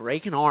literally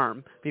break an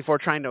arm before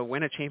trying to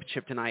win a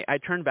championship tonight. I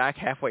turned back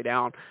halfway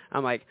down.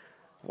 I'm like,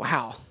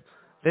 wow,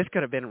 this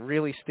could have been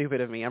really stupid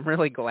of me. I'm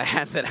really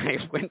glad that I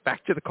went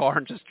back to the car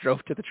and just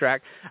drove to the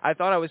track. I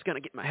thought I was going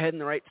to get my head in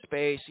the right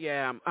space.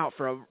 Yeah, I'm out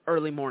for an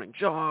early morning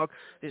jog.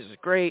 This is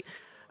great.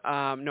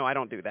 No, I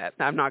don't do that.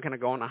 I'm not going to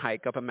go on a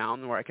hike up a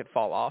mountain where I could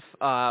fall off.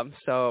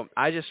 So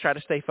I just try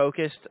to stay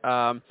focused.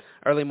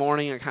 Early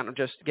morning, I kind of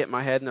just get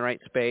my head in the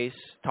right space,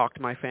 talk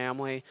to my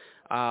family.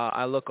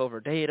 I look over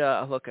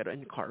data. I look at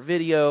in-car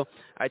video.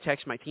 I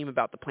text my team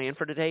about the plan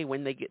for today,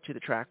 when they get to the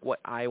track,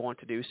 what I want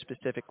to do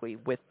specifically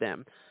with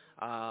them,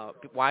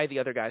 why the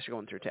other guys are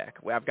going through tech.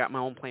 I've got my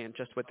own plan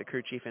just with the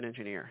crew chief and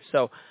engineer.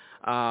 So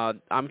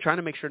I'm trying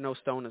to make sure no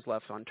stone is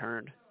left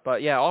unturned.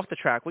 But, yeah, off the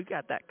track, we've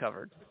got that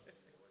covered.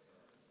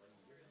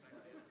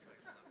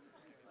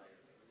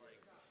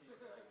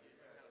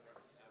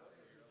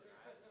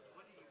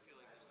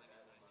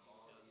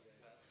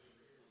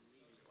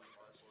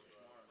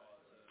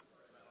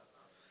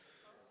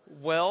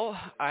 Well,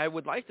 I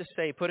would like to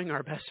say putting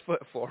our best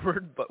foot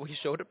forward, but we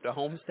showed up to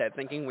Homestead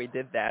thinking we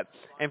did that,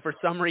 and for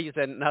some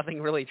reason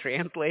nothing really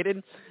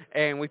translated,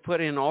 and we put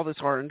in all this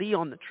R&D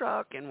on the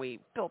truck, and we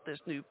built this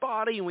new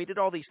body, and we did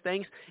all these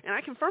things, and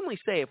I can firmly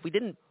say if we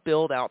didn't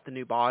build out the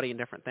new body and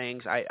different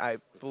things, that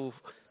would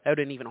have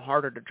been even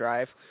harder to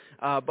drive,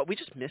 but we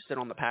just missed it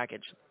on the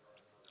package.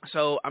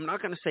 So I'm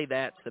not going to say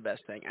that's the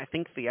best thing. I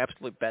think the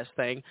absolute best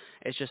thing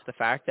is just the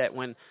fact that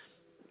when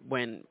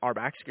our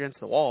back's against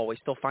the wall, we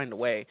still find a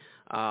way.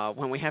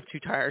 When we have 2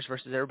 tires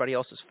versus everybody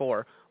else's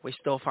 4, we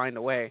still find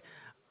a way.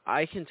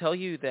 I can tell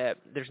you that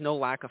there's no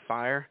lack of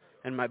fire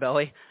in my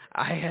belly.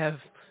 I have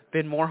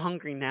been more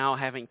hungry now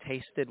having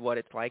tasted what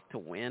it's like to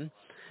win.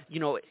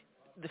 You know,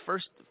 the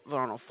first,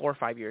 4 or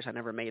 5 years I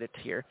never made it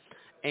here,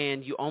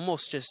 and you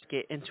almost just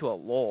get into a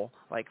lull,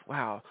 like,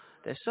 wow,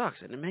 this sucks,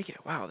 I didn't make it.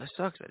 Wow, this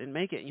sucks, I didn't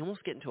make it. And you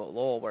almost get into a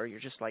lull where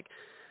you're just like,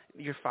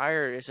 your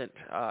fire isn't,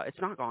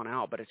 it's not gone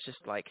out, but it's just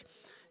like,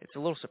 it's a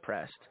little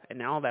suppressed. And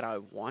now that I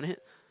won it,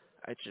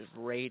 it's just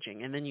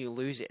raging. And then you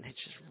lose it, and it's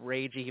just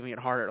raging, even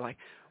harder. Like,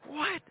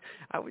 what?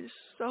 I was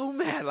so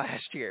mad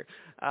last year.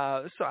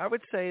 So I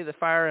would say the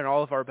fire in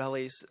all of our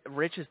bellies.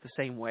 Rich is the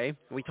same way.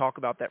 We talk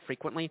about that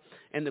frequently.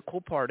 And the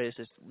cool part is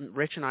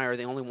Rich and I are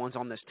the only ones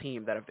on this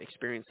team that have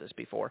experienced this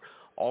before.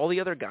 All the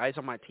other guys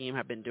on my team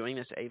have been doing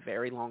this a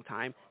very long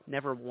time,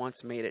 never once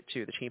made it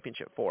to the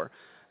championship 4.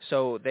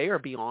 So they are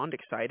beyond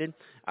excited.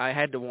 I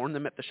had to warn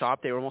them at the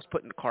shop. They were almost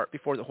putting the cart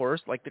before the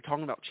horse, like they're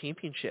talking about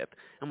championship.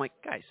 I'm like,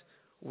 guys,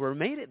 we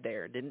made it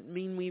there. Didn't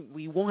mean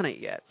we won it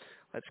yet.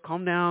 Let's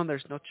calm down.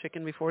 There's no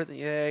chicken before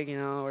the egg. You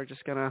know, we're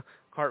just going to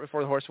cart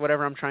before the horse,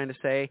 whatever I'm trying to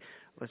say.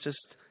 Let's just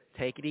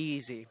take it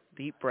easy,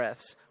 deep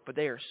breaths. But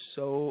they are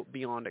so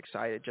beyond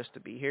excited just to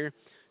be here.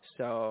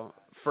 So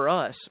for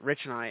us, Rich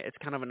and I, it's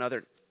kind of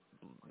another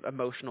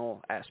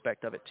emotional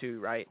aspect of it too,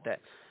 right? That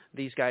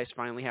these guys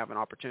finally have an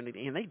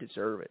opportunity, and they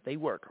deserve it. They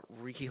work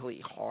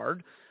really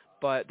hard,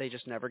 but they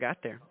just never got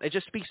there. It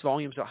just speaks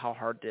volumes about how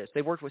hard it is.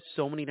 They worked with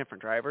so many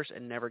different drivers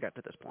and never got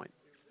to this point.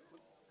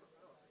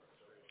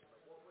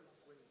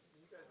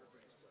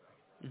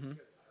 Mm-hmm.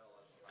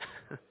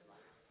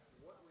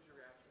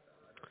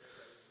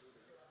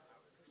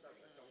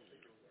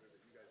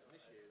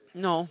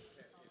 No,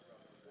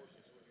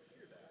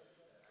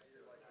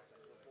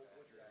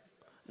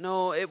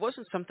 it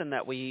wasn't something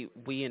that we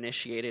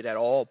initiated at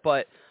all,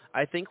 but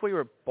I think we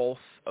were both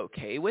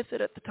okay with it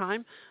at the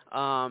time,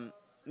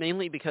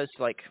 mainly because,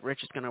 like,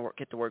 Rich is going to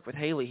get to work with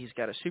Haley. He's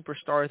got a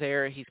superstar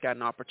there. He's got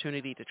an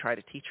opportunity to try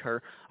to teach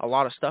her a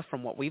lot of stuff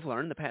from what we've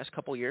learned the past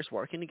couple of years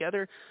working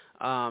together.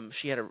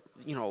 She had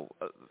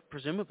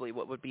presumably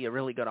what would be a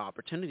really good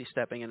opportunity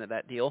stepping into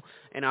that deal,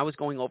 and I was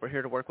going over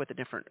here to work with a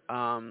different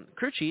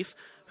crew chief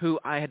who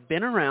I had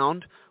been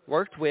around,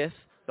 worked with.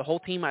 The whole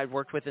team I'd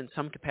worked with in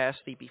some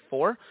capacity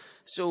before.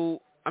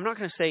 So I'm not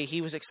going to say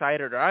he was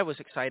excited or I was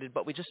excited,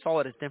 but we just saw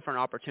it as different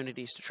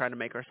opportunities to try to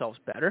make ourselves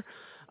better.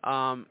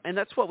 And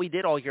that's what we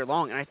did all year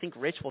long. And I think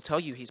Rich will tell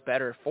you he's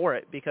better for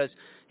it because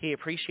he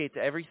appreciates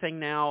everything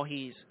now.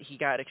 He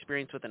got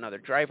experience with another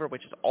driver,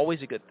 which is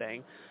always a good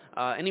thing.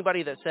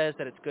 Anybody that says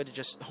that it's good to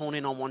just hone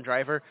in on one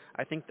driver,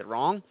 I think they're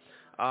wrong.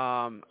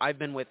 I've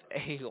been with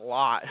a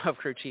lot of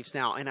crew chiefs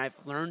now, and I've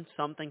learned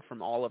something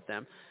from all of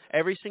them.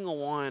 Every single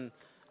one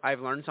I've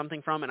learned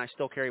something from, and I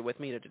still carry with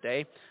me to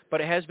today.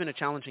 But it has been a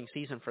challenging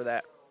season for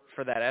that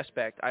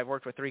aspect. I've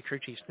worked with 3 crew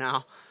chiefs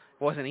now.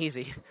 It wasn't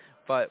easy,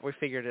 but we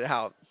figured it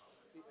out.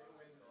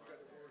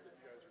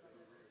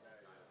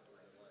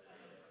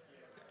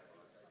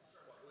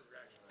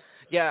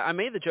 Yeah, I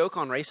made the joke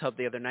on Race Hub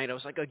the other night. I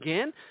was like,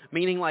 again?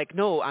 Meaning like,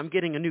 no, I'm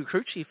getting a new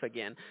crew chief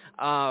again.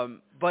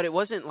 But it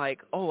wasn't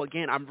like, oh,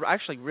 again, I'm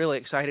actually really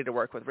excited to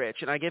work with Rich.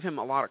 And I give him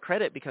a lot of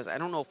credit because I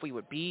don't know if we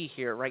would be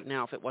here right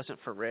now if it wasn't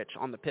for Rich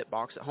on the pit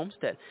box at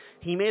Homestead.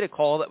 He made a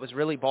call that was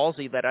really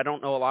ballsy that I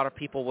don't know a lot of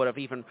people would have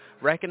even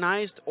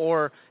recognized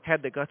or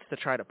had the guts to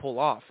try to pull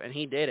off. And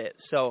he did it.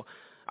 So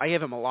I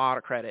give him a lot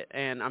of credit.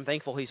 And I'm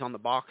thankful he's on the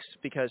box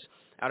because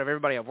out of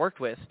everybody I've worked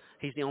with,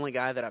 he's the only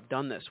guy that I've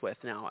done this with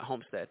now at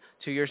Homestead.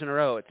 2 years in a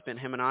row, it's been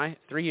him and I.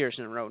 3 years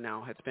in a row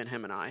now, it's been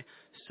him and I.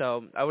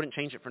 So I wouldn't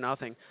change it for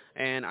nothing.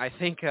 And I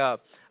think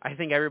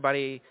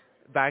everybody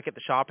back at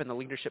the shop in the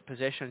leadership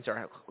positions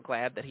are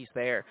glad that he's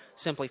there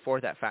simply for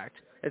that fact.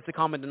 It's the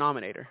common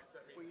denominator.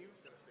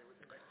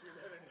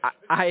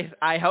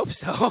 I hope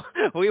so.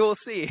 We will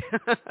see. You're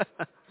a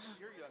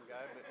young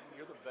guy, but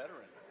you're the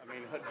veteran. I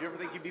mean, do you ever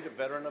think you'd be the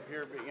veteran up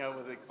here,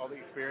 with all the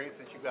experience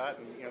that you got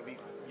and, these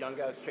young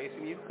guys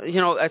chasing you?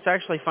 It's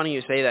actually funny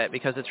you say that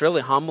because it's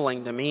really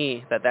humbling to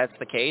me that that's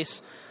the case.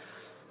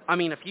 I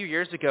mean, a few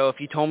years ago, if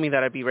you told me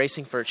that I'd be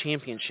racing for a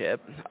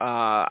championship,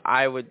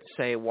 I would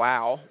say,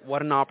 wow,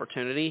 what an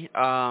opportunity.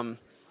 I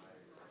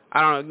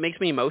don't know, it makes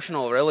me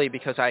emotional, really,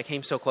 because I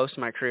came so close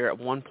to my career at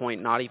one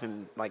point, not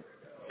even,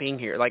 being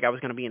here. Like I was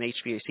going to be an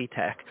HVAC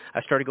tech.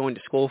 I started going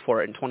to school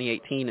for it in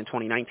 2018 and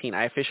 2019.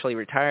 I officially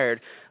retired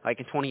like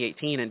in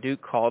 2018, and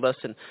Duke called us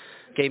and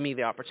gave me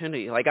the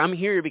opportunity. Like I'm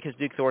here because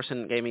Duke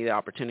Thorson gave me the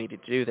opportunity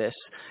to do this,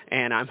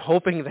 and I'm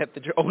hoping that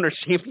the Owners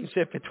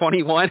Championship at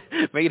 21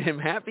 made him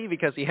happy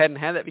because he hadn't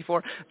had that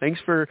before. Thanks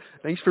for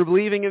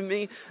believing in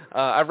me.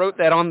 I wrote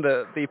that on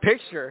the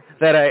picture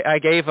that I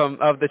gave him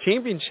of the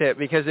championship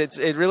because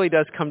it really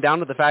does come down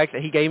to the fact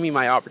that he gave me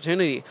my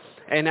opportunity.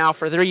 And now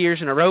for 3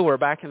 years in a row, we're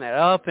backing that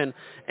up and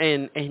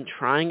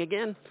trying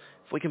again.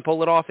 If we can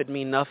pull it off, it'd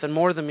mean nothing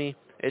more than me.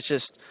 It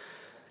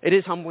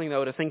is humbling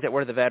though to think that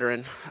we're the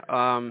veteran.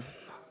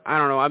 I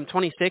don't know. I'm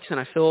 26 and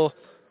I do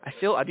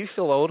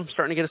feel old. I'm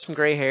starting to get some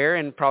gray hair,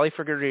 and probably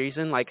for good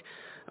reason. Like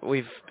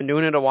we've been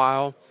doing it a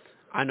while.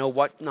 I know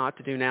what not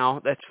to do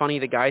now. That's funny.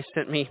 The guys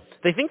sent me.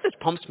 They think this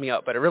pumps me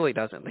up, but it really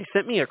doesn't. They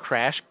sent me a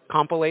crash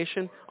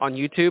compilation on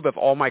YouTube of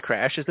all my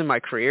crashes in my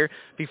career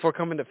before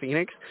coming to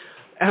Phoenix.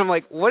 And I'm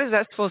like, what is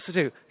that supposed to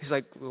do? He's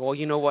like, well,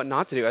 you know what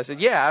not to do. I said,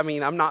 yeah, I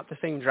mean, I'm not the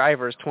same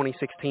driver as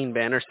 2016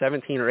 Ben or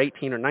 17 or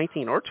 18 or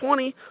 19 or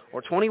 20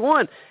 or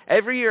 21.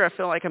 Every year I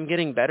feel like I'm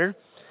getting better.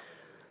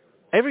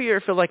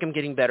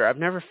 I've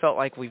never felt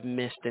like we've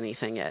missed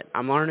anything yet.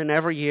 I'm learning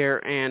every year,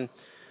 and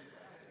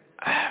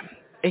I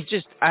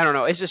don't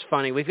know. It's just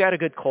funny. We've got a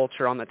good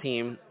culture on the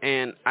team,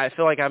 and I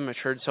feel like I've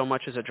matured so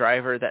much as a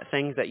driver that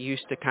things that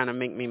used to kind of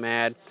make me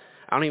mad,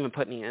 I don't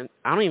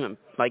even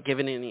like give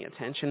it any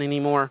attention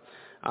anymore.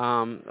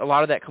 A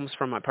lot of that comes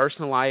from my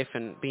personal life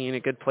and being in a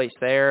good place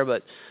there,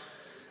 but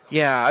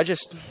yeah,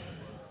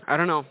 I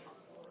don't know.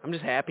 I'm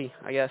just happy,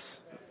 I guess.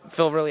 I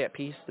feel really at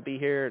peace to be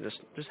here,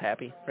 just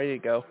happy, ready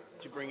to go.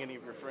 Did you bring any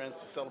of your friends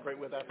to celebrate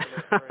with after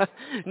this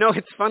race? No,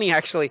 it's funny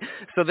actually.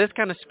 So this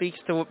kind of speaks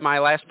to my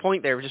last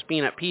point there, just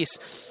being at peace.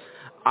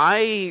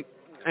 I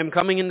am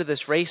coming into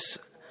this race.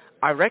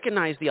 I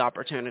recognize the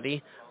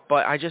opportunity,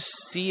 but I just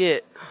see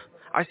it.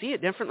 I see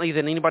it differently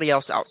than anybody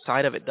else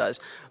outside of it does.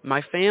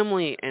 My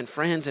family and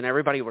friends and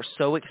everybody were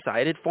so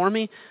excited for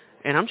me,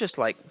 and I'm just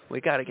like,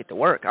 we got to get to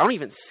work. I don't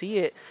even see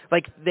it.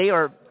 Like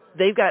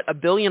they've got a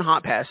billion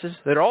hot passes.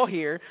 They're all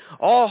here,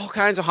 all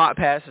kinds of hot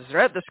passes. They're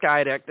at the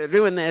Sky Deck. They're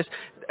doing this,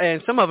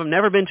 and some of them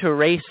never been to a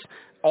race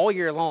all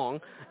year long.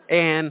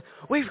 And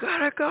we've got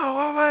to go.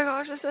 Oh, my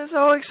gosh, this is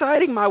so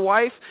exciting. My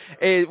wife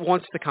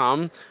wants to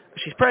come.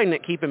 She's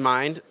pregnant, keep in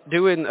mind,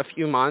 due in a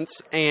few months,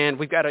 and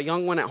we've got a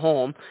young one at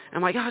home.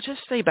 I'm like,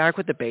 just stay back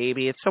with the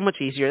baby. It's so much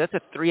easier. That's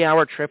a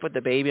 3-hour trip with the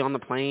baby on the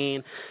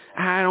plane.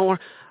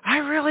 I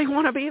really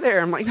want to be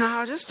there. I'm like,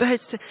 no,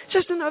 it's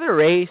just another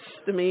race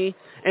to me.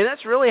 And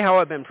that's really how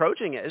I've been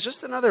approaching it. It's just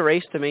another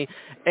race to me.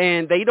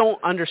 And they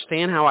don't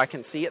understand how I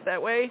can see it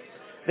that way.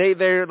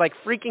 They're like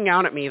freaking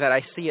out at me that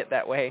I see it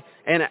that way.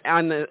 And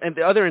at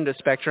the other end of the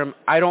spectrum,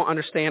 I don't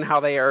understand how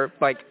they are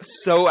like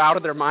so out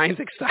of their minds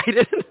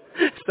excited.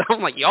 So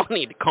I'm like, y'all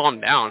need to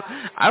calm down.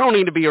 I don't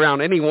need to be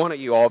around any one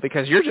of you all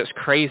because you're just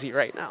crazy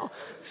right now.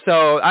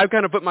 So I've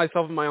kind of put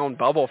myself in my own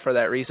bubble for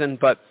that reason,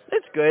 but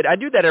it's good. I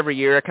do that every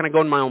year. I kind of go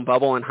in my own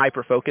bubble and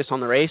hyper-focus on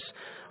the race,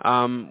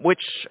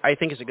 which I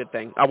think is a good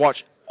thing. I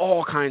watch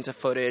all kinds of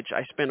footage.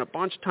 I spend a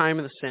bunch of time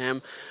in the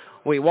sim.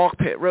 We walk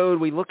pit road.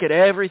 We look at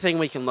everything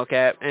we can look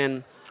at,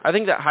 and I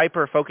think that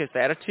hyper-focused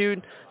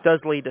attitude does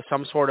lead to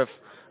some sort of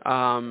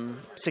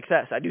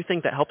success. I do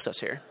think that helps us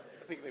here.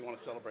 I think they want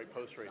to celebrate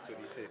post-race with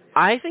you, too.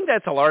 I think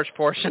that's a large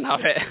portion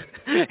of it.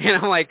 And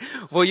I'm like,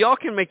 well, y'all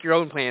can make your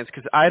own plans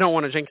because I don't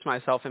want to jinx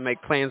myself and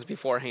make plans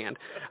beforehand.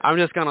 I'm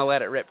just going to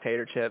let it rip,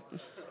 Tater Chip. As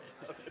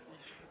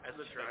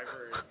a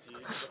driver, what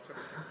sort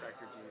of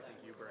factor do you think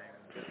you bring?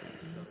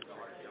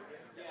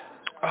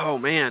 Oh,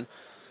 man.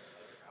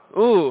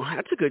 Ooh,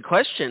 that's a good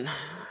question.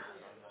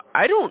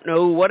 I don't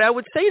know what I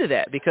would say to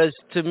that because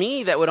to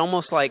me that would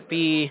almost like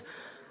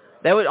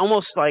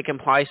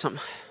imply some.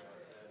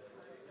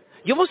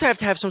 You almost have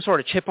to have some sort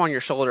of chip on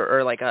your shoulder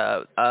or like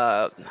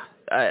a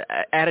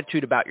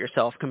attitude about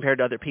yourself compared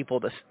to other people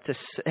to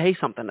say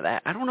something to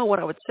that. I don't know what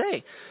I would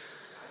say.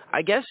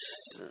 I guess.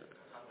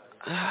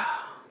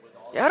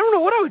 I don't know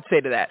what I would say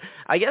to that.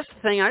 I guess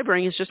the thing I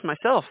bring is just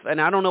myself, and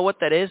I don't know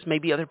what that is.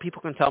 Maybe other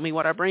people can tell me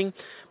what I bring,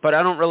 but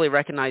I don't really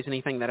recognize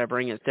anything that I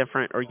bring as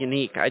different or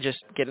unique. I just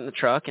get in the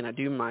truck and I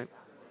do my deal.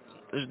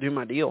 You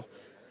mentioned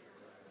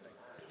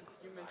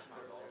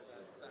earlier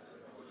that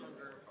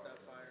hunger, that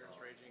fire is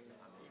raging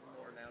even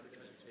more now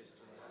because you taste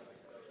it.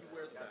 You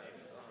wear the badge.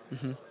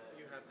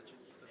 You have the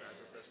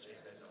badge that says Chase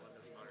Days on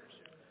the honors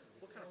you.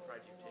 What kind of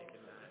pride do you take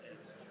in that? And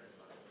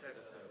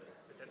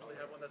potentially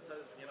have one that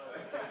says,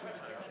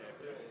 two-time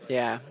champion.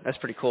 Yeah, that's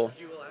pretty cool.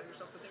 Do you allow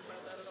yourself to think about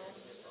that at all?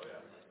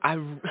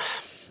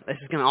 This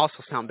is going to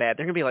also sound bad.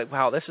 They're going to be like,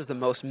 wow, this is the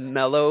most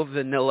mellow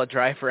vanilla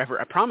driver ever.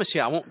 I promise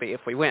you I won't be if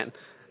we win.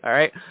 All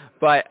right?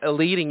 But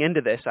leading into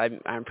this,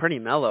 I'm pretty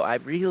mellow. I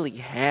really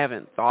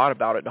haven't thought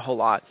about it a whole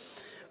lot.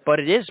 But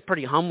it is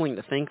pretty humbling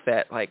to think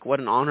that, like, what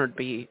an honor it'd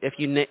be if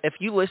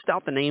you list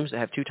out the names that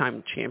have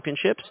 2-time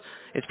championships.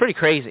 It's pretty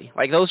crazy.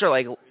 Like, those are,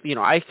 like, you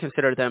know, I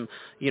consider them,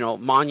 you know,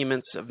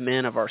 monuments of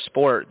men of our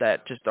sport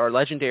that just are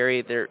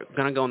legendary. They're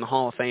going to go in the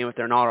Hall of Fame if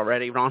they're not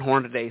already. Ron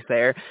Hornaday's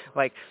there.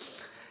 Like,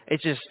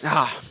 it's just,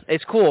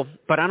 it's cool,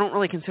 but I don't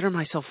really consider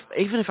myself,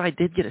 even if I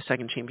did get a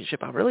second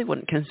championship, I really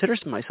wouldn't consider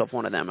myself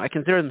one of them. I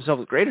consider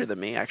themselves greater than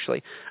me,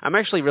 actually. I'm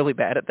actually really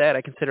bad at that.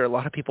 I consider a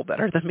lot of people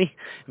better than me.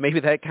 Maybe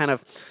that kind of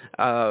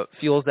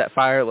fuels that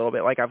fire a little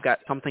bit, like I've got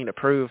something to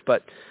prove,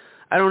 but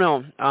I don't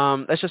know.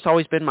 That's just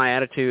always been my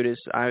attitude is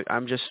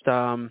I'm just,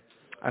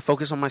 I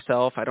focus on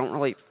myself. I don't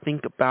really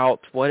think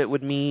about what it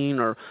would mean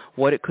or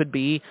what it could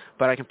be,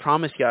 but I can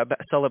promise you I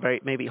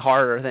celebrate maybe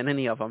harder than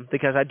any of them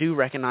because I do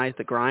recognize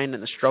the grind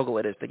and the struggle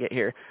it is to get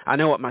here. I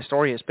know what my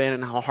story has been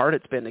and how hard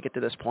it's been to get to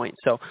this point.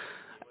 So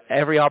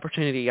every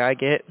opportunity I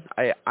get,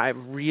 I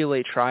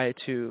really try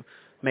to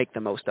make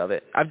the most of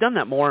it. I've done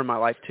that more in my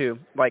life too.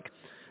 Like,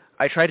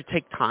 I try to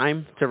take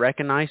time to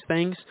recognize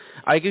things.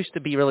 I used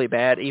to be really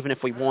bad. Even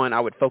if we won, I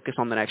would focus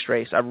on the next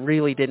race. I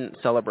really didn't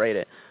celebrate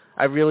it.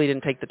 I really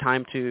didn't take the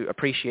time to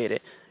appreciate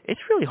it. It's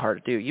really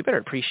hard to do. You better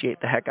appreciate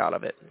the heck out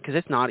of it because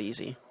it's not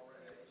easy.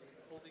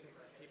 Holding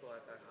people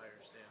at that higher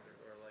standard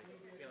or, like,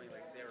 feeling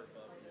like they're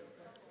above you,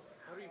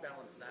 how do you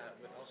balance that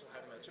with also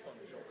having a chip on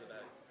your shoulder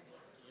that,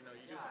 you know,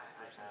 you do have to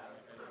first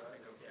and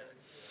go get it?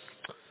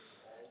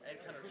 And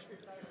kind of believe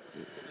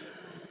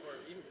or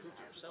even prove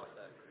to yourself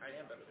that I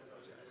am better than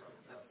those guys.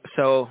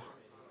 So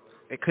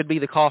it could be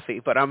the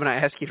coffee, but I'm going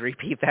to ask you to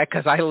repeat that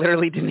because I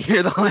literally didn't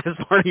hear the last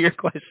part of your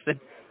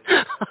question.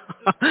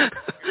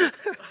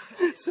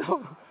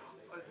 So,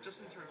 just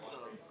in terms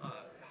of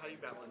how you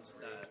balance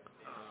that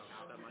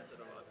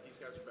mindset of these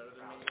guys are better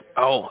than me.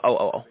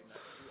 Oh.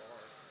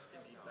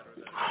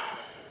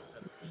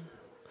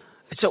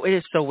 So it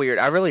is so weird.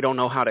 I really don't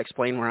know how to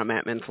explain where I'm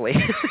at mentally,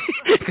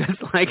 because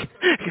I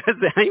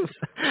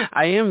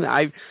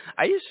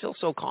just feel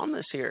so calm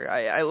this year.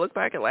 I look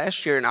back at last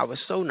year and I was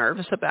so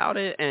nervous about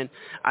it, and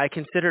I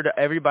considered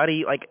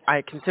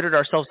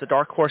ourselves the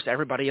dark horse.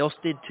 Everybody else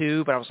did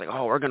too, but I was like,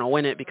 oh, we're gonna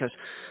win it because,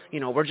 you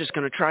know, we're just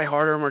gonna try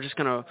harder and we're just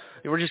gonna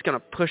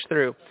push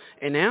through.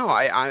 And now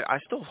I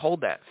still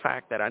hold that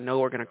fact that I know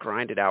we're gonna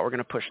grind it out, we're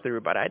gonna push through,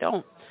 but I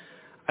don't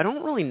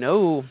really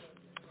know.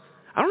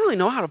 I don't really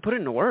know how to put it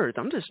into words.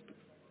 I'm just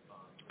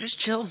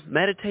chill,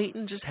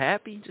 meditating, just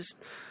happy, just,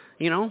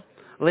 you know,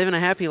 living a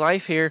happy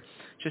life here,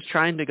 just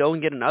trying to go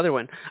and get another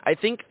one. I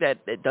think that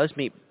it does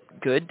me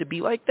good to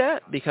be like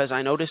that because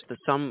I noticed that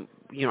I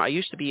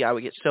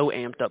would get so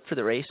amped up for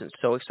the race and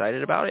so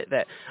excited about it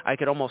that I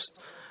could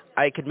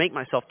make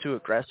myself too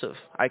aggressive.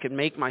 I could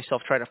make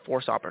myself try to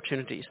force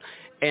opportunities.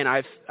 And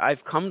I've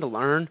come to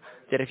learn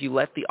that if you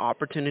let the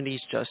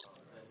opportunities just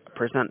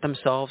present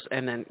themselves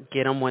and then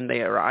get them when they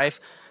arrive,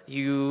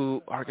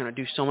 you are going to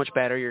do so much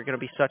better. You're going to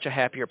be such a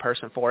happier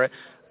person for it.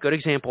 Good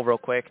example real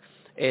quick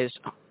is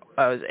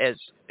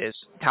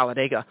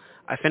Talladega.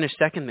 I finished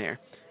second there.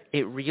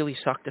 It really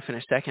sucked to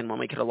finish second when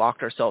we could have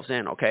locked ourselves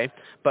in, okay?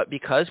 But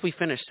because we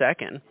finished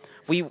second,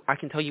 I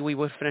can tell you we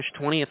would have finished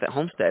 20th at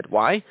Homestead.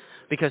 Why?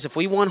 Because if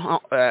we won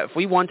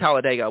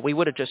Talladega, we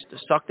would have just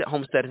sucked at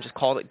Homestead and just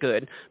called it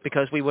good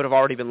because we would have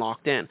already been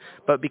locked in.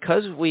 But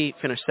because we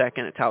finished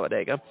second at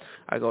Talladega,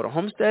 I go to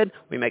Homestead,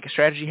 we make a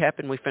strategy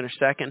happen, we finish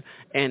second,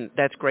 and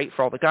that's great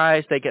for all the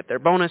guys. They get their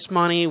bonus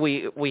money.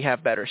 We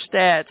have better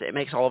stats. It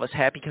makes all of us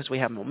happy because we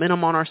have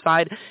momentum on our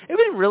side. It would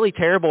have been really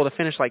terrible to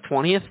finish like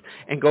 20th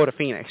and go to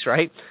Phoenix,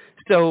 right?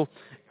 So,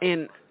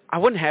 and I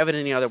wouldn't have it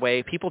any other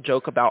way. People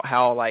joke about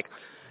how, like,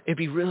 it'd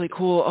be really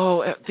cool.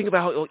 Oh, think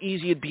about how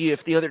easy it'd be if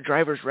the other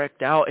drivers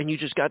wrecked out and you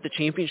just got the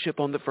championship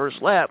on the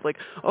first lap. Like,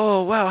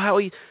 oh, wow,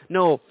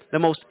 No, the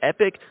most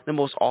epic, the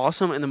most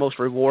awesome, and the most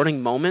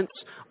rewarding moments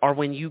are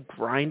when you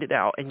grind it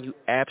out and you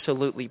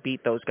absolutely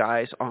beat those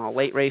guys on a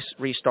late race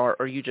restart,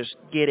 or you just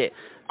get it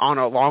on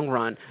a long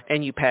run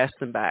and you pass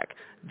them back.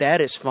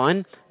 That is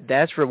fun,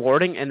 that's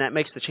rewarding, and that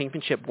makes the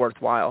championship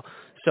worthwhile.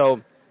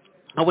 So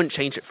I wouldn't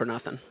change it for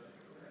nothing.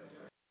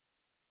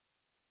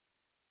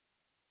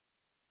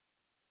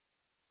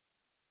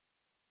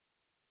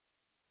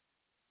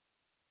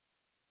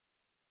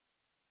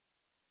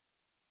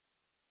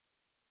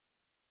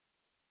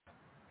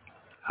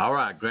 All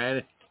right,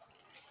 Granny.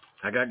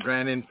 I got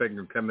Granny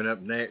Infinger coming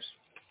up next.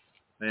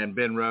 Man,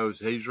 Ben Rose,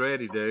 he's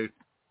ready, dude.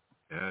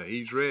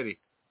 He's ready.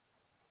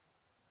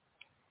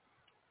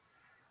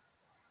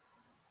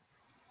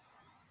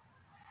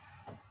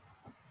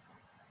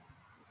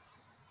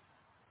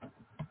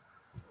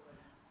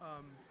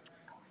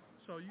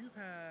 So you've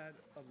had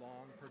a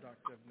long,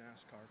 productive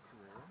NASCAR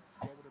career.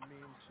 What would it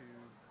mean to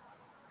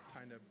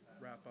kind of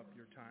wrap up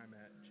your time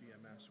at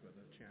GMS with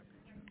a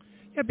championship?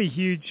 Yeah, it'd be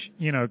huge,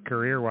 you know,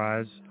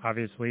 career-wise,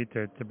 obviously,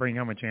 to bring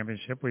home a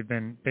championship. We've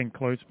been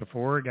close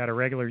before, got a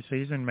regular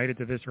season, made it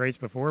to this race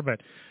before, but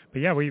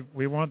yeah,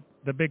 we want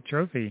the big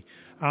trophy.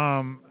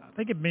 I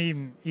think it'd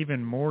mean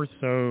even more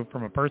so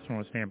from a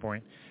personal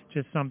standpoint,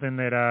 just something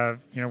that I've,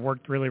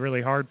 worked really,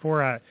 really hard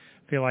for. I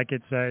feel like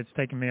it's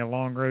taken me a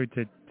long road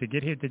to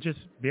get here to just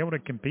be able to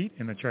compete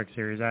in the Truck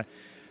Series.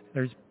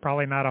 There's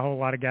probably not a whole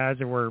lot of guys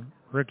that were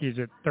rookies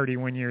at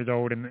 31 years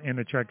old in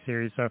the Truck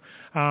Series. So,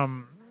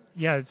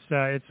 yeah,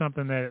 it's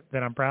something that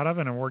I'm proud of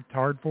and I worked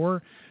hard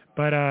for.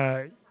 But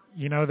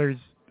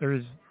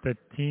there's the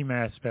team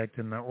aspect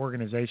and the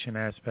organization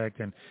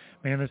aspect, and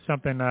man, that's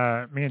something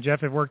me and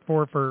Jeff have worked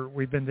for.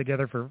 We've been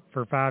together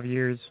for 5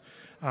 years.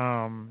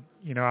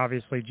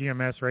 Obviously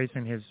GMS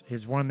Racing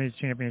has won these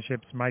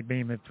championships. Mike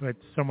Beam has put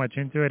so much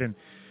into it, and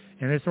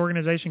this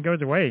organization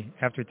goes away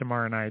after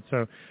tomorrow night.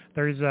 So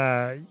there's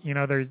a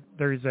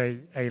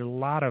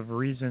lot of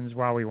reasons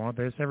why we want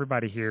this.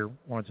 Everybody here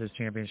wants this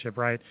championship,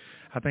 right?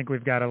 I think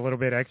we've got a little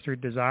bit extra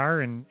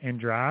desire and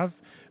drive,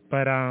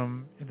 but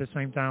at the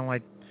same time,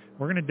 like,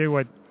 we're going to do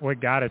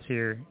what got us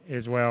here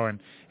as well, and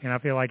I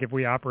feel like if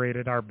we operate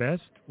at our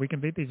best, we can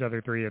beat these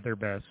other three at their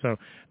best. So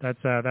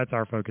that's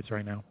our focus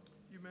right now.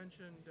 You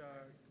mentioned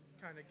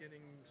kind of getting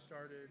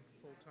started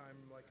full time,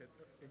 like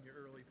in your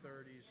early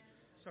 30s,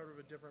 sort of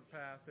a different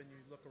path than you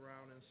look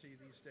around and see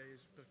these days,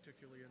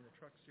 particularly in the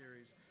Truck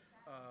Series.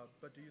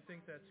 But do you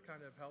think that's kind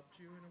of helped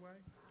you in a way?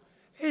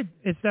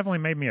 It's definitely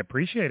made me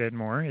appreciate it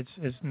more.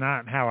 It's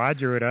not how I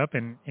drew it up,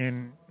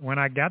 and when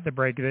I got the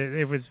break,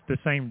 it was the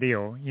same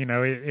deal.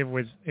 It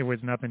was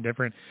nothing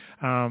different.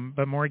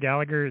 But Maury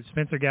Gallagher,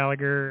 Spencer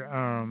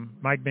Gallagher,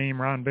 Mike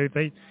Beam, Ron Booth,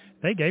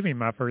 they gave me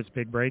my first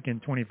big break in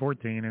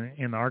 2014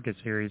 in the ARCA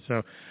series.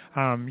 So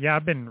yeah,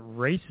 I've been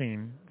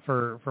racing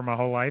for my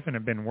whole life and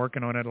have been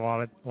working on it a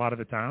lot of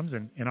the times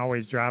and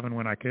always driving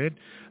when I could.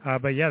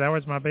 But yeah, that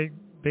was my big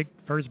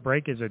first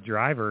break as a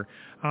driver.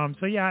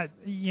 So yeah,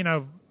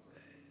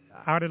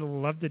 I would have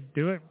loved to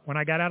do it when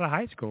I got out of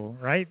high school,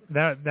 right?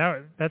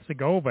 That's the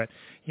goal, but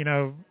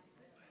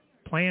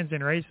plans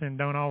in racing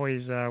don't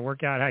always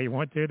work out how you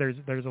want to.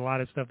 There's a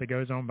lot of stuff that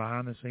goes on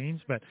behind the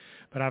scenes, but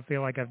I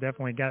feel like I've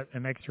definitely got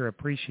an extra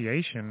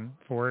appreciation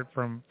for it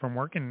from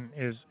working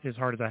as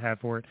hard as I have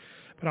for it.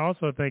 But I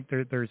also think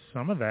there's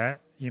some of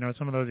that,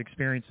 some of those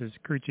experiences,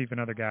 crew chief and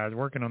other guys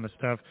working on the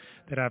stuff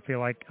that I feel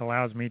like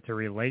allows me to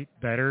relate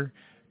better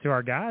to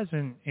our guys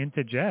and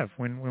to Jeff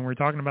when we're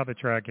talking about the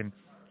truck. And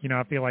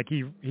I feel like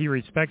he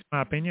respects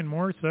my opinion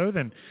more so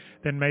than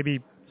maybe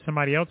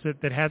somebody else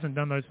that hasn't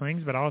done those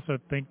things, but I also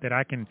think that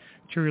I can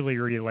truly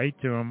relate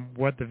to him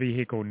what the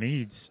vehicle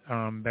needs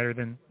better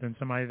than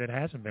somebody that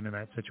hasn't been in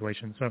that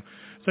situation.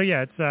 So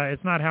yeah,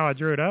 it's not how I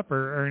drew it up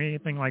or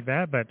anything like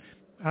that, but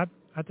I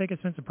take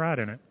a sense of pride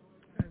in it.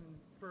 And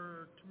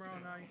for tomorrow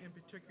night in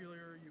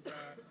particular, you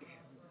got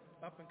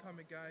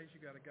up-and-coming guys. You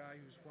got a guy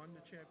who's won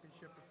the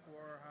championship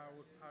before.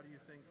 How do you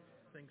think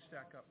things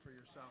stack up for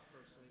yourself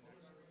versus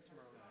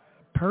tomorrow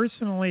night?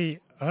 Personally,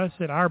 us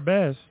at our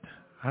best,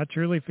 I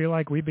truly feel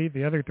like we beat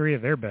the other three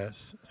at their best.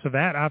 So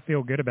that I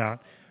feel good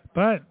about.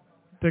 But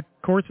the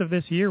course of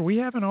this year, we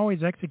haven't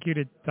always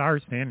executed to our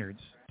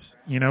standards.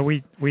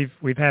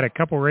 We've had a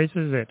couple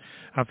races that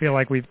I feel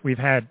like we've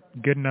had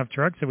good enough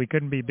trucks that we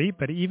couldn't be beat.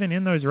 But even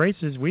in those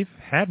races, we've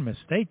had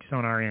mistakes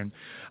on our end.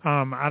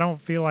 I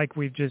don't feel like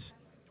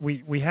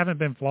we haven't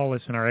been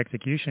flawless in our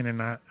execution,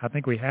 and I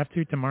think we have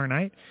to tomorrow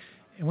night.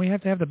 And we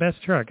have to have the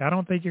best truck. I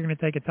don't think you're going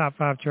to take a top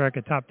 5 truck,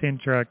 a top 10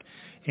 truck,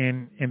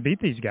 and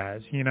beat these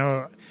guys.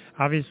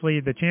 Obviously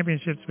the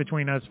championship's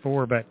between us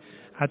 4, but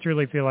I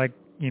truly feel like,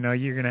 you're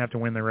going to have to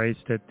win the race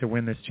to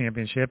win this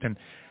championship. And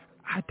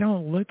I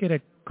don't look at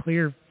a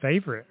clear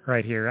favorite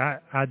right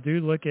here. I do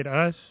look at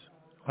us,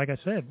 like I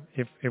said,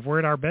 if we're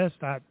at our best,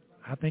 I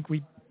think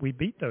we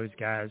beat those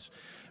guys.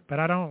 But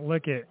I don't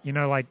look at,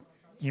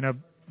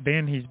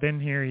 Ben, he's been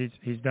here.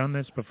 He's done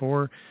this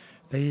before.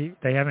 They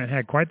haven't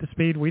had quite the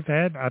speed we've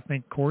had. I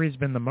think Corey's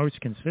been the most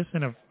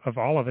consistent of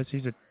all of us.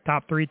 He's a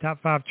top 3,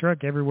 top 5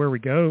 truck everywhere we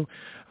go.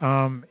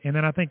 And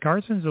then I think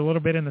Carson's a little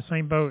bit in the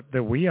same boat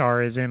that we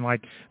are, as in,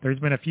 like, there's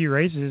been a few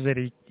races that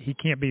he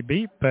can't be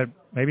beat, but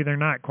maybe they're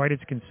not quite as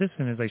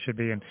consistent as they should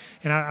be. And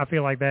I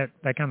feel like that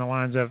kind of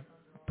lines up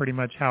pretty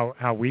much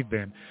how we've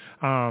been.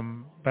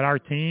 But our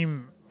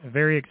team,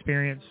 very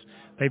experienced.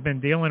 They've been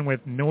dealing with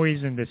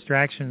noise and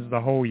distractions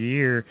the whole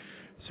year.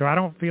 So I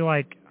don't feel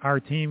like our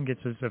team gets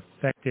as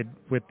affected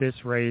with this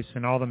race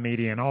and all the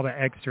media and all the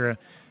extra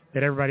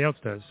that everybody else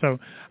does. So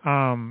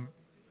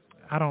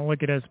I don't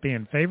look at us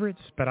being favorites,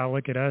 but I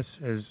look at us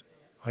as,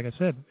 like I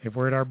said, if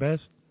we're at our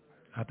best,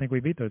 I think we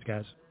beat those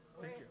guys.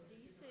 Do you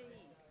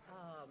see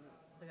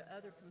the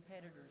other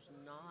competitors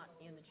not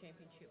in the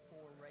championship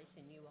for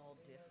racing you all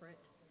different,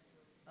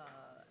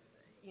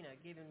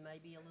 giving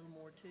maybe a little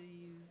more to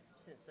you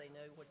since they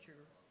know what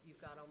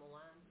you've got on the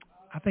line?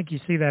 I think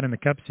you see that in the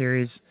Cup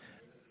Series.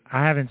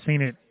 I haven't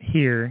seen it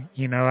here.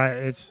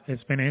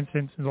 It's been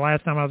instance. The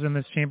last time I was in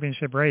this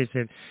championship race,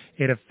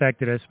 it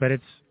affected us, but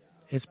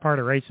it's part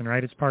of racing,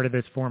 right? It's part of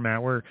this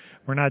format. We're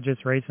not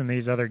just racing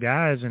these other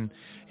guys, and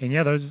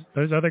yeah,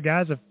 those other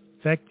guys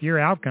affect your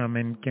outcome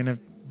and can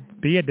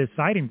be a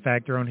deciding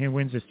factor on who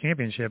wins this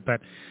championship. But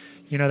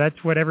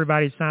that's what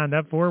everybody signed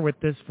up for with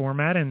this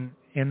format, and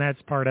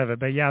that's part of it.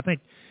 But yeah, I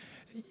think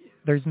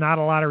there's not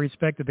a lot of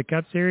respect at the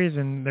Cup Series,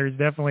 and there's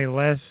definitely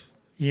less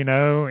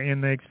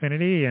in the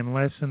Xfinity and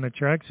less in the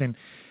trucks.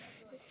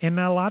 And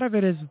a lot of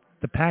it is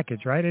the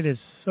package, right? It is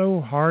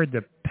so hard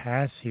to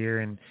pass here,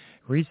 and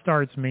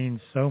restarts mean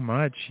so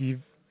much.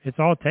 It's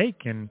all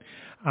take, and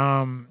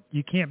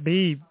you can't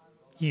be,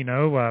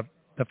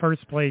 the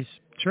first place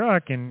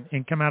truck and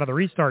come out of the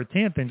restart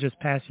 10th and just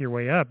pass your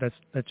way up.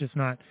 That's just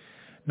not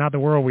the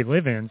world we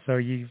live in. So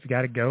you've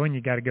got to go, and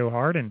you got to go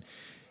hard, and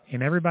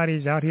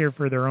everybody's out here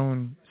for their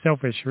own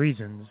selfish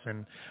reasons.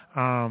 And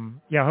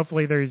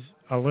hopefully there's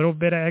a little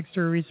bit of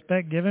extra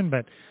respect given,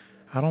 but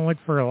I don't look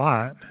for a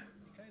lot. You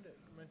kind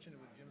of mentioned it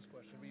with Jim's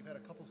question, but you've had a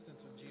couple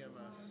stints with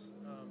GMS.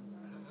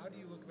 How do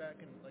you look back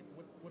and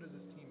what does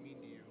this team mean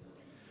to you?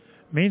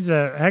 Means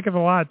a heck of a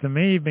lot to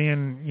me,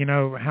 being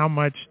how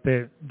much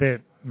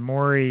that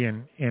Maury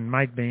and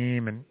Mike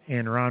Beam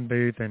and Ron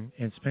Booth and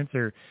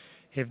Spencer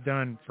have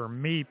done for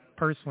me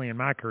personally in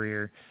my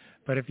career.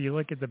 But if you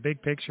look at the big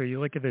picture,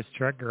 you look at this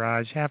truck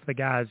garage, half the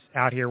guys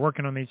out here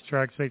working on these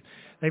trucks,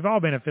 they've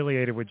all been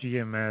affiliated with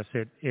GMS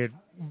at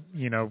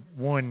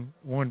one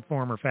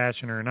form or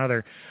fashion or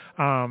another.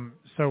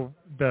 So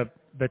the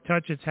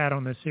touch it's had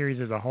on this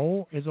series as a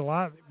whole is a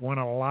lot. Won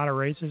a lot of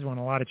races, won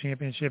a lot of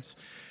championships,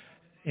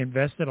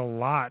 invested a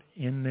lot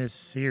in this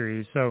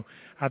series. So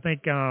I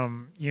think,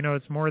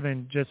 it's more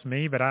than just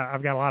me, but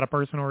I've got a lot of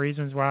personal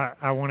reasons why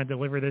I want to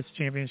deliver this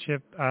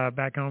championship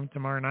back home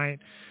tomorrow night.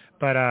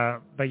 But I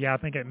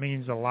think it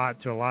means a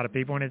lot to a lot of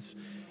people, and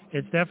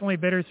it's definitely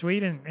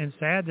bittersweet and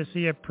sad to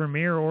see a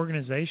premier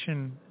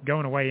organization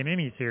going away in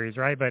any series,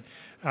 right? But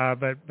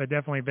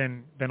definitely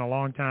been a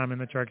long time in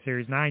the truck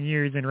series. 9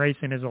 years in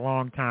racing is a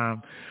long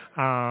time,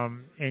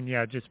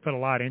 just put a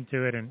lot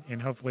into it, and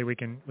hopefully we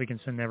can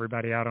send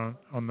everybody out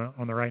on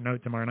the right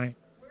note tomorrow night.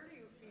 Where do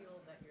you feel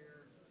that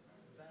your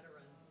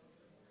veteran,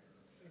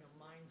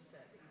 mindset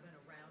that you've been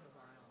around a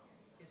while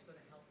is going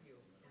to help you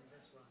in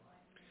this run?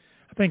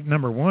 I think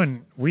number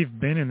one, we've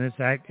been in this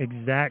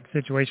exact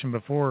situation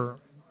before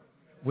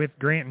with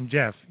Grant and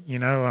Jeff.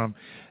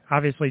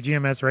 Obviously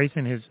GMS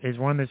Racing has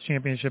won this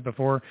championship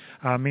before.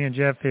 Me and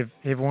Jeff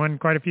have won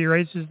quite a few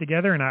races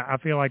together, and I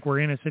feel like we're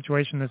in a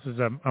situation, this is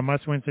a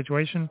must-win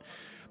situation.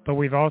 But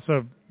we've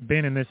also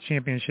been in this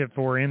championship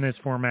in this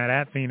format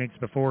at Phoenix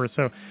before.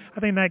 So I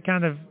think that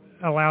kind of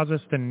allows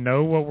us to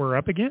know what we're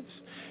up against,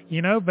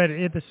 but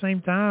at the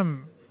same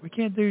time, we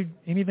can't do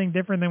anything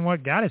different than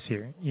what got us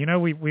here.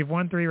 We've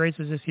won 3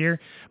 races this year,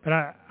 but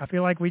I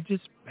feel like we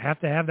just have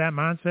to have that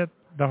mindset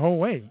the whole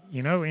way.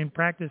 In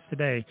practice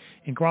today,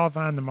 in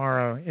qualifying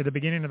tomorrow, at the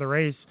beginning of the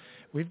race,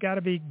 we've got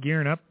to be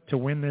gearing up to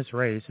win this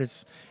race.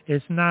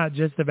 It's not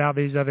just about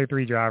these other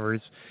 3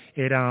 drivers.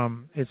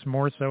 It's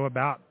more so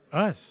about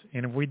us.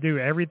 And if we do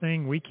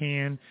everything we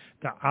can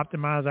to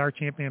optimize our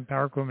champion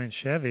power equipment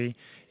Chevy,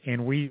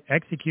 and we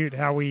execute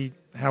how we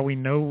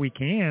know we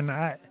can,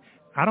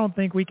 I don't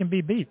think we can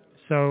be beat.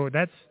 So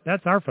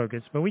that's our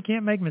focus. But we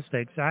can't make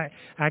mistakes. I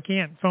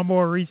can't fumble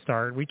a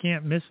restart. We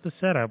can't miss the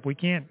setup. We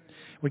can't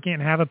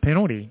have a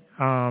penalty.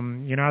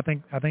 I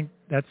think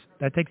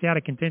that takes you out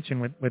of contention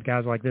with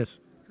guys like this.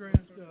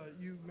 Grant,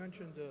 you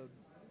mentioned the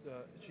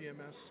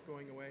GMS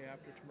going away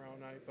after tomorrow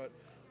night, but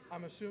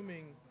I'm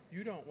assuming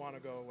you don't want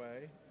to go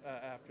away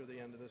after the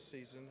end of this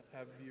season.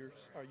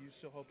 Are you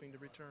still hoping to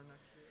return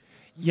next year?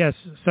 Yes,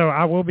 so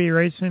I will be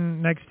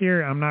racing next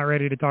year. I'm not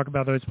ready to talk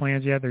about those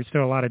plans yet. There's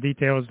still a lot of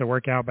details to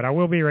work out, but I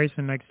will be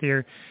racing next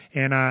year,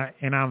 and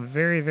I'm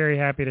very, very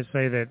happy to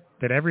say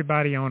that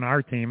everybody on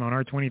our team, on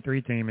our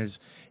 23 team,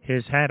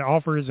 has had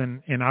offers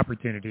and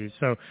opportunities.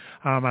 So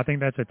I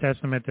think that's a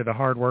testament to the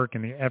hard work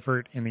and the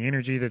effort and the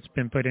energy that's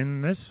been put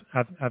in this.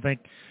 I think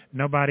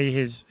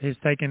nobody has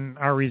taken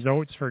our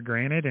results for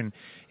granted, and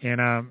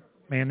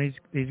man,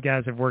 these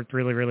guys have worked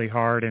really, really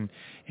hard, and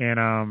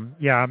I'm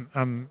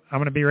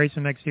going to be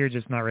racing next year,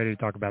 just not ready to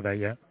talk about that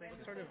yet.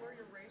 Where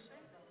you're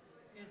racing,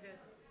 is it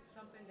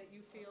something that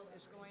you feel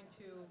is going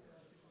to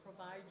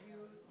provide you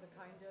the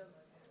kind of,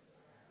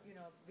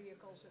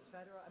 vehicles, et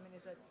cetera? I mean,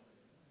 is it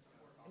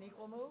an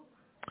equal move?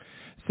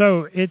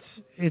 So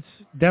it's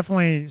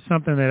definitely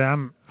something that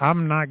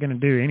I'm not going to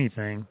do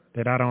anything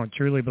that I don't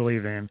truly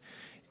believe in.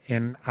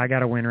 And I got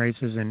to win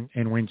races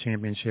and win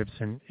championships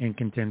and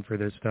contend for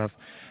this stuff.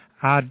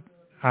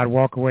 I'd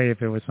walk away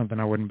if it was something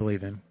I wouldn't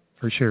believe in,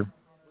 for sure.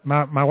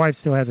 My wife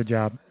still has a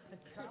job.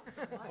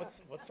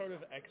 What sort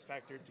of X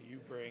factor do you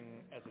bring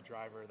as a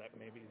driver that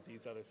maybe these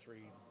other 3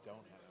 don't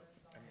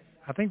have?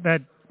 I think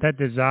that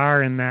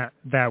desire and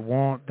that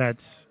want,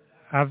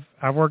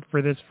 I've worked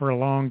for this for a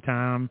long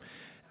time.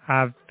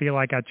 I feel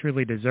like I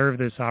truly deserve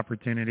this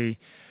opportunity.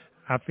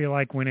 I feel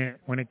like when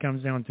it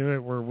comes down to it,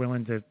 we're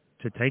willing to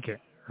take it.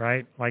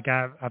 Right? Like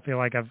I feel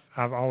like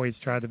I've always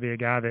tried to be a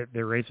guy that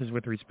races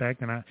with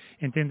respect, and I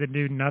intend to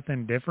do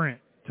nothing different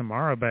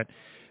tomorrow. But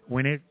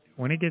when it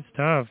gets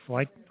tough,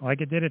 like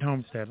it did at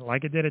Homestead,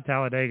 like it did at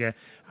Talladega,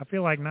 I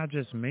feel like not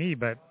just me,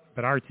 but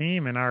our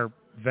team and our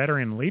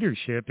veteran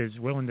leadership is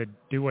willing to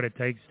do what it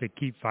takes to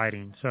keep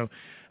fighting. So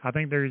I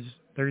think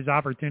there's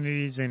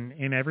opportunities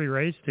in every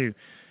race to,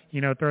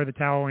 throw the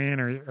towel in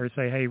or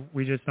say, hey,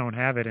 we just don't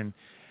have it. And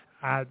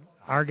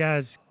our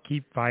guys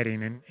keep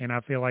fighting, and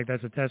I feel like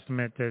that's a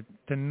testament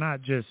to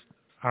not just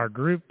our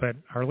group, but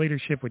our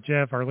leadership with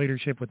Jeff, our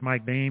leadership with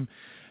Mike Beam,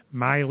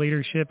 my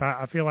leadership.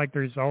 I feel like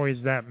there's always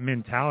that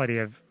mentality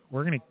of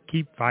we're going to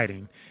keep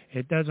fighting.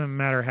 It doesn't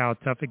matter how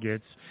tough it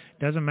gets.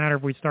 It doesn't matter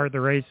if we start the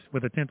race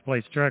with a 10th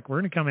place truck. We're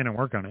going to come in and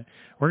work on it.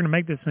 We're going to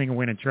make this thing a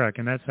winning truck,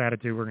 and that's the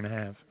attitude we're going to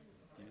have.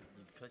 You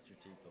cut your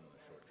teeth on the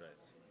short tracks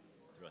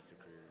throughout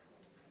your career.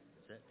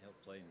 Does that help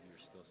play into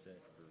your skill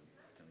set for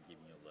kind of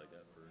giving you a leg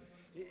up?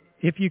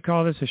 If you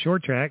call this a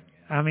short track,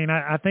 I mean,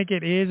 I think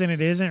it is and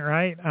it isn't,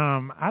 right?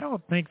 I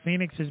don't think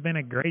Phoenix has been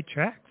a great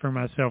track for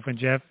myself and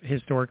Jeff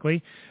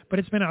historically, but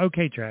it's been an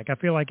okay track. I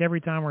feel like every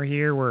time we're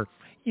here, we're,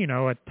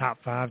 a top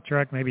 5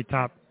 truck, maybe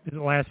top.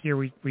 Last year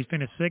we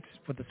finished 6th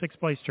with the 6th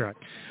place truck.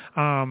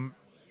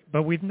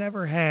 But we've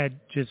never had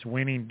just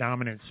winning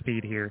dominant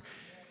speed here.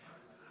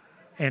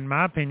 In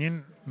my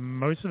opinion,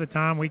 most of the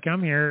time we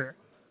come here,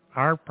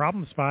 our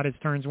problem spot is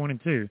turns 1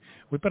 and 2.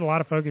 We put a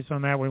lot of focus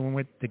on that when we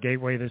went to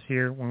Gateway this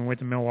year, when we went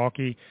to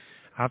Milwaukee.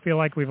 I feel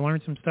like we've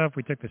learned some stuff.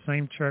 We took the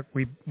same truck.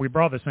 We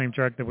brought the same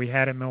truck that we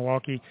had at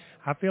Milwaukee.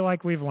 I feel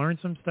like we've learned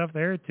some stuff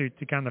there to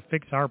kind of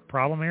fix our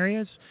problem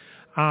areas.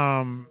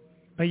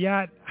 But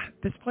yeah,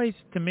 this place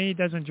to me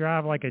doesn't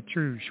drive like a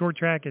true short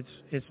track.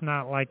 It's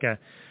not like a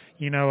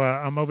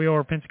Mobile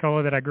or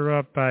Pensacola that I grew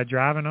up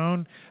driving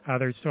on.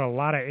 There's still a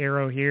lot of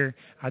aero here.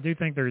 I do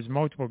think there's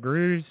multiple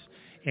grooves,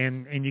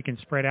 and you can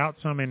spread out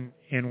some in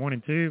 1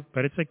 and 2,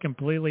 but it's a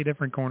completely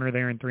different corner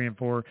there in 3 and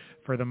 4.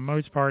 For the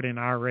most part in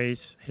our race,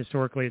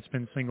 historically it's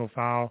been single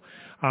file.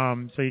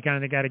 So you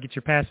kind of got to get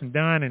your passing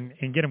done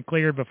and get them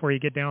cleared before you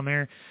get down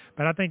there.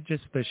 But I think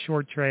just the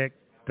short track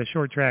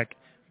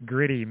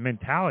gritty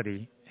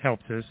mentality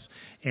helps us,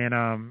 and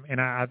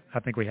I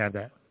think we have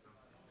that.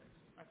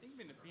 I think you've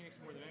been to Phoenix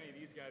more than any of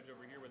these guys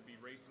over here, whether it be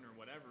racing or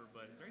whatever,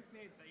 but is there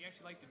anything that you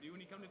actually like to do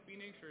when you come to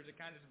Phoenix, or is it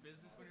kind of just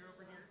business when you're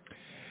over here?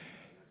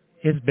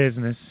 It's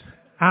business.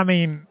 I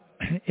mean,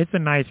 it's a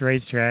nice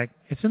racetrack.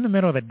 It's in the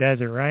middle of the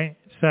desert, right?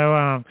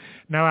 So,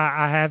 no,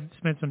 I have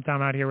spent some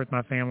time out here with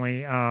my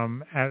family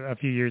a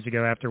few years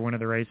ago after one of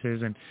the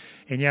races, and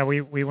yeah,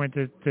 we went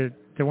to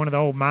one of the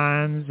old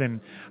mines, and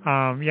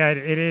yeah,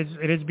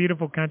 it is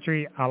beautiful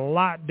country, a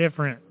lot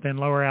different than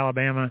Lower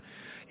Alabama,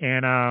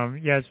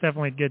 and yeah, it's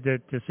definitely good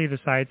to see the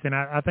sights, and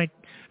I think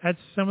that's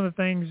some of the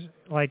things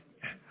like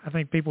I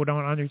think people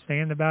don't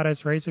understand about us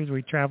racers.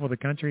 We travel the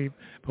country,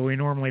 but we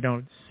normally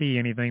don't see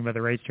anything but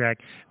the racetrack.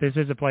 This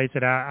is a place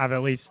that I've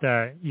at least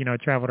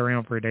traveled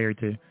around for a day or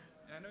two.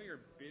 And I know you're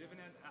a bit of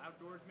an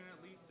outdoorsman at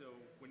least, so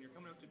when you're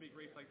coming up to a big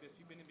race like this,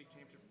 you've been in big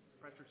championship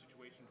pressure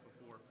situations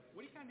before.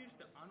 What do you kind of do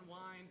just to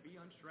unwind, be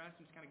unstressed,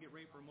 and just kind of get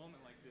ready for a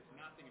moment like this,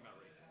 not thinking about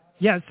racing?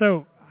 Yeah,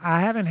 so I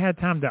haven't had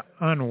time to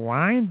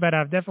unwind, but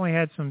I've definitely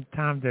had some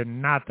time to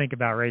not think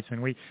about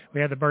racing. We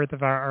had the birth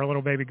of our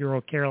little baby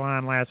girl,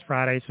 Caroline, last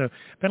Friday, so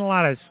been a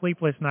lot of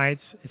sleepless nights,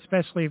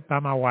 especially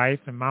by my wife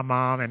and my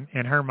mom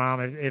and her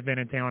mom have been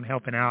in town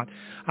helping out.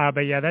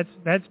 But yeah,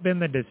 that's been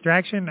the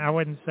distraction. I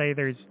wouldn't say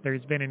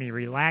there's been any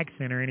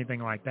relaxing or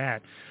anything like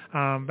that.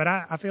 But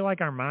I feel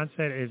like our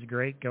mindset is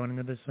great going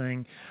into this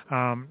thing.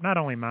 Not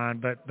only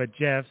mine, but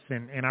Jeff's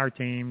and our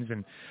teams.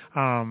 And,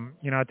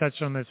 I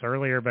touched on this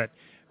earlier, but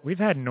we've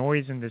had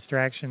noise and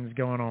distractions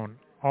going on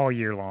all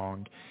year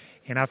long.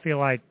 And I feel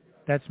like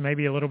that's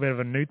maybe a little bit of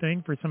a new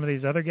thing for some of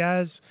these other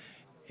guys.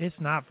 It's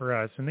not for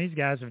us. And these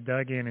guys have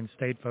dug in and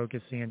stayed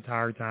focused the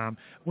entire time.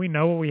 We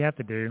know what we have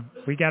to do.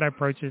 We got to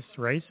approach this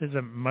race as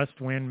a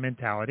must-win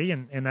mentality,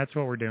 and that's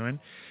what we're doing.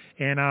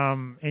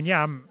 And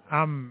yeah,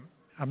 I'm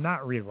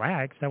not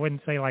relaxed. I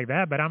wouldn't say like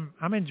that, but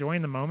I'm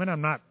enjoying the moment.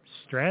 I'm not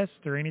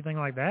stressed or anything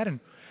like that. And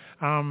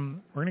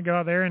we're going to go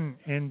out there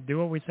and do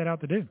what we set out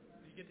to do. Do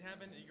you get to have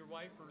your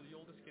wife or the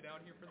oldest get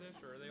out here for this,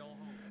 or are they all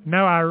home?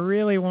 No, I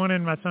really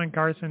wanted my son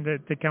Carson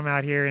to come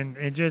out here, and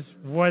it just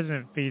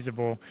wasn't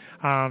feasible.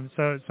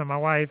 So my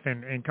wife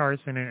and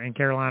Carson and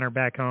Caroline are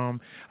back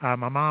home.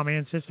 My mom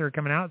and sister are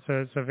coming out,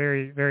 so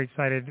very, very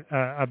excited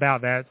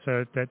about that.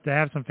 So to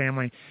have some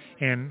family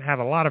and have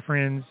a lot of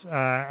friends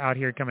out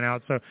here coming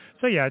out.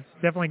 So yeah, it's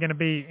definitely going to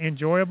be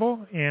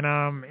enjoyable,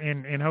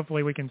 and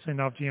hopefully we can send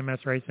off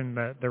GMS racing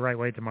the right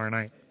way tomorrow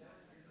night.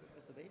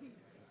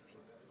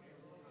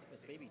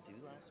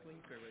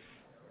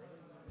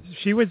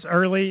 She was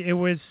early. It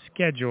was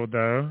scheduled,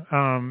 though.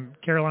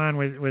 Caroline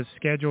was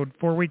scheduled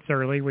 4 weeks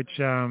early, which,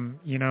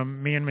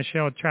 me and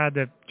Michelle tried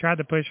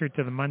to push her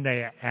to the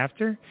Monday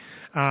after,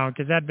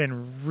 because that'd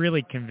been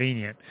really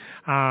convenient.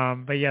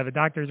 But yeah, the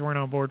doctors weren't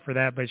on board for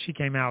that, but she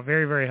came out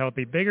very, very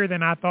healthy, bigger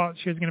than I thought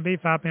she was going to be,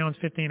 5 pounds,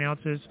 15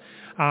 ounces.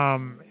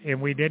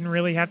 And we didn't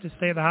really have to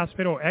stay at the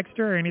hospital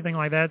extra or anything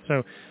like that.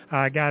 So,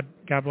 God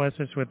bless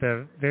us with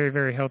a very,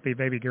 very healthy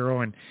baby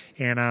girl,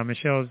 and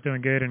Michelle's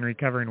doing good and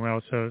recovering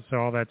well. So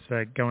all that's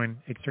going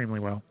extremely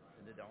well.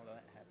 Did all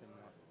that happen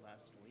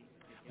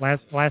last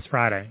week? Last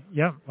Friday.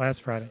 Yep, last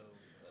Friday. Did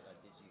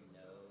you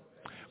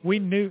know? We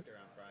knew. On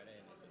Friday,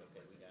 and they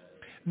said,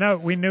 okay, No,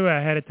 we knew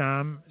ahead of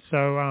time.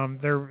 So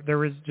there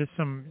was just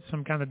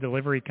some kind of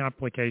delivery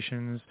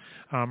complications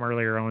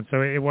earlier on.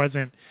 So it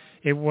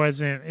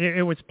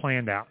was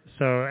planned out.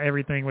 So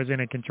everything was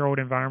in a controlled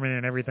environment,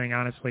 and everything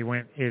honestly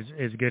went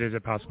as good as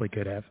it possibly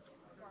could have.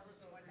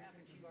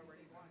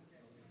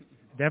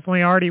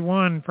 Definitely already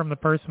won from the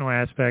personal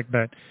aspect,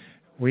 but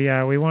we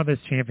won this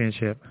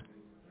championship.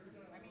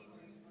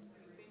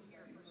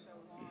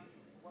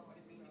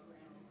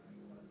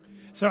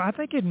 So I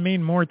think it'd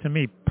mean more to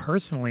me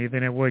personally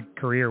than it would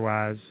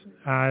career-wise.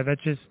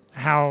 That's just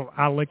how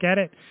I look at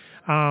it.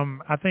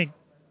 I think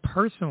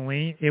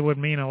personally it would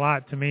mean a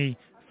lot to me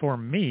for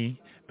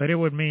me, but it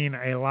would mean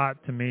a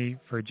lot to me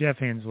for Jeff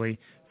Hensley,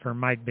 for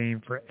Mike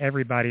Beam, for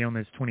everybody on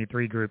this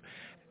 23 group.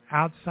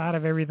 Outside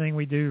of everything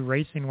we do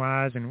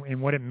racing-wise and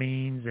what it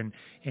means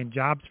and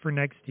jobs for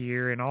next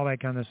year and all that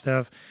kind of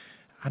stuff,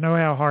 I know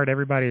how hard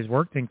everybody has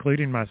worked,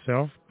 including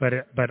myself, but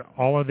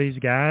all of these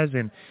guys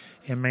and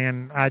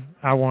man,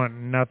 I want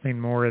nothing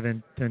more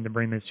than to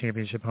bring this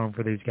championship home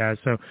for these guys.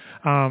 So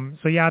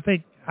yeah,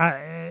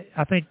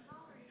 I think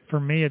for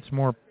me it's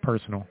more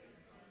personal.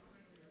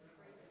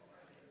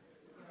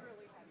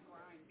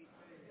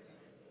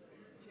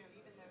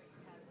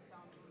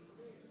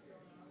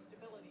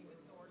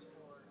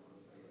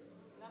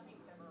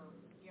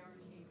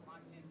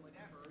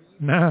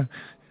 No.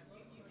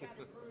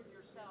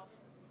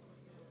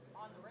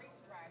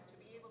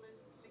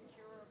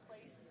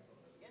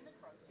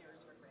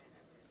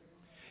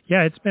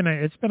 Yeah, it's been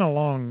a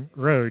long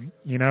road.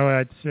 You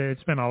know,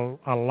 it's been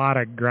a lot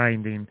of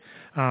grinding.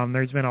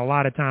 There's been a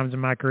lot of times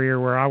in my career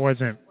where I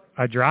wasn't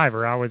a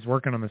driver. I was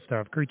working on the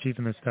stuff, crew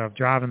chiefing the stuff,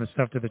 driving the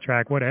stuff to the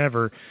track,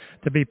 whatever,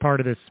 to be part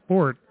of this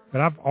sport.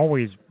 But I've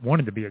always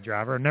wanted to be a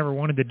driver. I never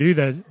wanted to do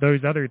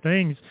those other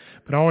things,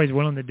 but always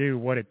willing to do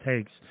what it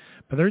takes.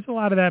 But there's a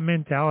lot of that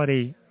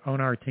mentality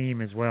on our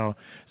team as well.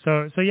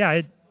 So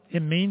yeah,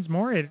 it means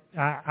more.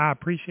 I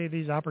appreciate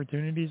these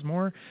opportunities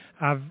more.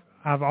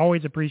 I've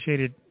always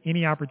appreciated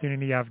any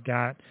opportunity I've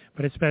got,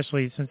 but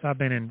especially since I've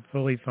been in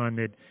fully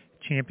funded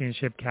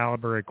championship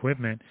caliber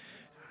equipment,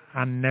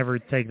 I never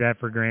take that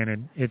for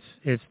granted.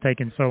 It's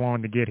taken so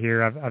long to get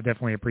here. I've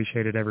definitely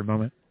appreciated every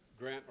moment.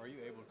 Grant, are you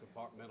able to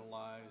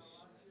compartmentalize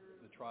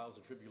the trials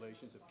and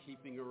tribulations of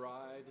keeping a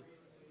ride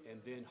and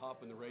then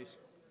hop in the race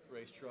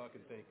truck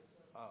and think,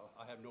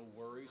 I have no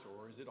worries,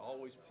 or is it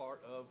always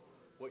part of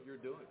what you're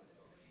doing?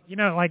 You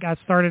know, like I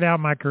started out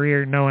my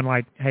career knowing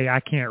like, hey, I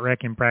can't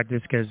wreck in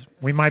practice because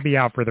we might be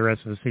out for the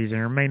rest of the season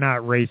or may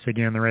not race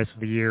again the rest of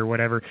the year or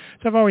whatever.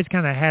 So I've always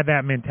kind of had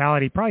that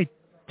mentality, probably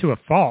to a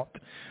fault,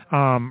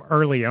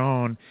 early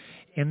on.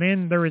 And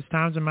then there was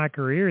times in my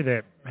career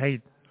that,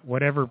 hey,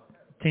 whatever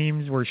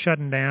teams were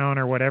shutting down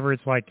or whatever,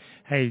 it's like,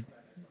 hey,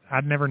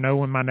 I'd never know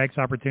when my next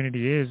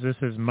opportunity is. This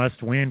is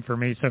must win for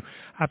me. So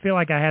I feel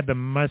like I had the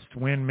must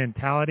win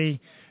mentality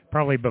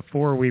probably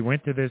before we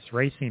went to this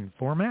racing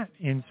format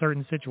in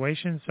certain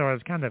situations. So I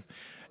was kind of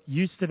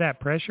used to that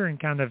pressure and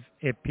kind of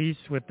at peace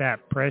with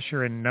that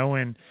pressure and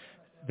knowing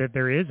that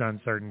there is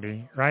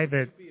uncertainty, right?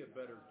 That you'd be a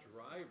better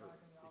driver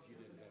if you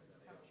didn't have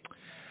that pressure.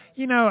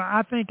 You know,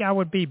 I think I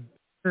would be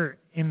better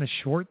in the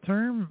short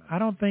term. I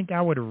don't think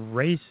I would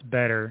race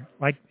better.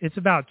 Like, it's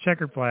about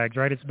checkered flags,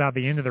 right? It's about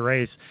the end of the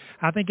race.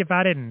 I think if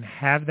I didn't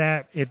have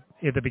that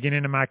at the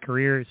beginning of my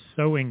career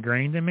so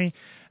ingrained in me,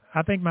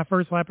 I think my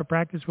first lap of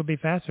practice would be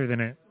faster than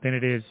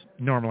it is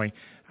normally.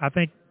 I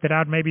think that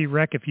I'd maybe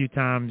wreck a few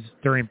times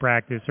during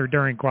practice or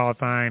during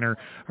qualifying or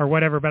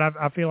whatever, but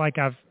I feel like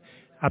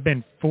I've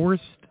been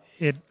forced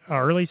at an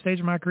early stage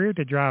of my career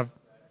to drive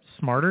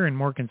smarter and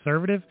more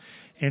conservative.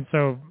 And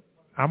so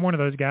I'm one of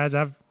those guys.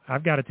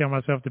 I've got to tell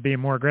myself to be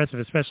more aggressive,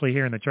 especially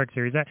here in the Truck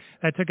Series.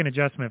 That took an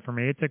adjustment for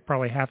me. It took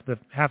probably half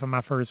of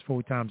my first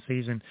full-time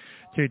season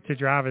to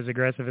drive as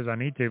aggressive as I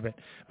need to.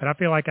 But I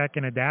feel like I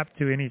can adapt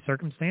to any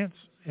circumstance.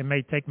 It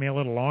may take me a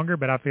little longer,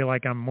 but I feel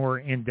like I'm more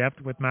in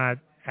depth with my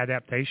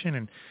adaptation,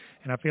 and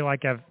I feel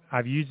like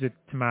I've used it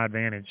to my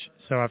advantage.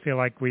 So I feel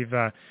like we've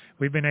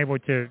been able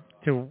to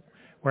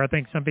where I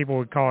think some people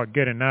would call it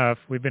good enough,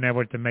 we've been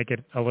able to make it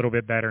a little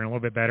bit better and a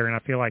little bit better. And I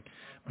feel like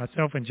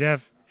myself and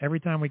Jeff, every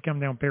time we come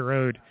down pit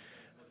road,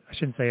 I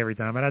shouldn't say every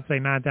time, but I'd say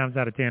 9 times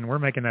out of 10, we're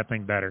making that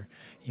thing better.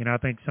 You know, I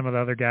think some of the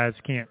other guys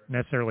can't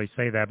necessarily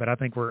say that, but I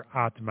think we're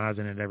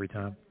optimizing it every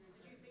time.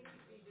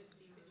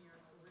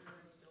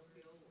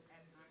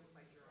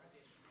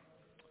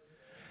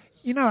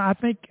 You know, I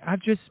think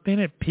I've just been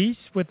at peace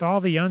with all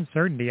the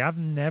uncertainty. I've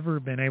never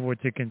been able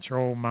to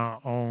control my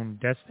own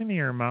destiny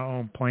or my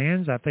own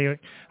plans. I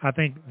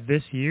think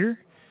this year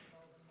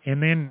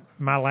and then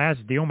my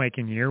last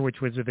deal-making year, which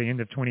was at the end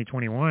of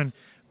 2021,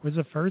 was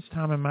the first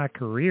time in my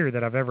career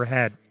that I've ever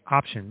had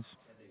options.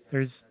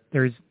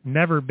 There's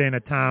never been a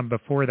time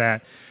before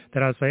that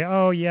I'll say,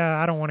 oh, yeah,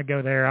 I don't want to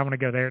go there. I want to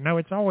go there. No,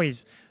 it's always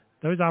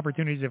those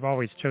opportunities have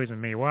always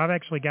chosen me. Well, I've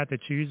actually got to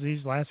choose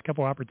these last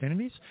couple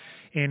opportunities,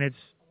 and it's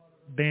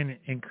been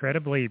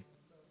incredibly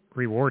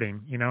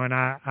rewarding, you know, and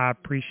I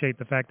appreciate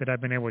the fact that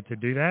I've been able to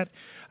do that.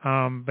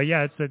 But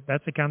yeah,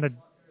 that's the kind of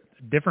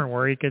different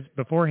worry because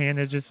beforehand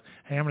it's just,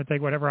 hey, I'm going to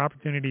take whatever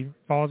opportunity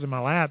falls in my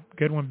lap,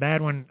 good one,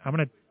 bad one, I'm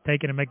going to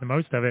take it and make the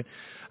most of it.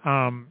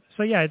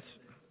 So yeah, it's,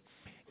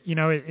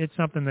 it's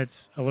something that's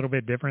a little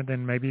bit different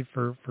than maybe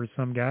for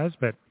some guys,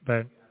 but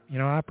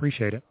I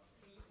appreciate it.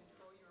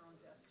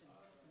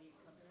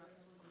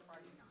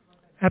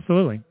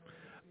 Absolutely.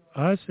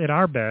 Us at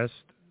our best,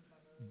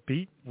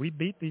 we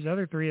beat these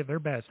other three at their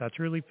best. I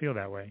truly feel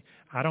that way.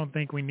 I don't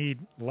think we need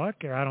luck,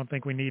 or I don't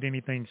think we need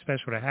anything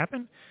special to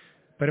happen.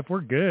 But if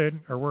we're good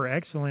or we're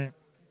excellent,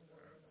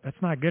 that's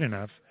not good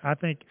enough. I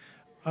think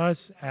us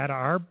at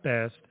our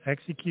best,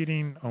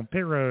 executing on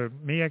pit road,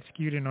 me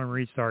executing on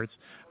restarts,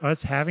 us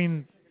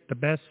having the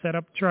best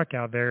setup truck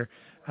out there,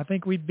 I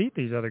think we beat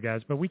these other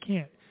guys. But we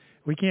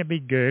can't be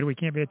good. We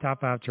can't be a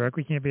top 5 truck.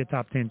 We can't be a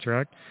top 10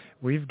 truck.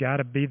 We've got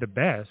to be the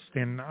best.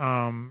 And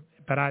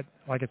but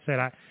like I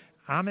said,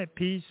 I'm at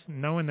peace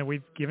knowing that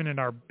we've given it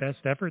our best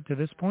effort to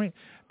this point,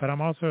 but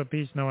I'm also at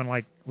peace knowing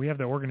like we have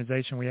the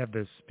organization, we have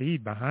the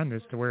speed behind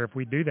this to where if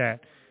we do that,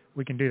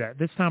 we can do that.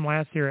 This time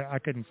last year, I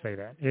couldn't say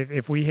that.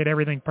 If we hit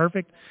everything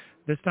perfect,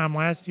 this time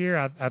last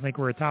year, I think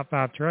we're a top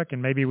 5 truck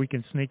and maybe we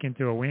can sneak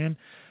into a win.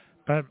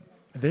 But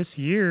this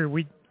year,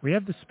 we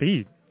have the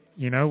speed.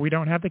 We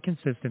don't have the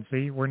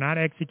consistency. We're not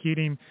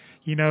executing,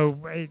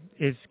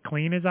 as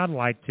clean as I'd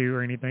like to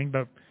or anything,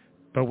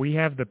 but we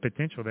have the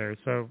potential there.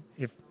 So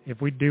if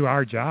we do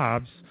our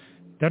jobs,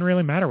 doesn't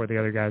really matter what the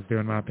other guys do,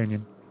 in my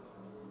opinion.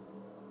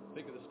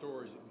 Think of the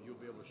stories that you'll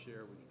be able to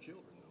share with your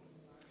children.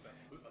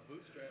 A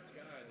bootstrapped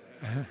guy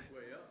that has his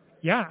way up.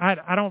 Yeah,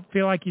 I don't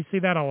feel like you see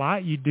that a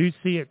lot. You do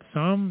see it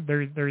some.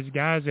 There's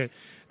guys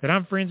that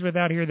I'm friends with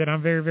out here that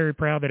I'm very, very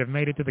proud that have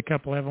made it to the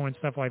Cup level and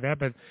stuff like that.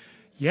 But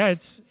yeah,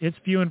 it's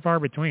few and far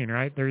between,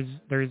 right? There's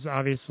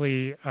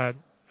obviously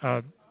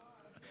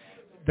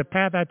the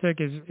path I took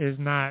is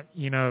not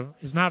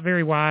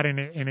very wide and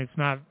it's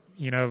not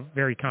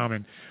very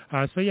common.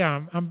 So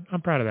yeah,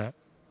 I'm proud of that.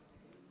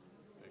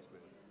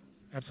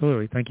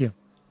 Absolutely, thank you.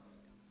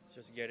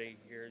 Just getting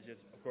here,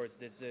 of course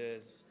this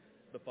is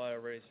the final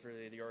race for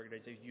the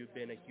organization. You've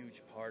been a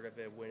huge part of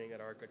it, winning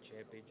an ARCA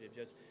championship.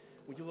 Just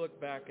when you look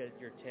back at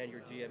your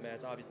tenure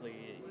GMS, obviously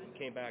you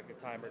came back a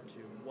time or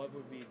two. What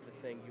would be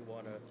the thing you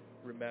want to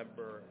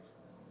remember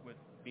with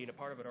being a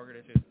part of an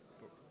organization?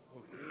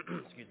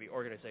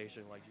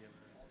 Organization like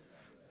GMS?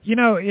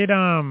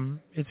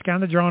 It's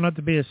kind of drawn up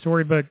to be a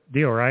storybook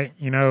deal, right?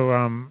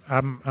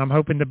 I'm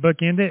hoping to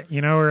bookend it.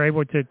 We're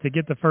able to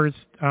get the first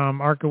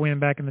ARCA win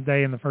back in the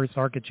day and the first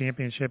ARCA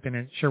championship, and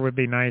it sure would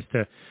be nice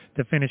to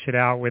finish it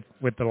out with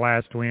the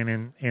last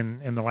win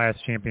in the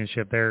last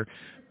championship there.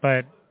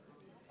 But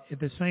at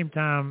the same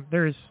time,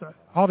 there's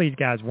all these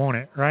guys want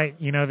it, right?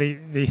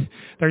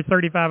 There's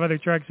 35 other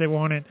trucks that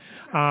want it.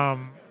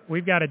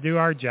 We've got to do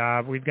our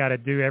job. We've got to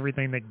do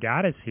everything that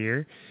got us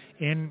here.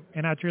 And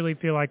I truly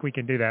feel like we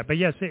can do that. But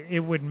yes, it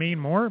would mean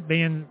more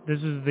being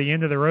this is the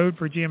end of the road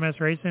for GMS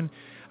Racing.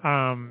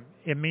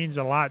 It means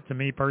a lot to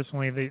me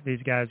personally.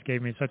 These guys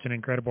gave me such an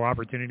incredible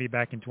opportunity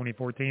back in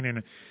 2014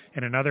 and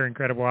another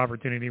incredible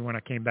opportunity when I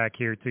came back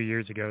here 2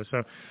 years ago.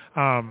 So,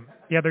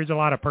 yeah, there's a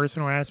lot of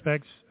personal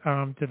aspects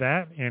to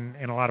that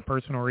and a lot of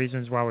personal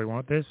reasons why we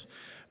want this.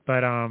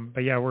 But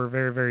yeah, we're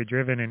very, very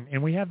driven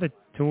and we have the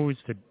tools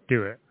to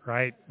do it,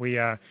 right? We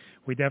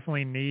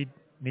definitely need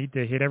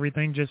to hit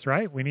everything just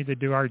right. We need to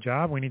do our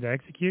job. We need to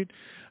execute.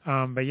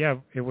 But yeah,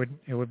 it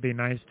would be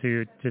nice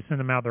to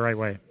send them out the right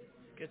way.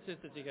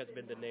 Consistency has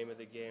been the name of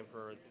the game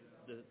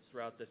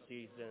throughout the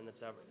season.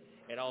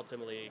 It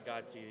ultimately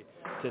got you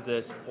to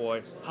this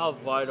point. How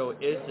vital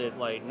is it,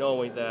 like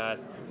knowing that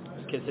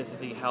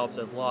consistency helps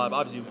a lot?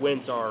 Obviously,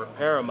 wins are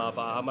paramount,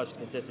 but how much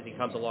consistency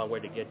comes a long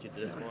way to get you to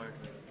this point?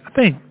 I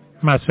think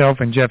myself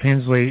and Jeff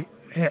Hensley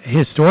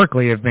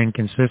historically have been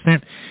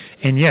consistent.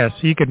 And yes,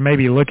 you could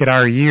maybe look at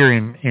our year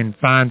and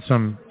find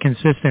some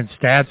consistent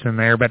stats in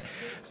there, but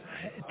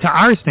to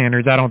our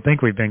standards, I don't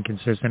think we've been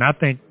consistent. I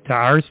think to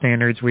our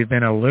standards, we've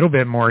been a little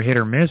bit more hit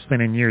or miss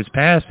than in years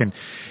past, and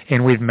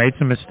we've made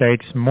some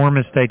mistakes, more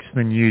mistakes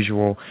than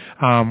usual,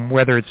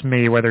 whether it's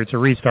me, whether it's a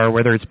restart,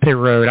 whether it's pit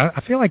road.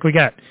 I feel like we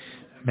got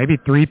maybe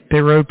 3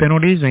 pit road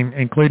penalties,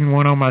 including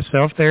one on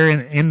myself there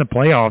in the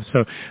playoffs.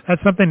 So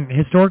that's something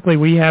historically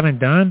we haven't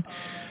done.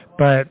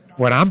 But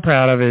what I'm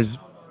proud of is,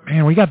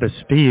 man, we got the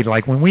speed.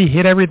 Like when we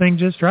hit everything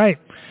just right,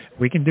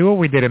 we can do what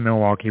we did at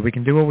Milwaukee. We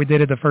can do what we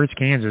did at the first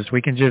Kansas.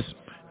 We can just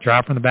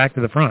drive from the back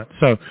to the front.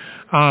 So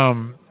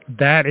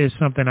that is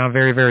something I'm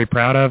very, very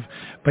proud of.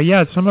 But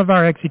yeah, some of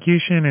our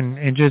execution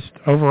and just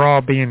overall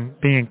being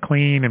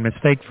clean and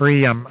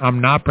mistake-free,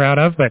 I'm not proud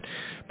of. But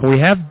we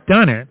have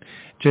done it.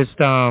 Just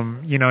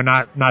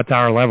not to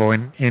our level,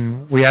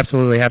 and we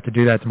absolutely have to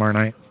do that tomorrow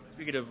night.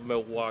 Speaking of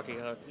Milwaukee,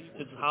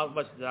 how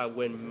much did that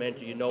win meant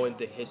to you, knowing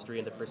the history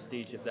and the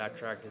prestige of that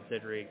track,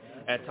 considering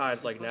at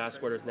times like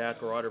NASCAR, there's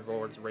NASCAR other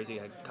boards racing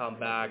had come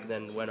back,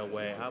 then went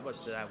away. How much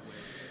did that win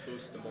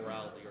boost the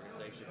morale of the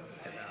organization?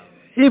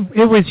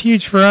 It was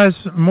huge for us,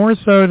 more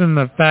so than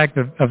the fact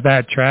of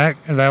that track.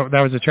 That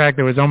was a track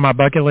that was on my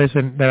bucket list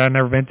and that I'd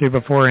never been to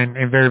before, and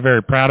very,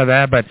 very proud of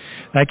that. But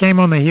that came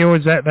on the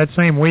heels that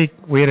same week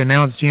we had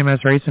announced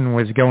GMS Racing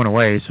was going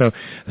away. So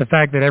the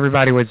fact that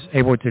everybody was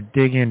able to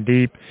dig in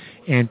deep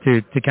and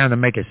to kind of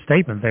make a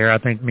statement there, I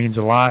think means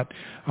a lot.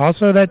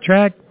 Also, that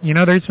track,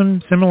 there's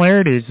some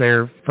similarities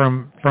there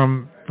from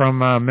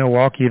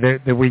Milwaukee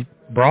that we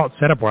brought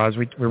setup-wise.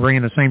 We're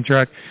bringing the same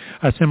truck,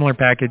 a similar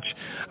package.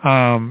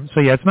 So,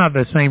 yeah, it's not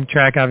the same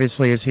track,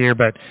 obviously, as here,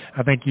 but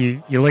I think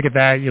you look at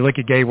that, you look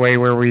at Gateway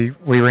where we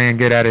ran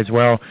good at as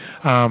well.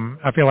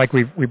 I feel like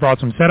we brought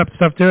some setup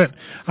stuff to it.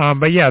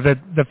 But, yeah,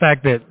 the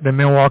fact that the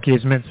Milwaukee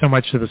has meant so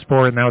much to the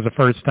sport, and that was the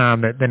first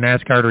time that the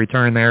NASCAR to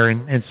return there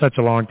in such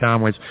a long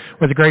time was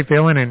a great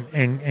feeling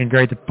and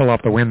great to pull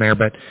off the win there.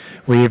 But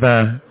we're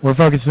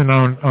focusing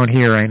on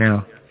here right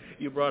now.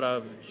 You brought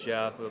up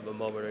Jeff a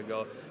moment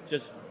ago.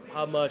 Just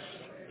how much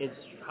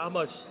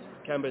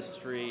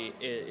chemistry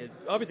is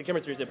obviously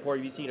chemistry is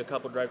important. You've seen a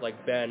couple of drivers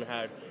like Ben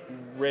had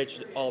Rich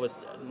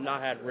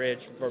not had Rich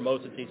for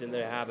most of the season. They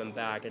have him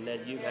back, and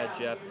then you've had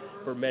Jeff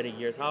for many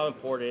years. How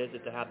important is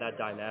it to have that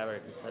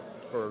dynamic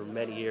for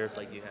many years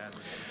like you have?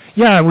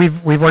 Yeah,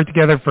 we've worked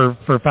together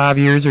for 5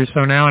 years or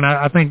so now, and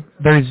I think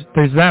there's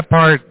that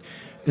part.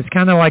 It's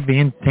kind of like the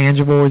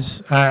intangibles,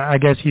 I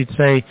guess you'd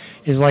say,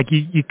 is like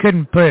you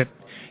couldn't put,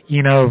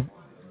 you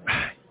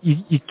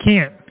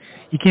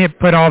can't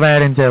put all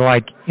that into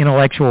like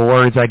intellectual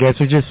words, I guess.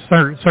 There's just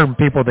certain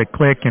people that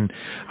click, and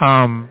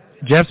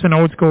Jeff's an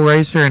old school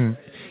racer, and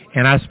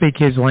I speak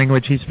his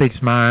language, he speaks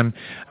mine.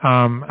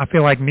 I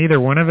feel like neither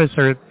one of us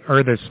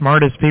are the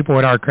smartest people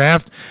at our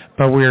craft,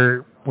 but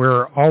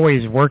we're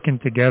always working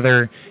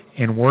together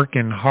and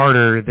working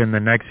harder than the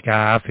next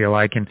guy, I feel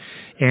like,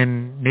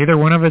 and neither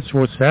one of us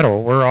will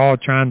settle. We're all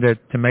trying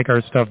to make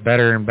our stuff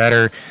better and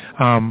better,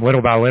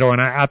 little by little,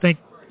 and I think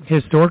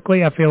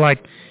historically, I feel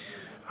like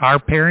our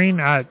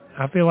pairing, I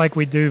feel like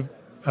we do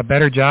a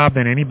better job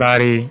than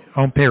anybody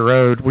on pit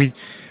road. We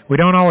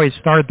don't always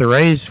start the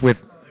race with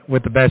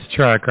the best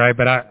truck, right?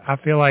 But I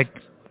feel like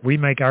we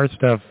make our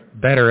stuff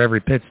better every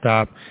pit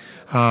stop.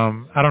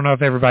 I don't know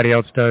if everybody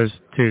else does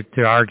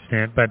to our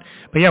extent, but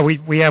yeah,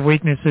 we have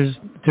weaknesses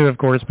too, of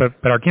course, but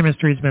our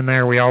chemistry's been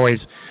there. We always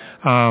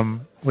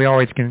can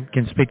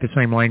speak the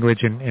same language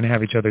and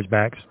have each other's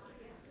backs.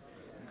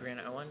 Grant,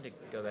 I wanted to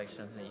go back to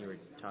something that you were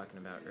talking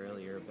about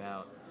earlier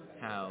about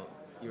how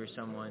you were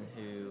someone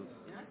who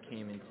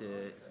came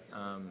into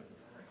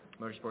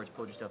motorsports,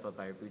 pulled yourself up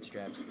by your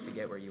bootstraps to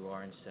get where you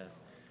are and stuff.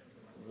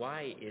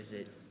 Why is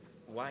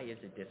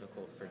it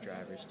difficult for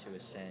drivers to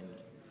ascend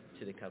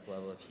to the cup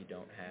level if you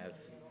don't have,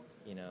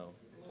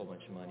 a whole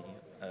bunch of money,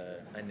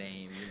 a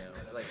name,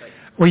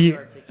 Well,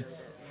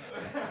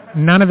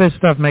 none of this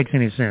stuff makes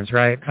any sense,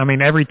 right? I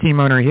mean, every team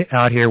owner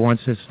out here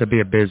wants this to be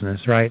a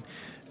business, right?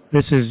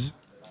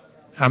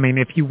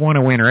 If you want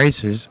to win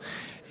races,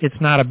 it's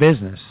not a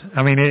business.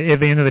 I mean, at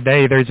the end of the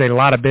day, there's a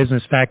lot of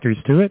business factors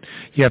to it.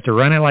 You have to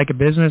run it like a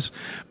business,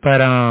 but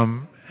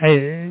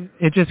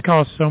it just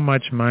costs so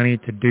much money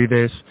to do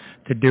this,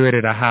 to do it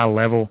at a high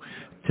level.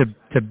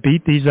 To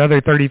beat these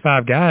other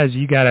 35 guys,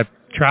 you got to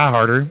try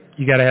harder.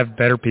 You got to have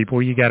better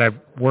people. You got to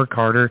work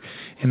harder,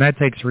 and that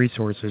takes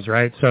resources,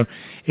 right? So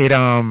it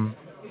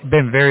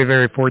been very,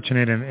 very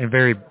fortunate and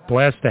very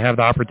blessed to have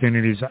the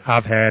opportunities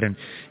I've had and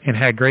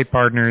had great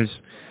partners.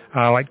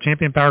 Like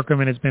Champion Power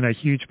Equipment has been a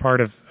huge part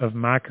of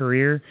my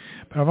career,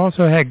 but I've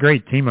also had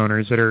great team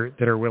owners that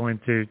are willing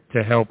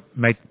to help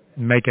make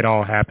it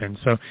all happen.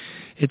 So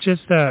it's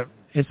just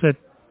it's a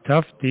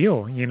tough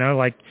deal,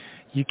 like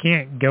you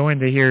can't go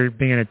into here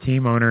being a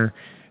team owner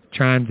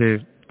trying to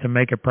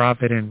make a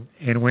profit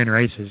and win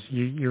races.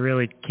 You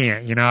really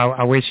can't.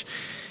 I wish,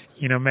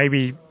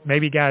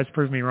 maybe guys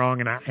prove me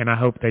wrong, and I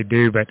hope they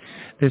do, but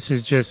this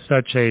is just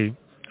such a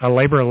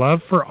labor of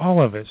love for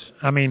all of us.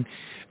 I mean,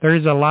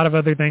 there's a lot of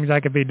other things I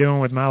could be doing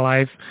with my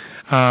life,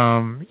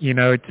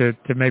 to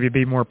maybe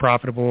be more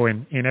profitable,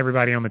 and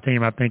everybody on the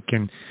team I think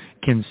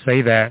can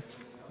say that.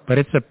 But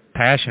it's a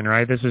passion,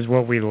 right? This is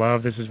what we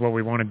love. This is what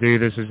we want to do.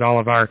 This is all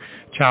of our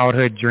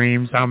childhood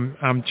dreams.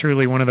 I'm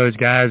truly one of those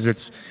guys that's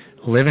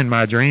living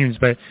my dreams.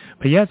 But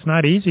yeah, it's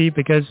not easy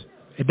because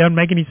it doesn't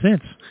make any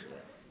sense.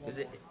 Is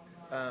it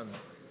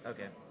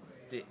okay?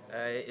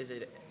 Is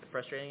it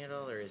frustrating at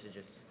all, or is it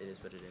just it is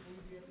what it is?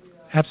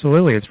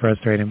 Absolutely, it's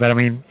frustrating. But I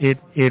mean, it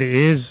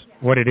is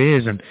what it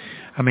is, and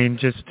I mean,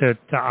 just to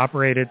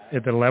operate it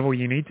at the level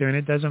you need to, and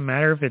it doesn't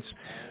matter if it's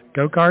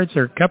go-karts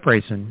or cup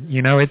racing.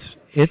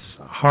 It's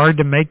hard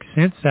to make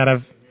sense out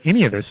of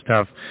any of this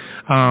stuff.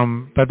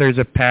 But there's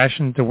a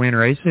passion to win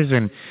races,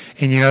 and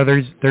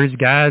there's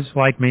guys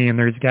like me, and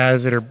there's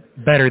guys that are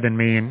better than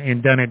me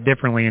and done it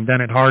differently and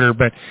done it harder.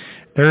 But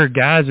there are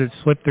guys that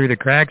slip through the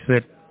cracks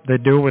that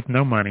do it with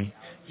no money.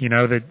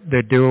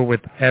 that do it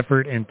with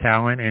effort and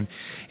talent,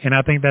 and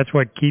I think that's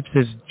what keeps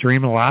this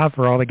dream alive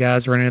for all the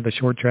guys running at the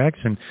short tracks.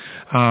 And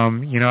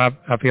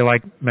I feel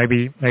like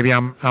maybe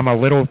I'm a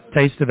little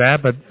taste of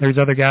that, but there's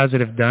other guys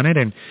that have done it,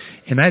 and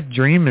that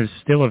dream is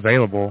still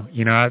available.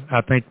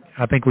 I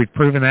think we've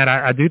proven that.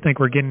 I do think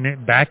we're getting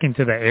it back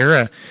into the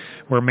era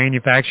where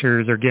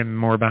manufacturers are getting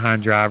more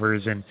behind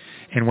drivers and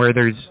where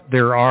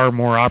there are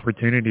more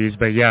opportunities.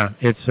 But yeah,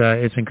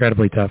 it's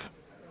incredibly tough.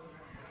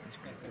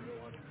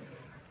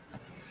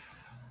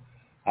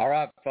 All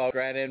right, folks,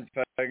 Grant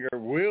Enfinger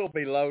will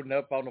be loading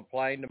up on the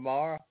plane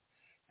tomorrow,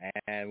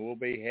 and we'll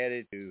be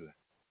headed to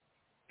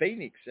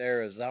Phoenix,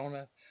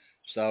 Arizona.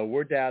 So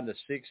we're down to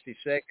 60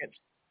 seconds.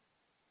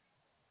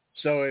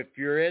 So if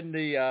you're in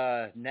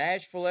the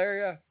Nashville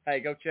area, hey,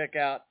 go check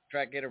out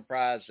Track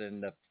Enterprise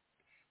and the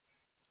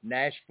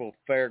Nashville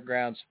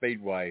Fairgrounds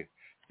Speedway.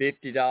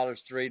 $50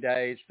 3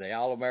 days, the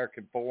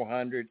All-American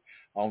 400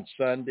 on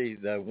Sunday,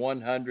 the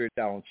 100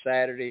 on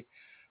Saturday.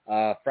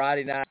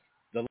 Friday night,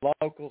 the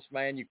locals,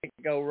 man, you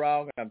can't go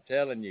wrong. I'm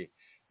telling you,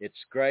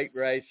 it's great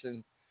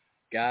racing.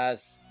 Guys,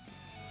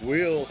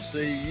 we'll see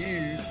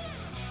you.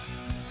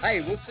 Hey,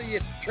 we'll see you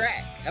at the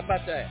track. How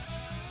about that?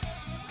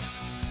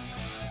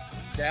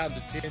 Down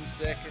to 10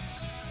 seconds.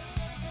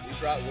 We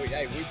brought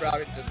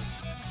it to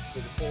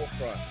the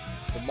forefront.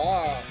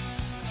 Tomorrow,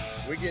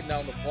 we're getting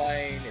on the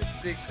plane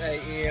at 6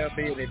 a.m.,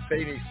 being in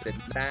Phoenix at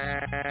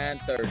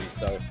 9:30.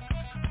 So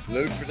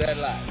look for that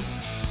light.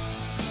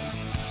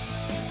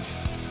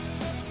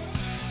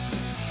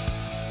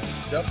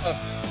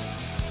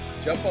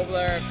 Jump over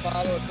there and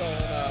follow us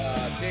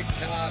on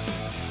TikTok,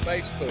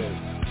 Facebook.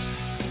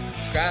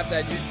 Subscribe to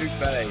that YouTube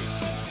page.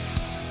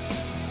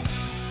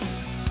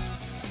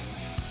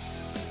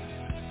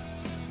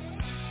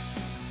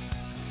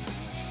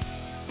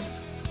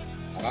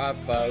 All right,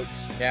 folks,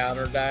 count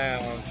her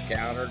down.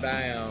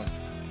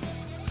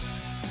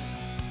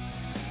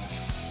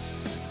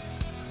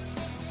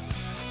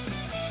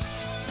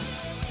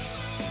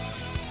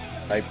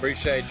 I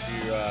appreciate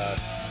you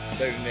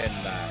tuning in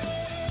tonight.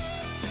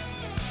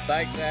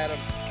 Thanks, Adam.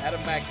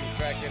 Adam Mackey,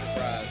 Track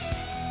Enterprise.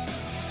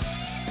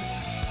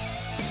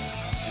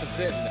 Just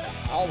hitting the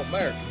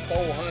All-American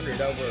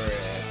 400 over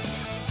at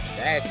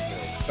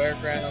Nashville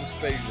Fairgrounds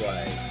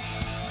Speedway.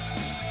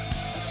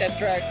 That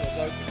track was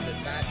opened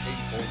in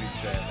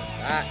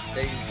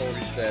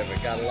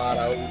 1947. Got a lot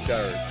of old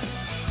dirt.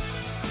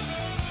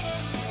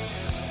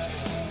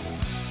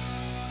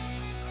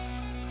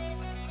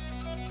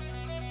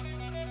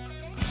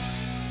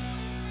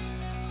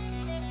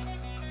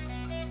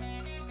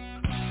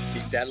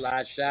 Keep that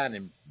light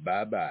shining.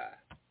 Bye-bye.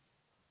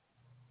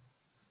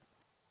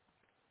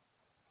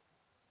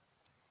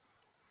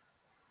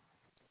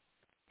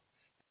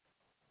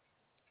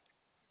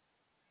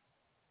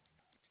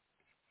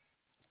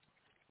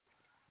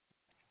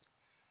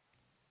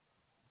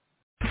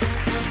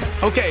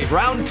 Okay,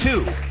 round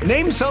two.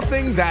 Name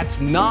something that's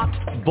not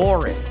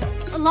boring.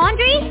 A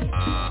laundry?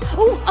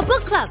 Ooh, a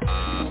book club.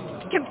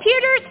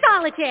 Computer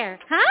solitaire,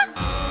 huh?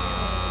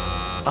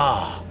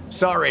 Ah,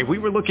 sorry, we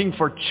were looking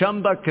for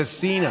Chumba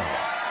Casino.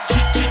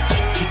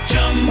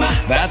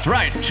 That's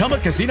right,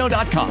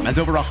 ChumbaCasino.com has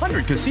over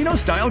 100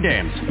 casino-style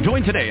games.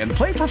 Join today and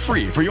play for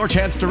free for your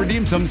chance to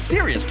redeem some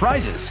serious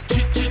prizes.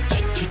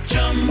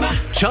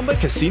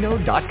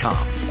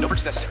 ChumbaCasino.com. No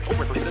purchase necessary. Void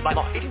where prohibited by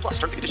law. 18+.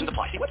 Terms and conditions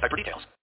apply. See website for details.